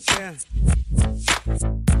dog, yeah.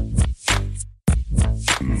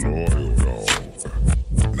 Loyal dog,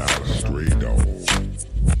 not a stray dog.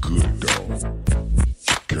 Good dog.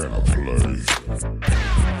 Can I play?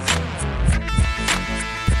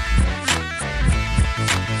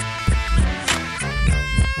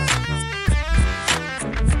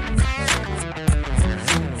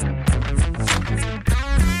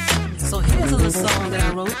 So here's a little song that I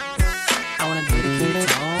wrote. I want to dedicate it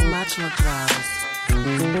to all my truck drivers.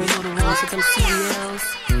 You know the ones with them CDLs?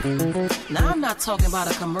 Now I'm not talking about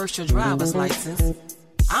a commercial driver's license.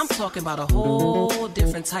 I'm talking about a whole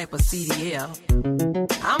different type of CDL.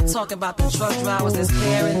 I'm talking about the truck drivers that's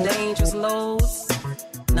carrying dangerous loads.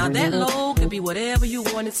 Now that load could be whatever you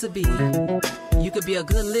want it to be. You could be a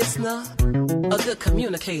good listener, a good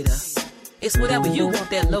communicator. It's whatever you want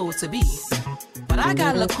that load to be. But I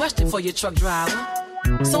got a little question for you, truck driver.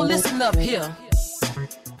 So listen up here.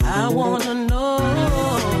 I wanna know,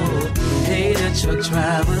 hey, the truck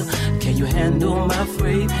driver, can you handle my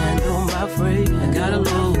freight? Handle my freight. I got a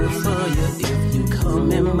load for you if you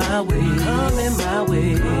come in my way. Come in my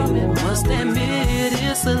way. Must admit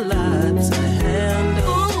it's a lot to handle.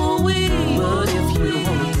 Ooh-wee. But if you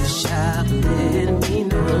want to shop, let me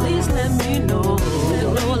know. Please let me know.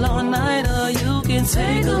 Roll all night or you can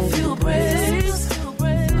take a few breaks.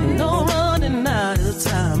 No running out of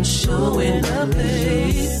time, showing up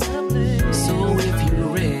late. So if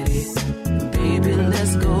you're ready, baby,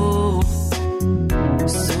 let's go.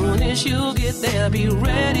 Soon as you get there, be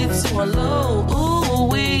ready to unload. Ooh,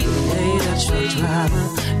 wait, hey, the truck driver,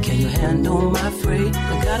 can you handle my freight?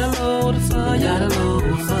 I got a load for you, got a load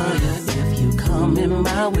for you. If you come in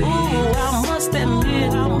my way, ooh, I must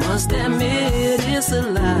admit, it's a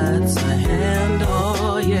lot to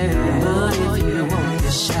handle, yeah. But if you want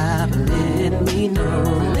to shop, let me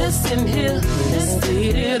know. Listen here,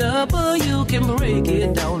 speed it up or you can break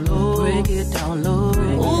it down low. Break it down low.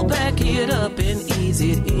 Ooh, back it up and ease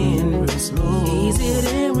it in real slow. Ease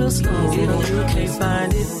it in real slow. If you can't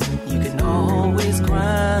find it, you can always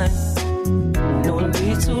grind. No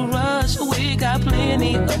need to rush, we got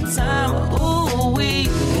plenty of time. Ooh, hey,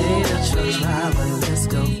 the truck driver, let's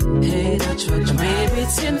go. Hey, the truck driver, baby,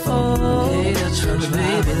 10-4. Hey, the truck driver,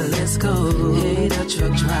 baby, let's go. Hey, the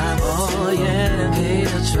truck driver, oh yeah. Hey,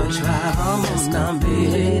 the truck driver, I'm on baby.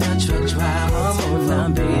 Hey, the truck driver, I'm on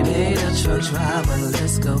baby. Hey, the truck truck driver,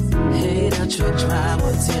 let's go. Hey there, truck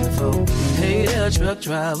driver, 10-4. Hey there, truck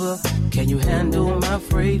driver, can you handle my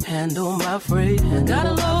freight? Handle my freight. Got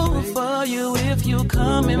a load for you if you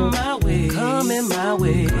coming my way. Coming my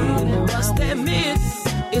way. Must admit,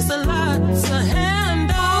 it's a lot to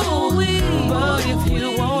handle. But if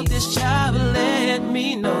you want this job, let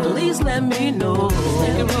me know. Please let me know.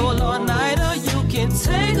 You can roll all night or you can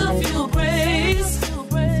take a few breaks.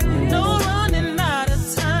 No running out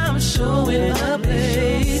of time, showing up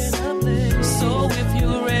late. So if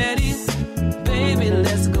you're ready, baby,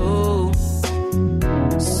 let's go.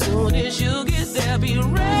 Soon as you get there, be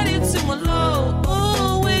ready to unload.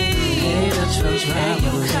 Ooh, hey, the truck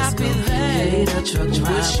driver, let's go. Hey, the truck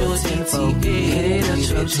driver, hey, the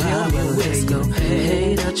truck driver, let's go.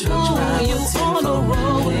 Hey, the truck driver, you on the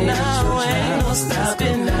road now, ain't no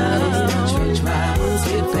stopping now. Hey, the truck driver,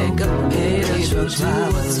 get back up. Hey, the truck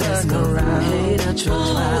driver, turn around. Hey, the truck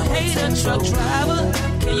driver, hey, the truck driver,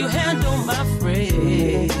 can you handle my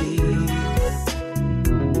freight?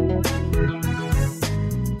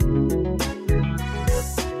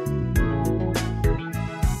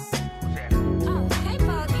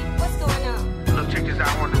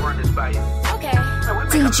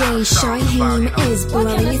 DJ Shyheim is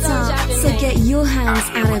blowing it up, so get your hands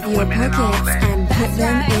out of your pockets and put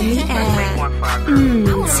them in the air.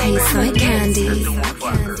 Tastes like candy.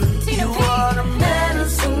 You are the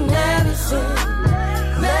medicine, medicine,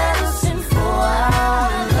 medicine for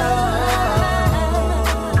our love.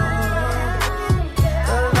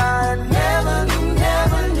 'Cause I never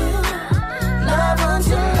knew love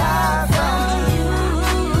until I found you.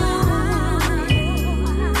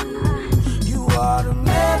 You are the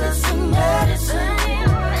medicine, medicine,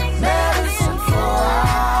 medicine for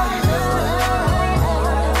our love.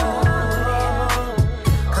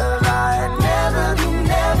 'Cause I never knew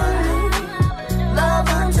love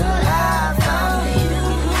until I found you.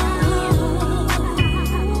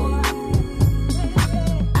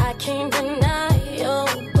 I can't deny you,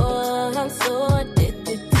 boy, I'm so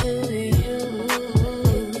addicted to you.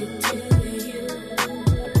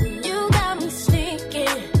 You got me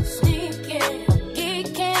sneaking,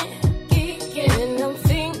 geeking, and I'm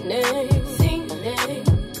fiending.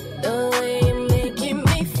 The way you're making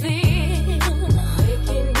me feel.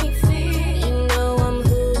 You know I'm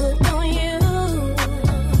hooked on you.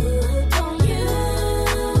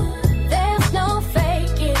 There's no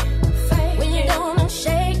faking. When you're gonna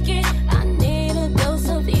shake it, I need a dose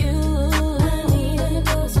of you.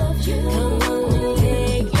 Come on and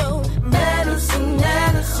take your medicine,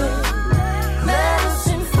 medicine,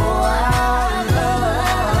 medicine for our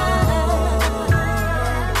love.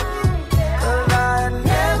 'Cause I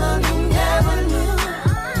never knew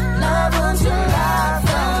love until I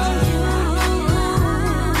found you.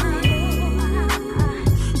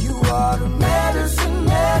 You are the medicine,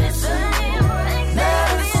 medicine,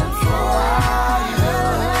 medicine for our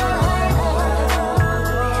love.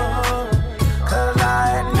 'Cause I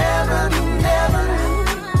never knew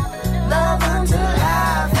love until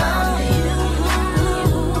I found you.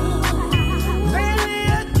 Baby,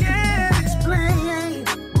 I can't explain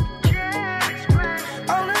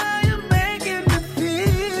all how you're making me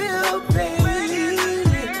feel, baby.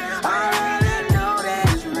 All I know that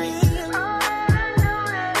is real,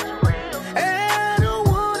 and I don't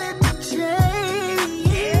want it to change.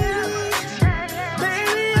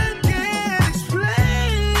 Baby, I can't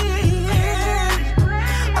explain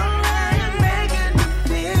all how you're making me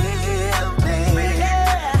feel, baby.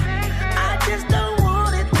 I just don't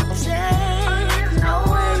want it to change, no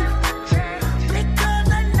way, because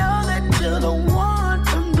I know that you're the one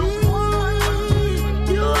for me.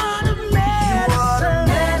 You are the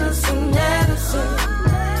medicine, medicine,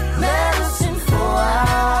 medicine for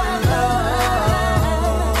our love.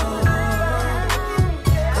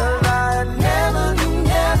 'Cause I never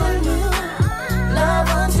knew love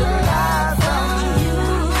until I found you.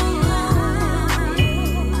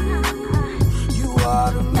 You are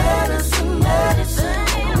the medicine, medicine,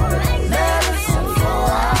 medicine for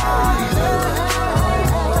our love.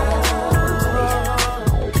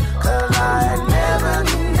 'Cause I never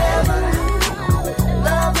knew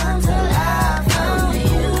love until I found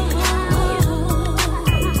you.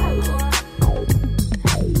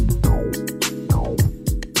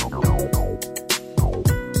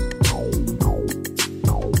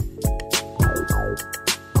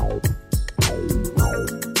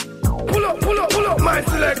 Pull up, my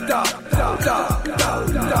selector.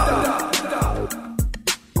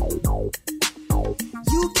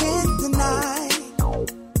 You can't deny,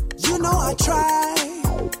 you know I try.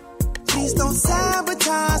 Please don't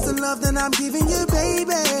sabotage the love that I'm giving you,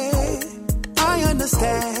 baby. I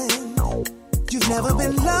understand We've never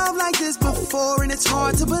been loved like this before, and it's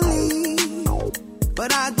hard to believe.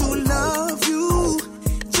 But I do love you,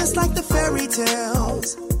 just like the fairy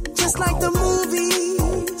tales, just like the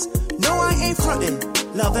movies. No, I ain't frontin',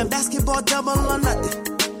 loving basketball, double or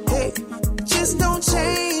nothing. Hey, just don't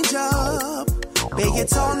change up, baby,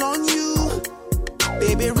 it's all on you.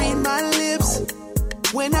 Baby, read my lips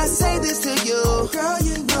when I say this to you. Girl,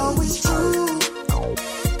 you know it's true. Ooh,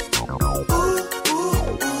 ooh, ooh,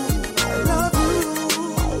 I love you.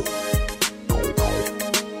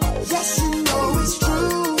 Yes, you know it's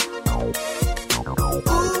true. Ooh,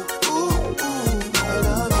 ooh, ooh, I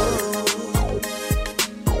love you.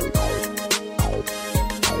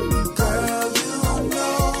 Girl, you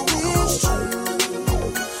know it's true.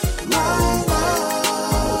 My love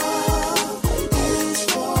is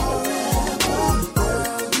forever.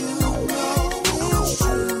 Girl, you know it's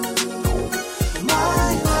true. My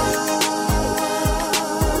love.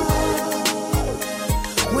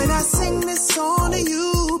 When I sing this song to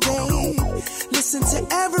you, babe, listen to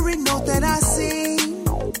every note that I sing.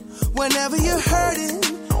 Whenever you're hurting,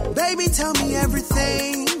 baby, tell me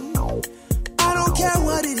everything. I don't care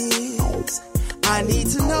what it is, I need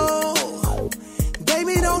to know.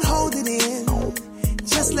 Baby, don't hold it in,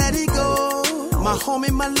 just let it go. My homie,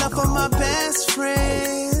 my lover, my best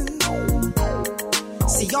friend.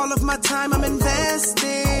 See, all of my time I'm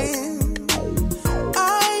investing.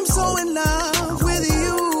 I'm so in love with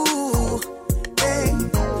you, hey.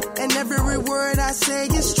 And every word I say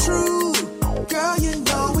is true. Girl, you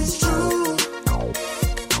know it's true.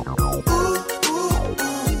 Ooh, ooh, ooh,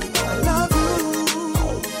 I love you.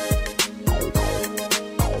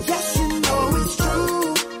 Yes, you know it's true.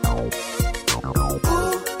 Ooh,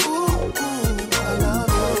 ooh, ooh, I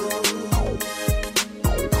love you.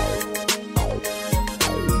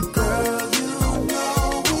 Girl, you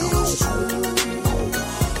know it's true.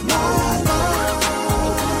 My love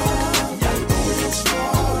is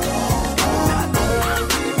forever. Girl, you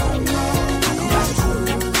know it's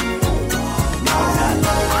true. My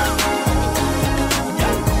love.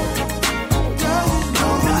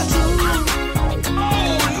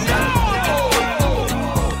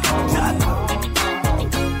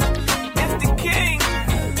 It's the king.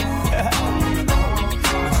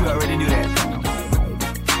 But you already knew that.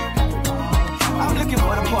 I'm looking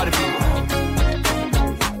for the party people.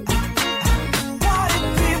 Party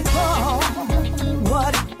people,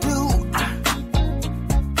 what it do?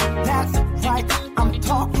 That's right, I'm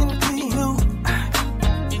talking to you.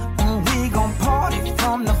 And we gon' party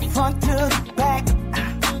from the front to the back.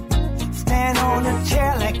 Stand on the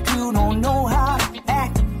chair like you don't know how to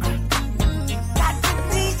act. Got the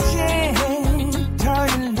DJ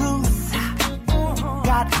turning loose.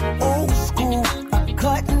 Got old school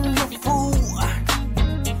cutting the fool.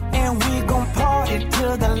 And we gon' party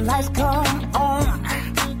till the lights come on.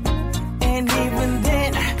 And even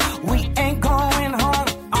then, we ain't going home.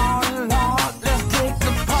 Oh Lord, let's take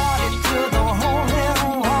the party to the whole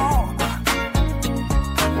little wall.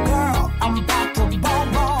 Girl, I'm about to ball,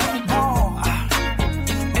 ball, ball.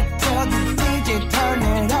 And tell the DJ turn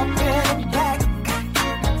it up in the back.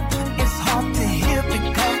 It's hard to hear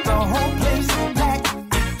because the whole place is black.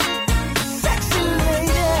 Sexy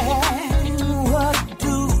lady, what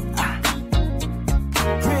do?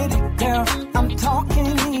 Pretty girl, I'm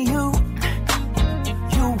talking to you.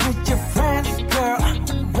 You with your friends, girl,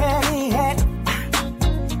 where they at?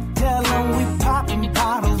 Tell them we popping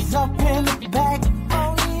bottles up in the back.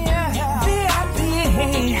 Oh yeah, VIP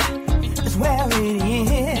is where it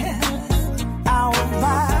is. Our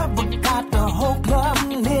vibe got the whole club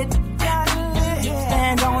lit.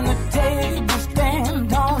 Stand on the table,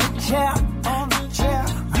 stand on the chair.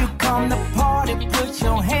 You come to party, put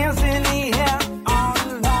your hands in the air. Oh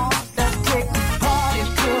Lord, let's take the party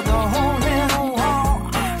to the whole little wall.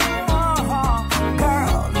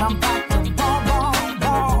 Girl, I'm about to ball, ball,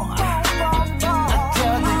 ball. I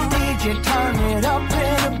tell the DJ turn it up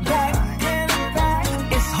in the back.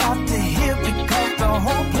 It's hard to hear because the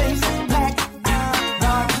whole place is black.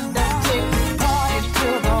 Let's take the party to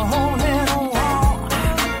the whole little wall.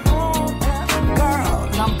 Girl,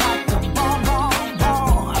 I'm about to ball, ball,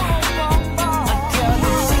 ball. I tell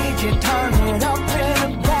the DJ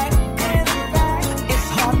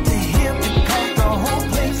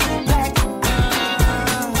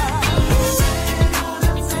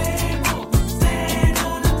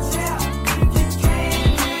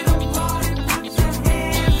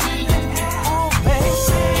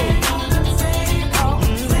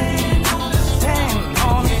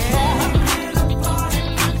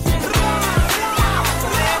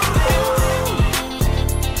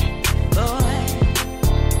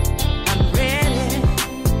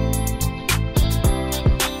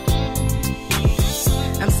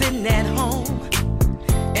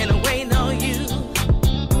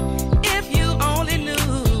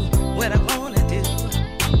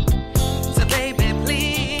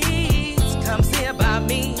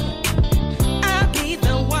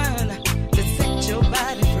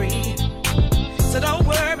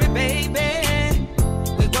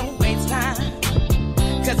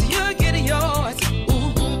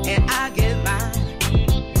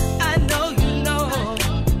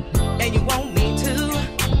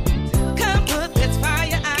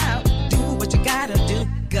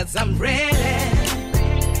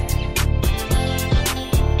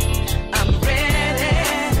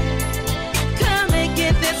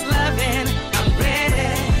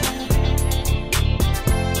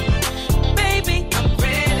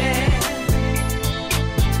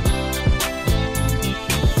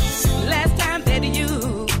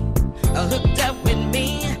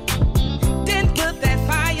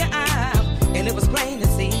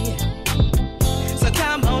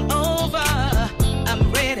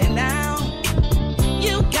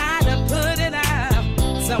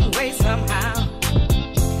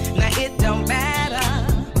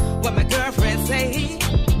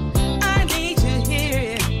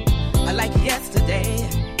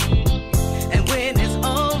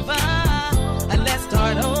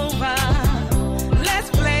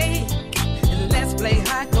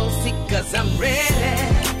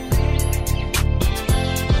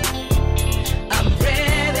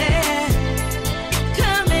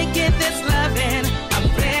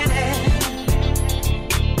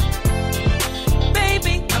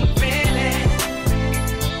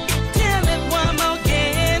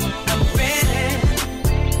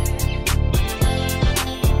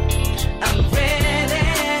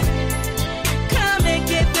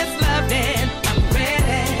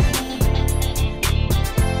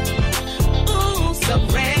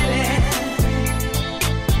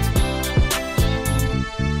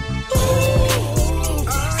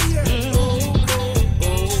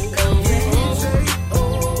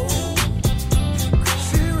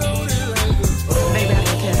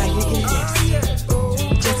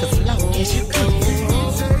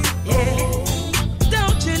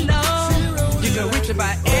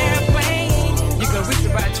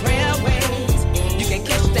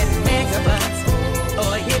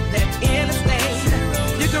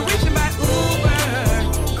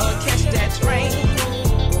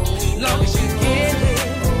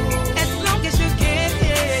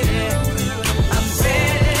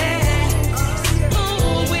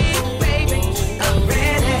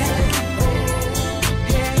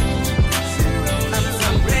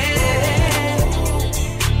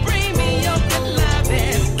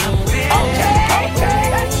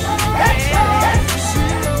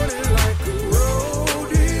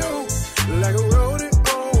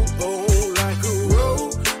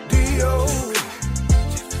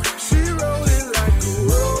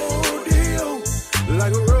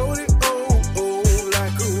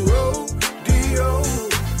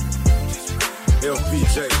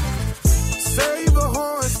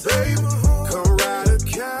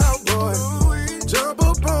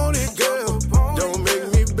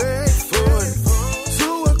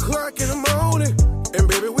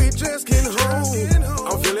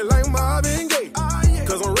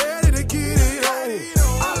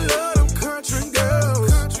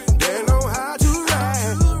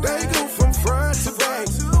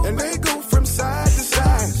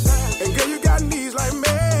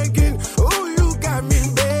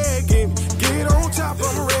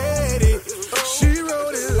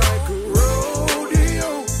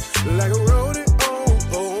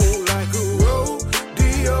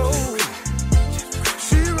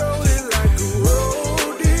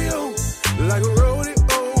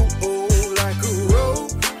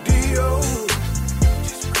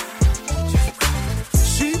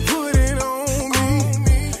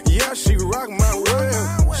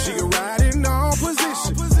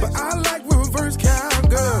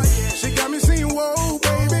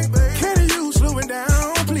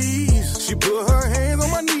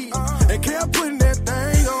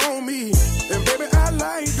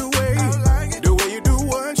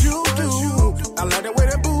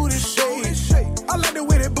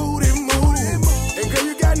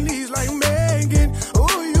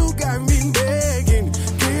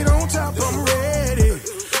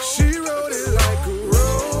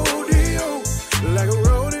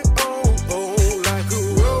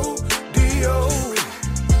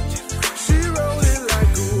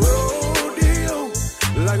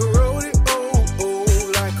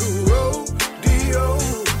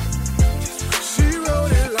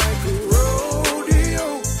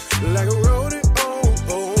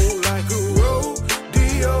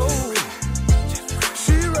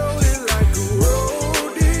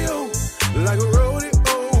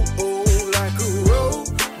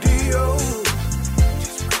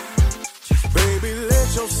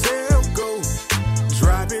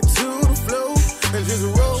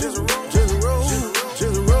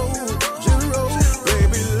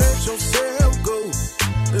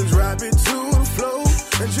Drop it to the floor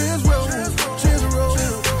and just roll, just roll,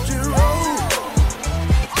 just roll.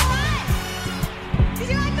 Did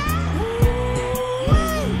you like that?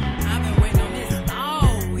 I've been waiting on this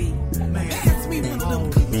all week. Man, pass me one of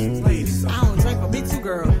them cookies, ladies. I don't drink, but me too,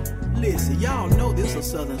 girl. Listen, y'all know this a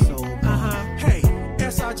Southern soul. Hey,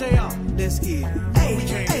 SRJR, let's get it. Hey, we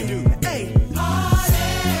came to do. Hey, party.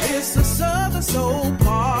 It's a Southern soul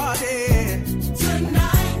party tonight.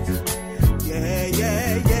 Yeah,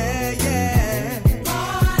 yeah, yeah, yeah.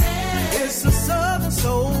 Party. It's a Southern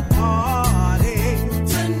soul party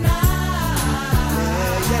tonight.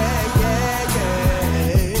 Yeah, yeah, yeah,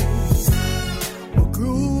 yeah. We're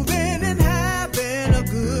grooving and having a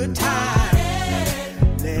good time.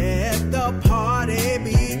 Let the party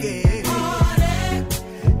begin.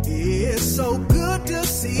 It's so good to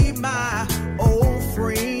see my old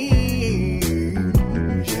friend.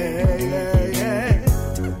 Yeah, yeah, yeah.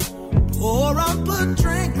 Pour up a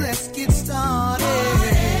drink, let's get started.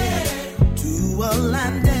 Do a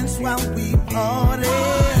line dance while we party.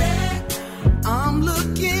 I'm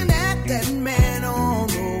looking at that man on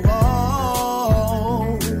the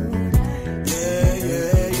wall. Yeah,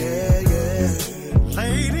 yeah, yeah, yeah.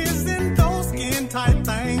 Ladies in those skin tight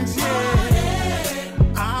things, yeah.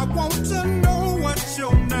 I want to know what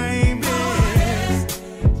your name is.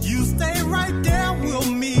 You stay right there, we'll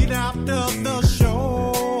meet after the show.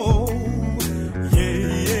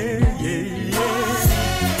 Yeah, yeah, yeah,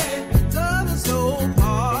 yeah. Southern soul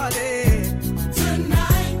party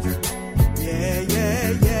tonight. Yeah,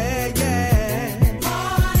 yeah, yeah, yeah.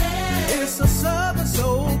 Party. It's a Southern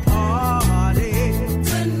soul party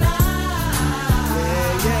tonight.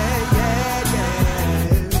 Yeah, yeah,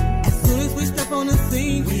 yeah. As soon as we step on the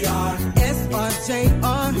scene, we are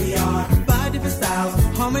SRJR. We are 5 different styles,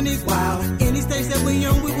 harmonies wild. Any stage that we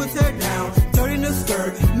on, we will tear down. Turning the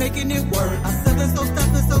skirt, making it work. Our Southern soul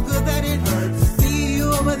stuff is so good that it hurts. See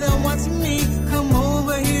you over there watching me. Come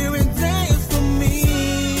over here and dance for me.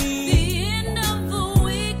 The end of the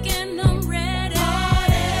weekend, I'm ready.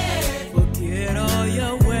 Forget all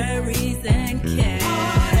your worries and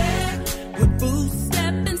cares. With boots,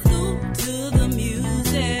 step and scoop to the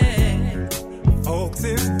music. Folks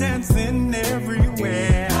is dancing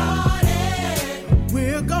everywhere.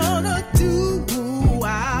 We're gonna do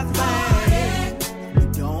our thing. We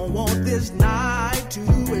don't want this night to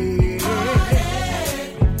end.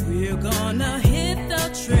 We're gonna hit the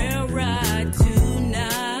trail ride tonight.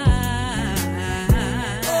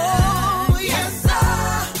 Oh, yes,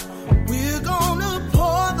 sir. We're gonna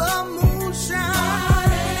pour the moonshine.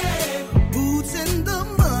 Boots in the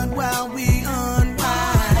mud while we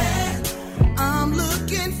unwind. I'm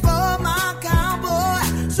looking for my cowboy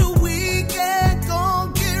so we can go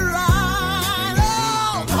get right.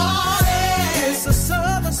 Oh, party. It's a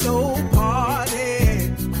Southern soul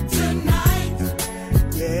party tonight.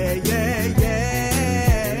 Yeah, yeah,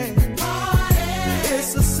 yeah. Party.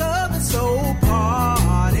 It's a Southern soul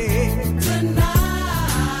party tonight.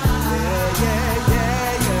 Yeah, yeah,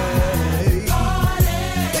 yeah, yeah. Party.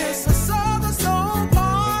 It's a Southern soul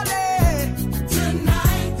party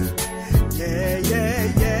tonight. Yeah,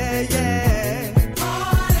 yeah, yeah, yeah.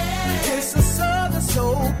 Party. It's a Southern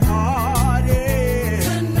soul party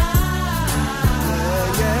tonight.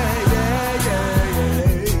 Yeah, yeah, yeah, yeah.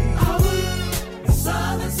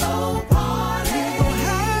 Southern soul party. We gon'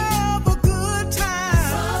 have a good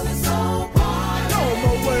time. Southern soul party. No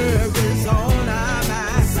more worries on our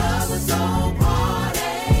mind. Southern soul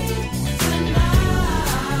party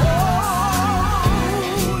tonight. Oh,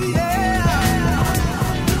 yeah.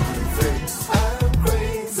 I'm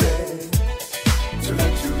crazy to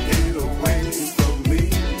let you get away from me.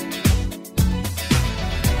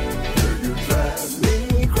 Girl, you drive me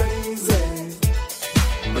crazy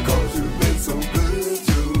because you've been so good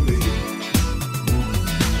to me.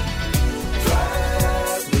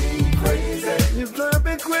 Drive me crazy. You drive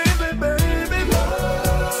me crazy, baby.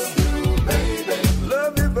 Love you, baby.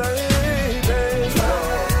 Love you, baby.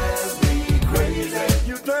 Drive me crazy.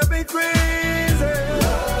 You drive me crazy.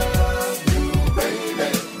 Love you, baby.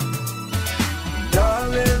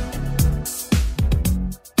 Darling,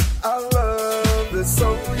 our love is so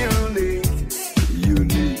unique.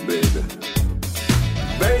 Unique, baby.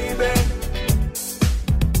 Baby,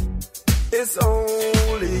 it's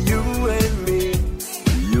only you and me.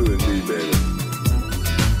 You and me, baby.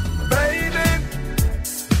 Baby,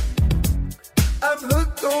 I'm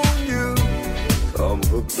hooked on you. I'm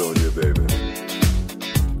hooked on you, baby.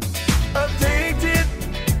 Addicted.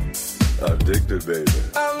 Addicted, baby.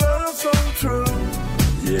 Our love so true.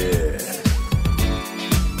 Yeah.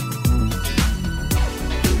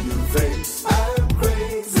 Do you think I'm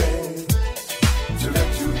crazy to let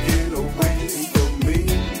you get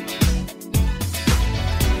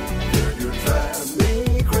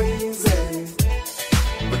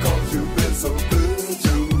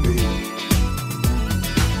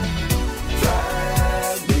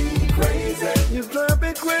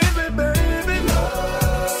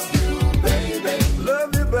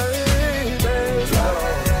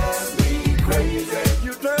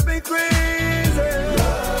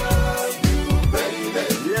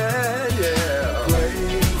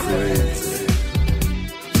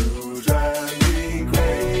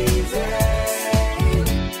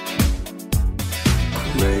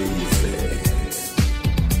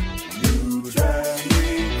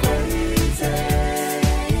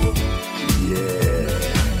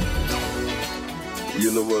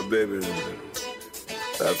You know what, baby?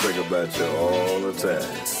 I think about you all the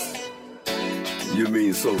time. You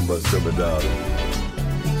mean so much to me, darling.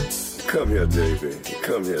 Come here, baby.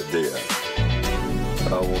 Come here, dear.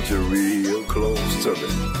 I want you real close to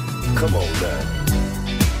me. Come on now.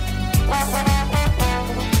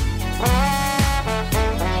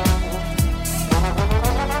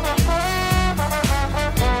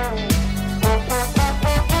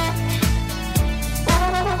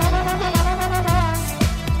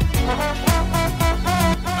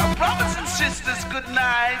 Brothers and sisters, good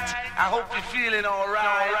night. I hope you're feeling all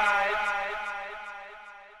right.